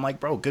hungry. And I'm like,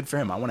 bro, good for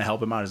him. I want to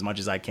help him out as much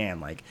as I can.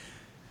 Like,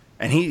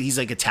 and he's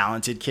like a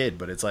talented kid,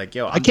 but it's like,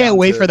 yo, I can't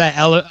wait for that.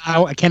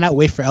 I cannot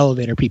wait for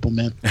elevator people,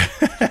 man.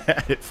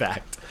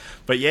 Fact,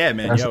 but yeah,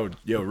 man,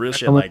 yo, real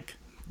shit, like.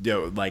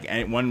 Yo, like,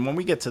 when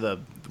we get to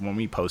when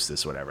we post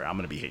this, whatever, I'm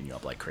gonna be hitting you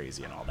up like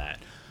crazy and all that.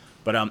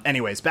 But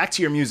anyways, back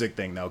to your music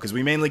thing though, because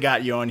we mainly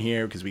got you on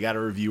here because we got a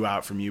review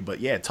out from you. But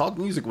yeah, talk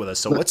music with us.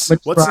 So what's in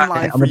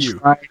line for you?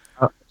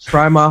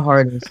 Try my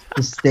hardest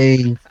to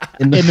stay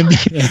in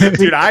the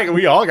Dude,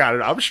 we all got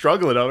it. I'm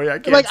struggling over here. I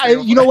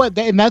can't. You know what?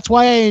 And that's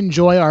why I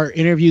enjoy our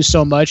interviews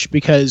so much,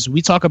 because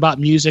we talk about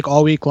music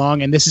all week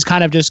long, and this is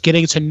kind of just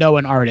getting to know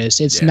an artist.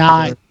 It's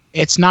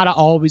not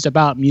always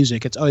about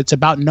music. It's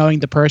about knowing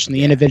the person,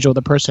 the individual,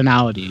 the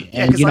personality,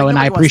 and and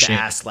I appreciate.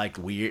 Ask like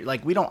weird,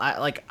 like we don't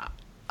like.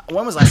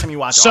 When was the last time you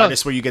watched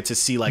artists where you get to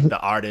see like the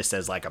artist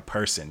as like a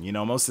person? You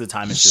know, most of the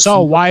time it's just. So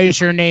why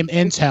is your name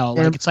Intel?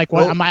 Like, it's like,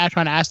 what am I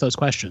trying to ask those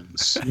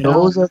questions? You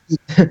know?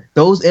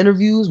 Those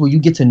interviews where you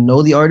get to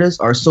know the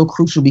artist are so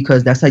crucial,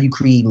 because that's how you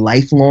create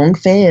lifelong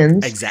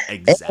fans.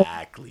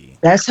 Exactly.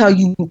 That's how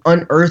you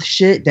unearth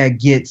shit that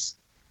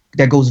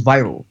goes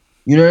viral.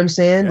 You know what I'm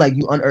saying? Like,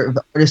 you unearth,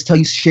 the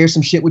artists share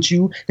some shit with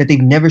you that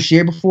they've never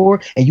shared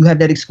before, and you have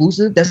that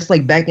exclusive. That's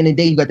like back in the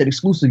day, you got that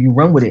exclusive, you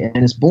run with it,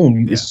 and it's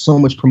boom. There's so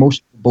much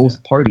promotion for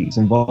both parties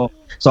involved.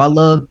 So I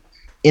love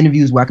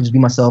interviews where I can just be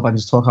myself. I can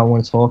just talk how I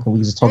want to talk, and we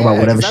can just talk about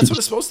whatever. That's what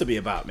it's supposed to be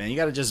about, man. You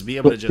got to just be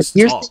able to just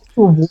here's talk. Things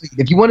to avoid.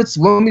 If you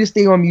want me to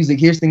stay on music,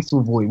 here's things to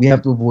avoid. We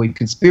have to avoid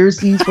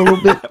conspiracies for a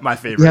little bit. My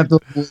favorite. We have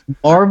to avoid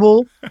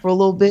Marvel for a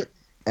little bit,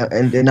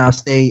 and then I'll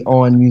stay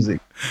on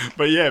music.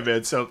 But yeah,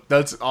 man, so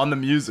that's on the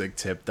music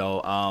tip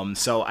though.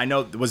 So I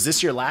know, was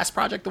this your last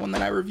project, the one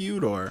that I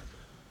reviewed, or?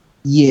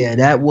 Yeah,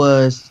 that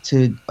was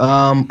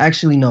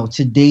actually no,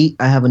 to date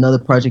I have another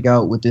project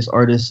out with this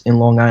artist in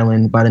Long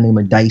Island by the name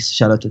of Dice.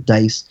 Shout out to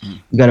Dice.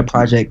 We got a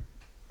project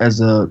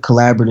as a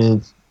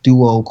collaborative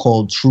duo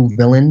called True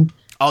Villain.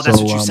 Oh, that's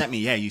what you sent me.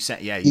 Yeah, you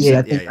sent. I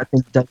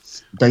think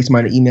Dice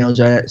might have emailed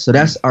you that. So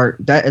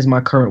that is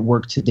my current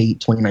work to date,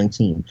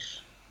 2019.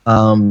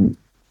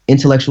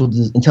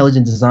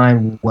 Intelligent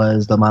Design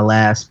was my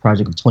last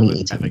project of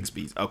 2018. Epic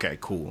Speeds. Okay,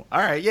 cool.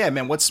 All right, yeah,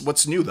 man.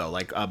 What's new though?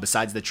 Like,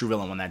 besides the True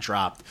Villain when that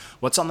dropped,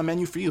 what's on the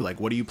menu for you? Like,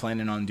 what are you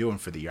planning on doing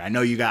for the year? I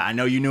know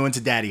you're new into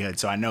daddyhood,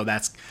 so I know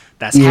that's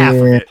half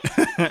of it.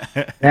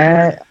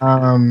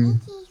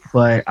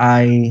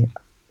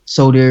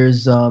 So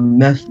there's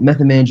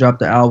Method Man dropped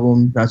the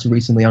album not too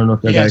recently. I don't know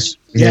if you guys.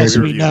 Yes,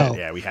 we know.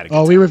 Yeah, we had.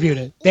 We reviewed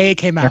it. Day it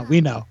came out.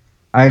 We know.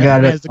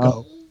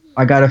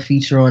 I got a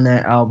feature on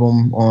that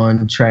album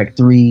on track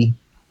 3.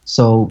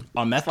 So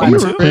on Meth Lab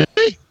too?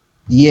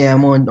 Yeah,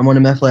 I'm on the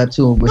Meth Lab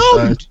too. With,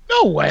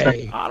 no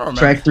way. I don't remember.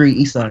 Track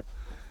 3, Eastside.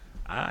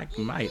 I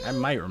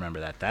might remember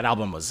that. That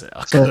album was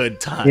a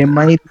good time.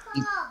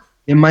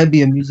 It might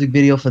be a music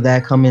video for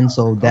that coming.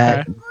 So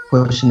that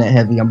pushing that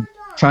heavy. I'm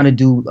trying to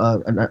do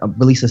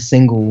release a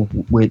single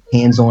with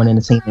Hands On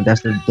Entertainment.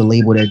 That's the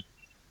label that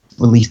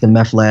released the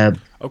Meth Lab.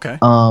 Okay.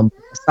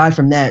 Aside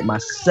from that,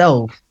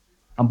 myself,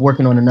 I'm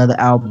working on another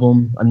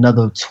album,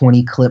 another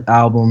 20 clip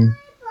album.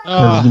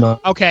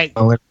 Okay.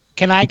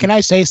 Can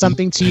I say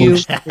something to you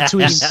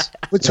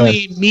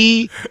between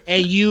me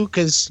and you?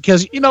 Because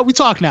we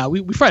talk now.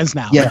 We friends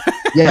now. Yeah.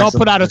 Don't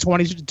put out a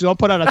 20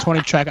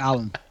 track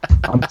album.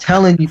 I'm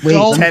telling you. Wait,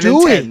 don't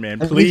do it, man.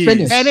 Please.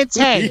 10 and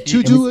 10.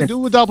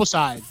 Do a double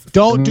side.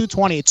 Don't do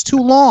 20. It's too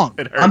long.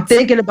 I'm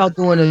thinking about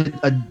doing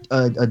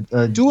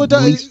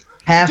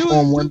half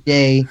on one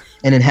day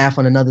and then half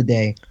on another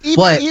day.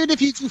 Even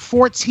if you do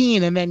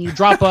 14 and then you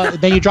drop a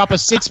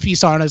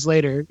 6-piece on us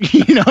later,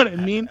 you know what I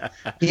mean?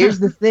 Here's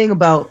the thing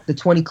about the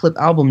 20 clip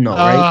album, though,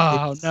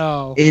 right? Oh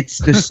no! It's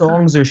the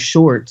songs are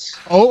short.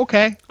 Oh,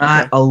 okay.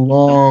 Not a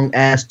long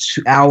ass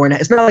hour and a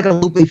half. It's not like a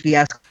Lupe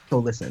Fiasco Fiasco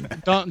listen.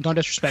 Don't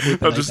disrespect me.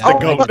 I'm just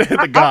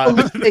the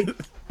god.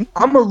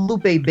 I'm a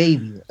Lupe baby.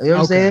 You know what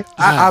I'm saying?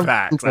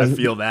 Facts. I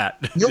feel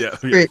that.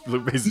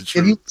 Lupe's the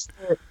truth.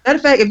 Matter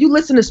of fact, if you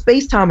listen to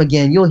Space Time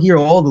again, you'll hear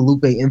all the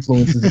Lupe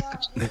influences.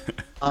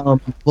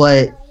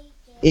 But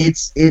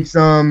it's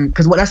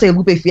because when I say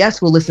Lupe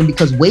Fiasco, listen,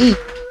 because Wade.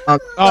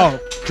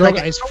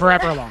 It's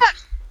forever long.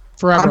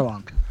 Forever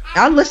long.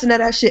 I listen to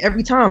that shit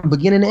every time,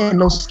 beginning to end,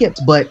 no skips.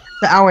 But it's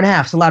an hour and a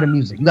half. It's a lot of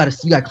music. You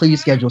gotta clear your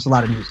schedule. It's a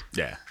lot of music.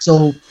 Yeah.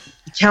 So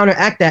to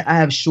counteract that, I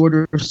have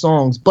shorter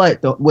songs.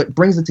 But what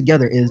brings it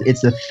together is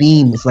it's a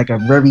theme. It's like a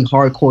very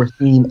hardcore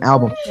theme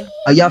album.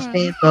 Are y'all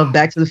fans of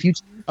Back to the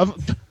Future?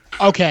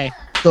 Okay.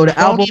 So the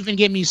album. Don't even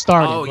get me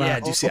started. Oh bro.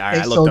 yeah, do you see? Okay,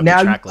 I looked up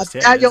the track list.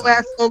 Now your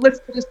ass go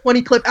listen to this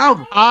 20 clip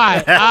album. All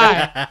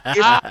right.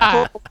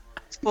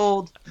 It's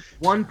called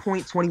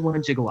 1.21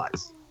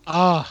 gigawatts.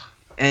 Oh.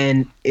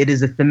 And it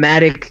is a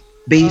thematic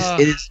base.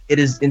 It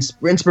is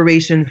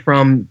inspiration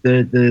from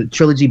the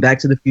trilogy Back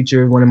to the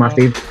Future, one of my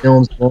favorite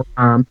films of all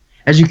time.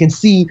 As you can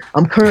see,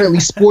 I'm currently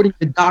sporting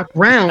the Doc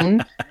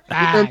Brown.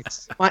 My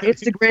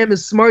Instagram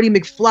is Smarty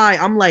McFly.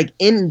 I'm like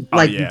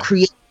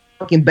creating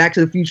fucking Back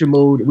to the Future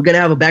mode. We're gonna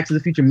have a Back to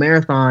the Future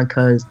marathon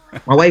because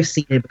my wife's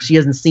seen it, but she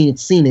hasn't seen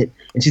it,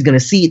 and she's gonna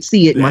see it.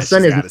 Yeah, my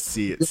son has is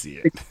see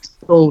it.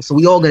 So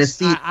we all gonna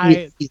see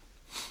it.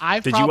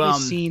 I've probably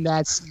seen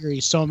that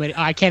series so many.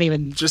 I can't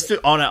even just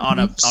on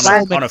a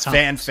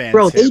fan.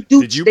 Bro, tip.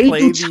 Did you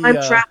play time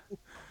travel.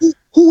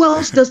 Who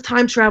else does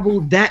time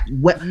travel that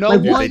way?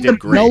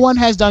 No one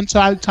has done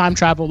time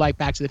travel like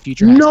Back to the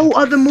Future. No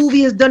other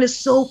movie has done it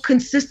so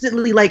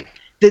consistently. Like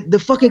the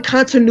fucking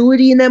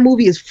continuity in that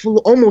movie is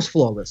almost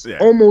flawless. Yeah.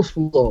 Almost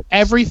flawless.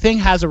 Everything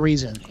has a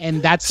reason,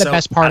 and that's the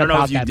best part about that. I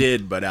don't know if you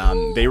did, but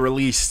they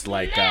released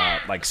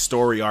like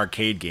story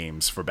arcade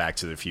games for Back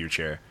to the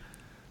Future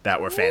that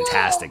were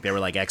fantastic. They were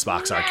like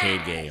Xbox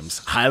arcade games.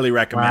 Highly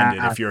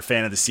recommended if you're a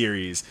fan of the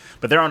series.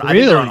 But they're on I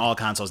think they're on all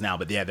consoles now,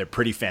 but yeah, they're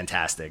pretty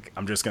fantastic.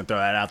 I'm just going to throw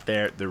that out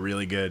there. They're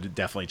really good.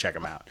 Definitely check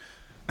them out.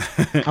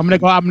 I'm going to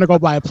go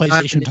buy a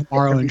PlayStation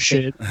tomorrow and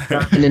shit.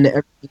 And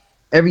then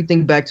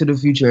everything Back to the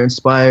Future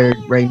inspired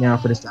right now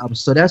for this album.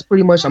 So that's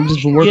pretty much I'm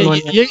just been working on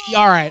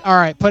all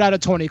right. Put out a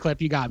 20 clip,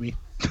 you got me.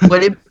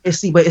 But I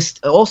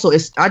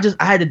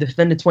had to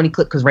defend the 20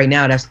 clip because right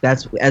now that's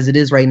as it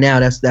is right now.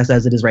 That's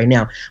as it is right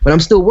now. But I'm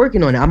still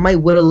working on it. I might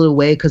whittle it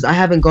away because I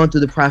haven't gone through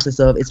the process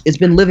of it's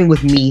been living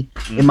with me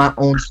in my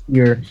own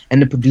sphere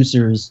and the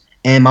producers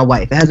and my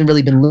wife. It hasn't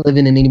really been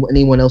living in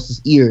anyone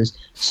else's ears.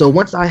 So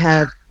once I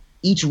have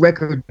each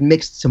record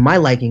mixed to my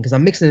liking, because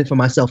I'm mixing it for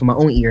myself in my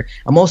own ear,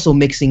 I'm also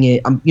mixing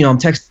it. I'm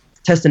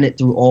testing it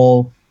through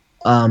all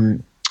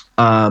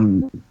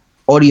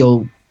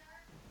audio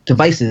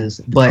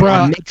devices, but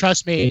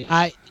trust me,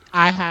 I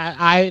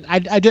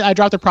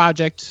dropped a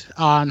project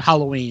on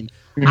Halloween.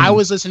 Mm-hmm. I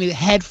was listening to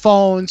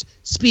headphones,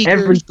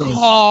 speakers,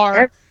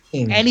 car,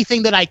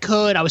 anything that I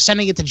could. I was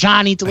sending it to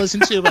Johnny to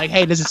listen to. Like,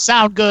 hey, does it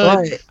sound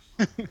good?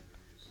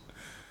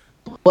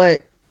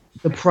 But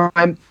the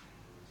prime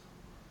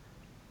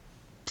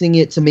thing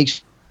it to make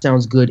sure it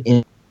sounds good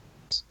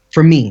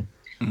for me.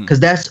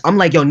 Because I'm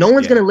like, yo, no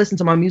one's gonna listen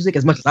to my music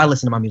as much as I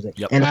listen to my music,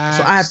 and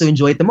so I have to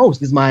enjoy it the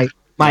most. Is my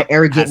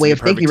arrogant way of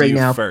thinking right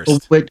now.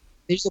 But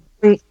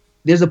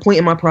there's a point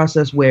in my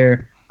process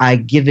where I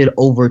give it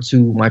over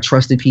to my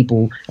trusted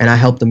people and I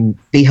help them.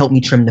 They help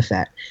me trim the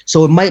fat.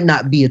 So it might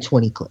not be a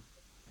 20 clip.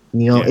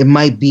 It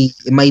might be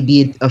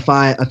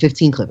a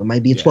 15 clip. It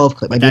might be a 12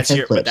 clip. It might be a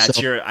 10 clip. But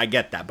I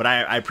get that. But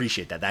I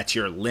appreciate that. That's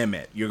your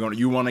limit. You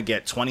want to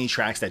get 20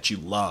 tracks that you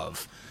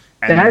love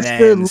and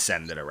then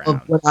send it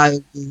around.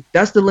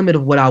 That's the limit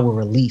of what I will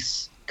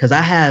release. Because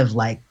I have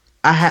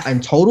in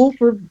total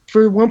for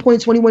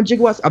 1.21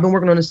 gigawatts, I've been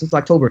working on this since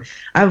October.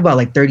 I have about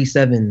like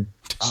 37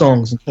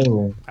 songs in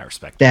total. I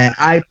respect that.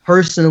 I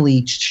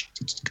personally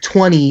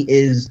 20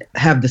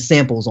 have the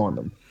samples on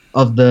them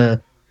of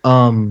the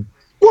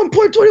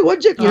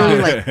 1.21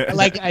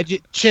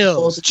 gig.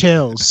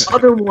 Chills.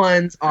 Other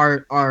ones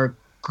are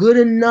good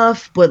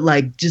enough, but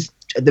like just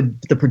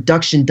the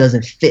production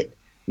doesn't fit.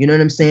 You know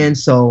what I'm saying?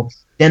 So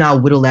then I'll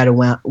whittle that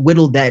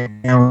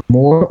down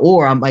more,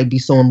 or I might be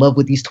so in love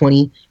with these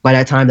 20 by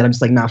that time that I'm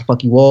just like, nah,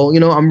 fuck you all.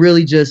 I'm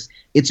really just,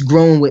 it's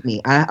growing with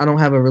me. I don't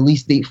have a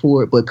release date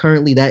for it, but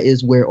currently that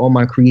is where all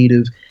my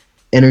creative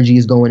energy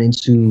is going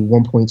into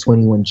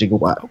 1.21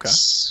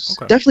 gigawatts.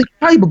 Okay. Definitely,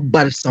 probably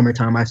by the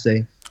summertime, I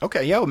say.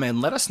 Okay, yo,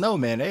 man, let us know,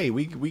 man. Hey,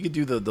 we could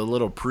do the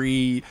little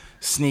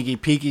pre-sneaky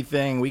peeky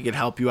thing. We could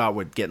help you out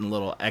with getting a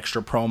little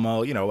extra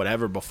promo,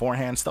 whatever,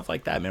 beforehand, stuff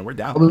like that, man. We're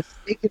down.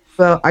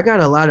 I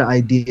got a lot of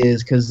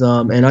ideas, because,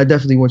 and I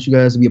definitely want you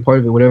guys to be a part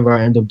of it, whatever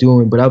I end up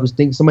doing. But I was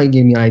thinking, somebody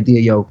gave me an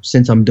idea,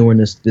 since I'm doing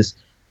this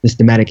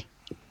cinematic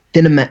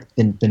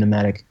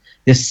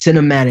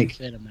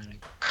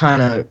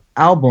kind of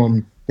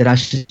album, that I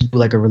should do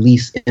like a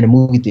release in a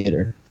movie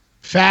theater.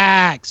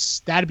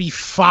 Facts. That'd be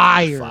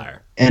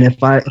fire. And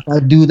if I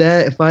do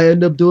that, if I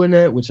end up doing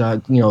that, which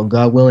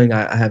God willing,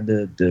 I have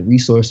the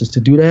resources to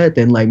do that,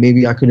 then like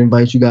maybe I could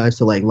invite you guys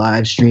to like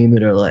live stream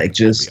it or like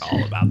just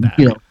all about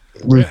that.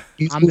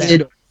 Review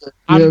it,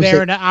 I'm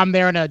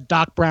there in a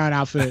Doc Brown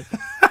outfit.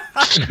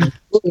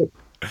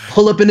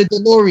 Pull up in a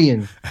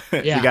DeLorean.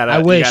 Yeah, you gotta, I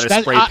wish. You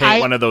gotta spray paint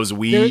one of those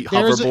Wii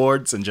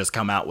hoverboards and just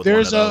come out with one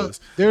of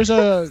those. There's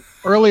a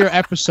earlier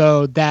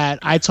episode that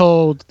I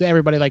told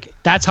everybody, like,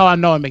 that's how I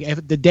know I'm making.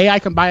 If the day I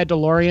can buy a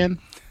DeLorean,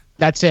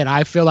 that's it.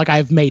 I feel like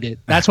I've made it.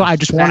 That's why I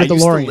just wanted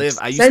DeLorean.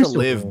 I used to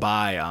live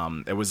by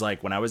it was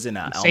like when I was in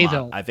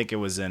Elmont. I think it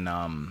was in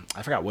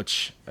I forgot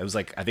which. It was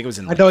like I think it was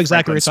in. I know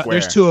exactly.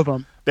 There's two of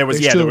them. There was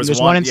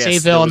one in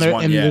Sayville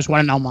and there's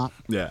one in Elmont.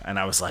 Yeah, and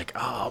I was like,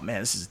 oh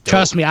man, this is dope.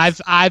 Trust me,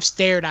 I've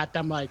stared at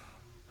them like.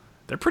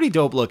 They're pretty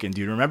dope looking,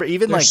 dude. Remember,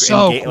 even They're like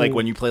so cool. like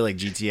when you play like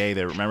GTA,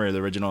 remember the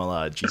original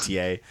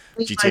GTA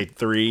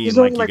 3, There's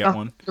and only like you like get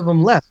one. Of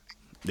them left.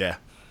 Yeah,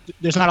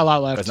 there's not a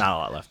lot left. There's not a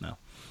lot left now.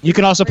 You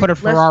can also put a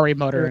Ferrari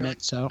motor in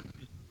it, so.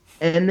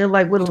 And they're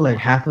like, what, like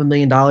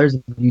 $500,000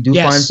 if you do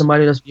find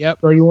somebody that's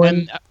sell you one?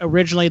 And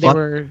originally they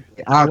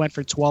went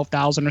for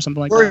 $12,000 or something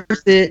like worth that.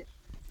 Worth it.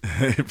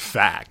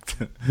 Fact.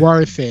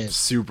 Worth it.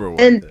 Super worth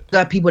and it.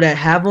 Got people that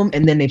have them,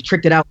 and then they've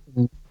tricked it out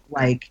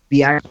like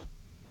the actual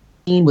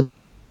with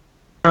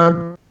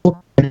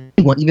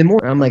even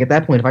more. I'm like, at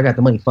that point, if I got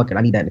the money, fuck it,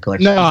 I need that in the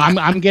collection. No,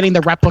 I'm getting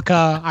the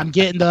replica. I'm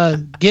getting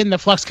the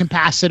flux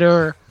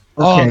capacitor.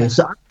 Okay,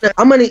 so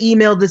I'm gonna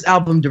email this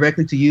album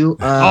directly to you.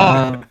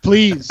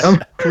 Please,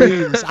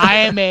 please.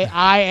 I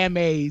am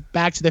a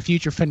Back to the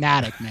Future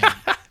fanatic, man.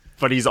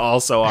 But he's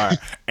also our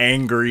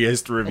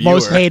angriest reviewer.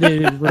 Most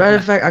hated. Matter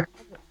of fact,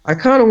 I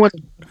kind of want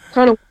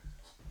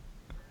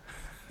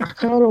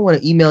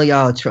to email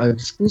y'all an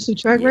exclusive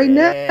track right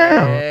now.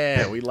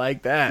 Yeah, we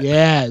like that.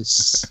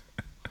 Yes.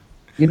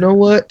 You know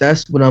what?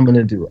 That's what I'm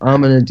gonna do.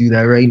 I'm gonna do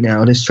that right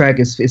now. This track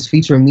is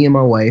featuring me and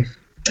my wife.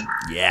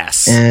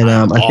 Yes, and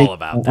I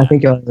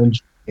think y'all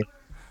enjoy it.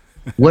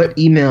 What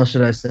email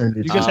should I send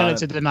it? You can send it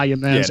to Deny Your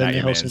Mans, and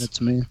he'll send it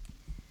to me.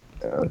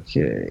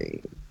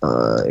 Okay.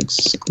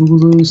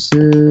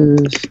 Exclusive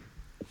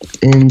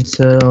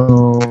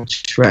Intel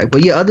track.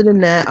 But yeah, other than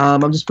that,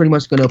 I'm just pretty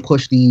much gonna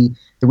push the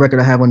record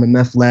I have on the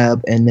Meth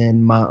Lab, and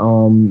then my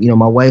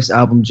my wife's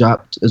album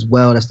dropped as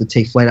well. That's the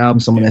Take Flight album.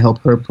 So I'm gonna help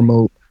her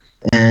promote,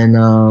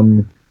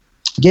 and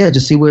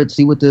just see what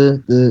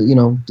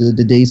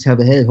the days have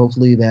ahead.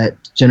 Hopefully that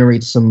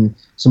generates some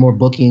more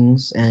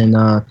bookings, and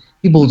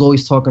people's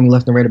always talking me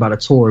left and right about a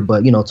tour,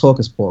 but talk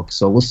is pork.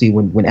 So we'll see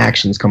when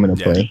actions come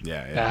into play.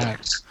 Yeah.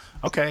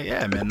 Okay,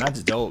 yeah, man,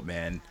 that's dope,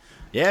 man.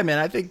 Yeah, man,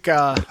 I think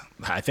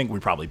we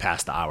probably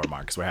passed the hour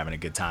mark because we're having a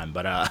good time.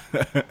 But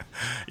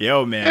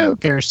yo, man, who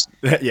cares?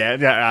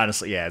 yeah,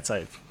 honestly, yeah, it's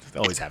like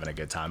always having a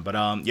good time.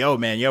 But yo,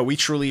 man, we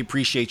truly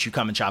appreciate you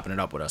coming chopping it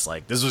up with us.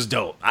 Like, this was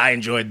dope. I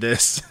enjoyed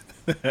this.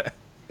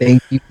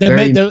 Thank you.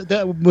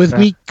 With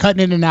me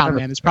cutting in and out,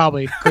 man, it's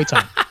probably a great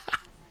time.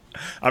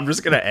 I'm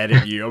just gonna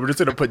edit you. I'm just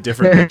gonna put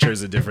different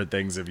pictures of different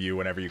things of you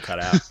whenever you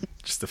cut out,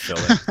 just to fill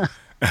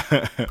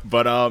it.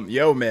 But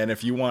yo, man,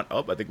 if you want,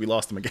 I think we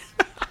lost him again.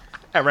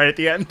 Right at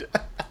the end.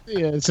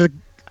 Yeah, it's a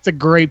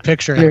great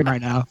picture of him right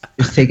now.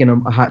 It's taking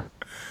him a hot.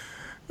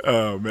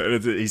 Oh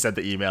man, he sent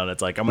the email and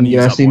it's like, I'm gonna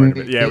use up more of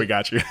it. Yeah, we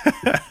got you.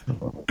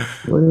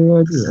 What do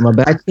I do? Am I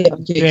back?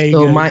 Okay,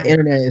 so my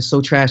internet is so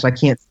trash I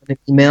can't send an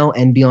email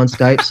and be on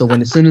Skype. So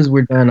as soon as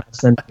we're done, I'll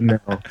send an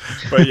email.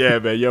 But yeah,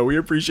 man, we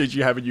appreciate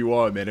you having you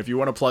on, man. If you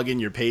want to plug in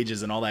your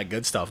pages and all that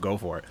good stuff, go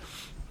for it.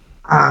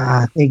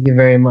 Thank you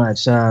very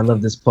much. I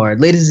love this part.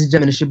 Ladies and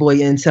gentlemen, it's your boy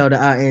Intel, the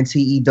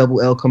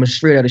INTELL, coming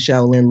straight out of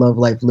Shaolin. Love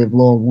life, live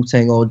long,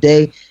 Wu-Tang all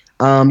day.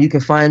 You can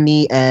find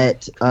me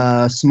at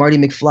Smarty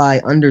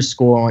McFly _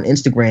 on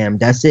Instagram.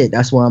 That's it.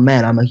 That's where I'm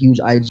at. I'm a huge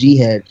IG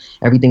head.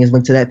 Everything is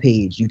linked to that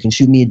page. You can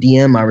shoot me a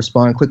DM. I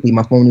respond quickly.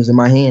 My phone is in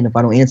my hand. If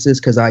I don't answer,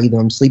 it's because either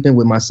I'm sleeping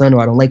with my son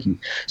or I don't like you.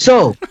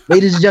 So,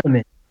 ladies and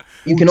gentlemen,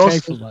 you can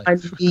also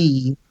find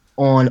me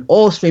on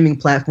all streaming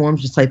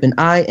platforms. Just type in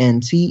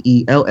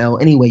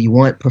INTELL any way you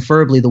want,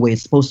 preferably the way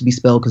it's supposed to be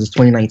spelled because it's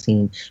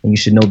 2019 and you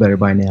should know better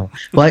by now.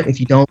 But if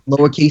you don't,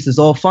 lowercase is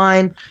all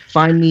fine.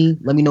 Find me.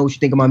 Let me know what you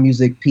think of my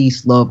music.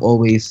 Peace, love,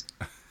 always.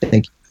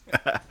 Thank you.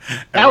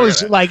 That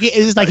was like he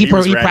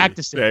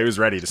practiced it. Yeah, he was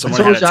ready.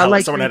 Someone had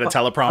a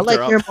teleprompter. I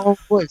like hearing my own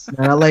voice,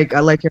 man. I like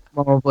hearing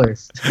my own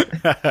voice.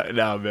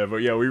 No, man,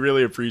 but we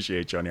really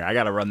appreciate you on here. I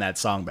gotta run that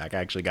song back. I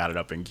actually got it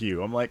up in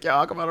queue. I'm like,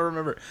 how come I don't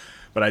remember?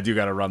 But I do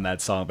got to run that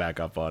song back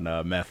up on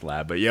Meth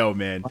Lab. But yo,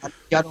 man,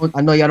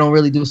 I know y'all don't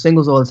really do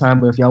singles all the time,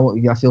 but if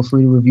y'all feel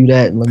free to review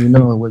that and let me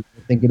know what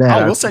you think of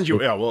that. Oh, we'll send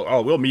you. Yeah,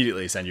 we'll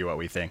immediately send you what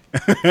we think.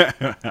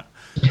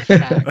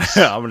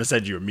 I'm gonna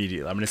send you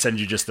immediately. I'm gonna send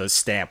you just a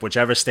stamp,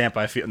 whichever stamp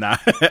I feel. Nah.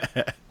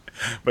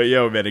 But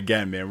yo, man,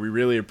 again, man, we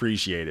really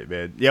appreciate it,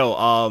 man. Yo,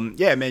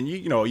 yeah, man,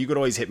 you could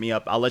always hit me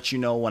up. I'll let you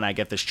know when I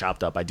get this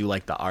chopped up. I do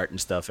like the art and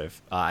stuff.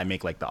 If I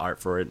make like the art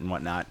for it and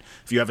whatnot.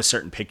 If you have a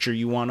certain picture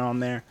you want on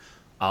there,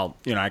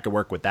 I could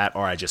work with that,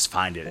 or I just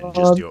find it and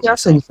just do it. Yeah, I'll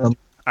send you some.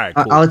 All right,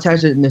 cool. I'll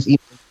attach it in this email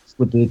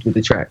with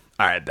the track.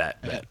 All right,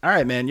 bet. All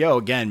right, man. Yo,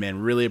 again,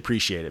 man, really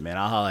appreciate it, man.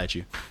 I'll holla at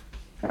you.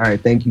 All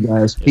right, thank you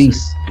guys.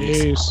 Peace.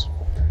 Peace.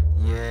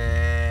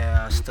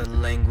 Yeah, it's the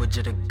language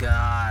of the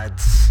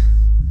gods.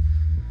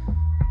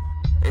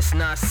 It's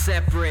not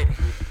separate.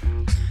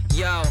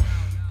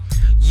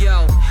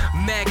 Yo,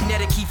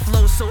 magnetic, he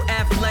flows so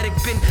athletic.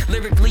 Been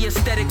lyrically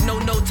aesthetic, no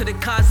to the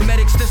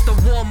cosmetics. This the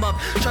warm-up,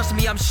 trust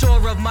me, I'm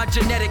sure of my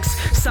genetics.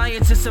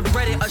 Scientists have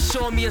read it,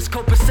 assure me it's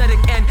copacetic.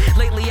 And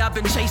lately I've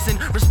been chasing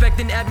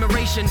respect and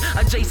admiration,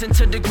 adjacent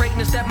to the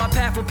greatness that my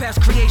path will pass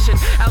creation.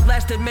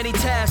 Outlasted many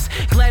tasks,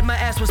 glad my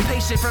ass was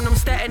patient. From them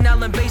Staten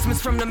Island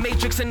basements, from the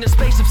Matrix and the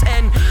spaceships.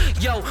 And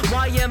yo,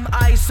 why am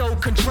I so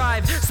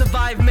contrived?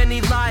 Survived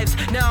many lives,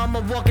 now I'm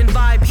a walking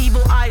vibe.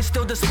 Evil eyes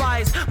still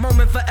despise,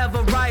 moment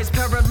forever rise.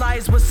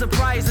 Paralyzed with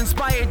surprise,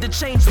 inspired to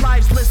change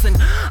lives. Listen,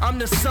 I'm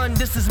the sun,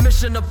 this is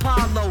Mission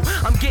Apollo.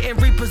 I'm getting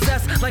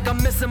repossessed like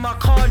I'm missing my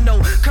car. No,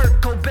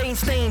 Kurt Cobain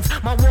stains,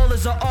 my wall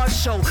is an art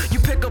show. You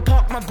pick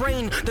apart my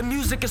brain, the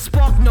music is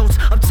spark notes.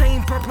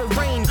 Obtain purple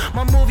rain,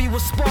 my movie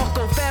was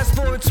Sparkle. Fast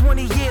forward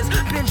 20 years,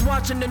 binge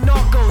watching the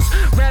Narcos.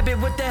 Rabbit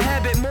with the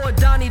habit, more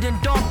Donnie than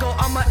Darko.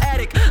 I'm an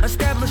addict,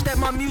 established that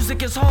my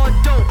music is hard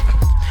dope.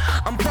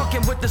 I'm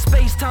fucking with the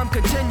space-time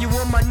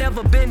continuum. I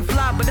never been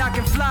fly, but I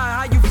can fly.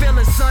 How you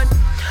feeling, son?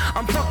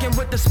 I'm fucking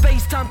with the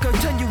space-time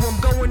continuum,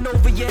 going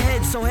over your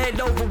head, so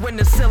head over when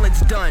the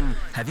ceiling's done.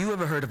 Have you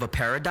ever heard of a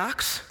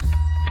paradox?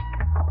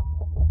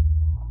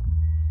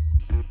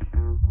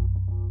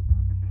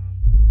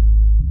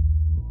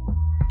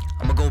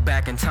 I'ma go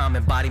back in time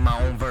and body my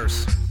own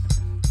verse.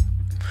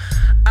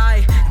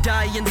 I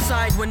die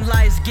inside when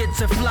lies get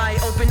to fly.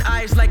 Open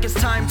eyes like it's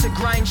time to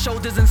grind.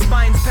 Shoulders and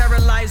spines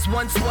paralyzed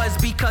once was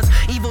because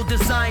evil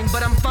design.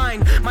 But I'm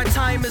fine, my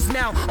time is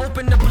now.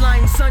 Open the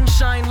blind,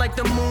 sunshine like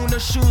the moon. Or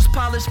shoes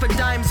polished for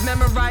dimes.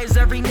 Memorize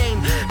every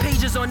name,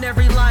 pages on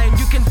every line.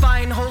 You can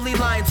find holy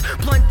lines.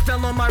 Blunt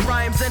fell on my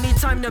rhymes.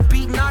 Anytime the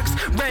beat knocks,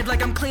 red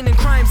like I'm cleaning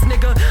crimes,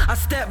 nigga. I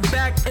step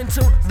back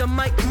into the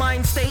mic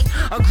mind state.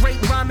 A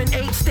great rhyming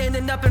ape,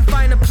 standing up and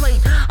find a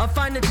plate. I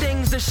find the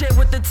things to share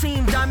with the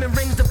team. Diamond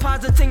rings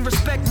depositing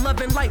respect, love,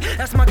 and light.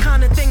 That's my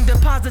kind of thing.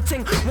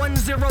 Depositing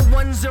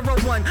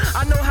 10101.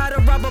 I know how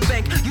to rob a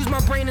bank. Use my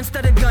brain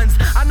instead of guns.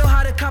 I know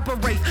how to cop a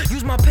rate.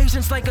 Use my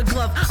patience like a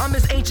glove. I'm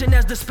as ancient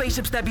as the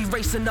spaceships that be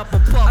racing up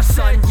above. I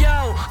said,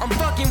 yo, I'm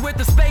fucking with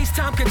the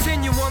space-time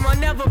continuum. I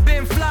never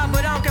been fly,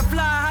 but I can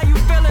fly. How you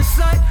feeling,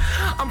 son?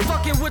 I'm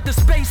fucking with the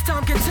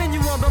space-time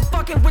continuum. I'm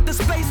fucking with the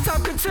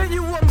space-time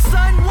continuum,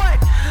 son. What?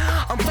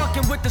 I'm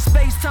fucking with the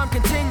space-time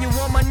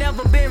continuum. I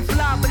never been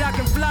fly, but I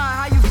can fly.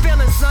 How you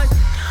feeling, son?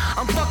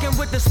 I'm fucking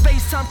with the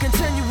space-time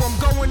continuum,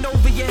 going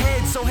over your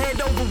head, so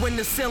head over when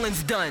the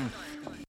ceiling's done.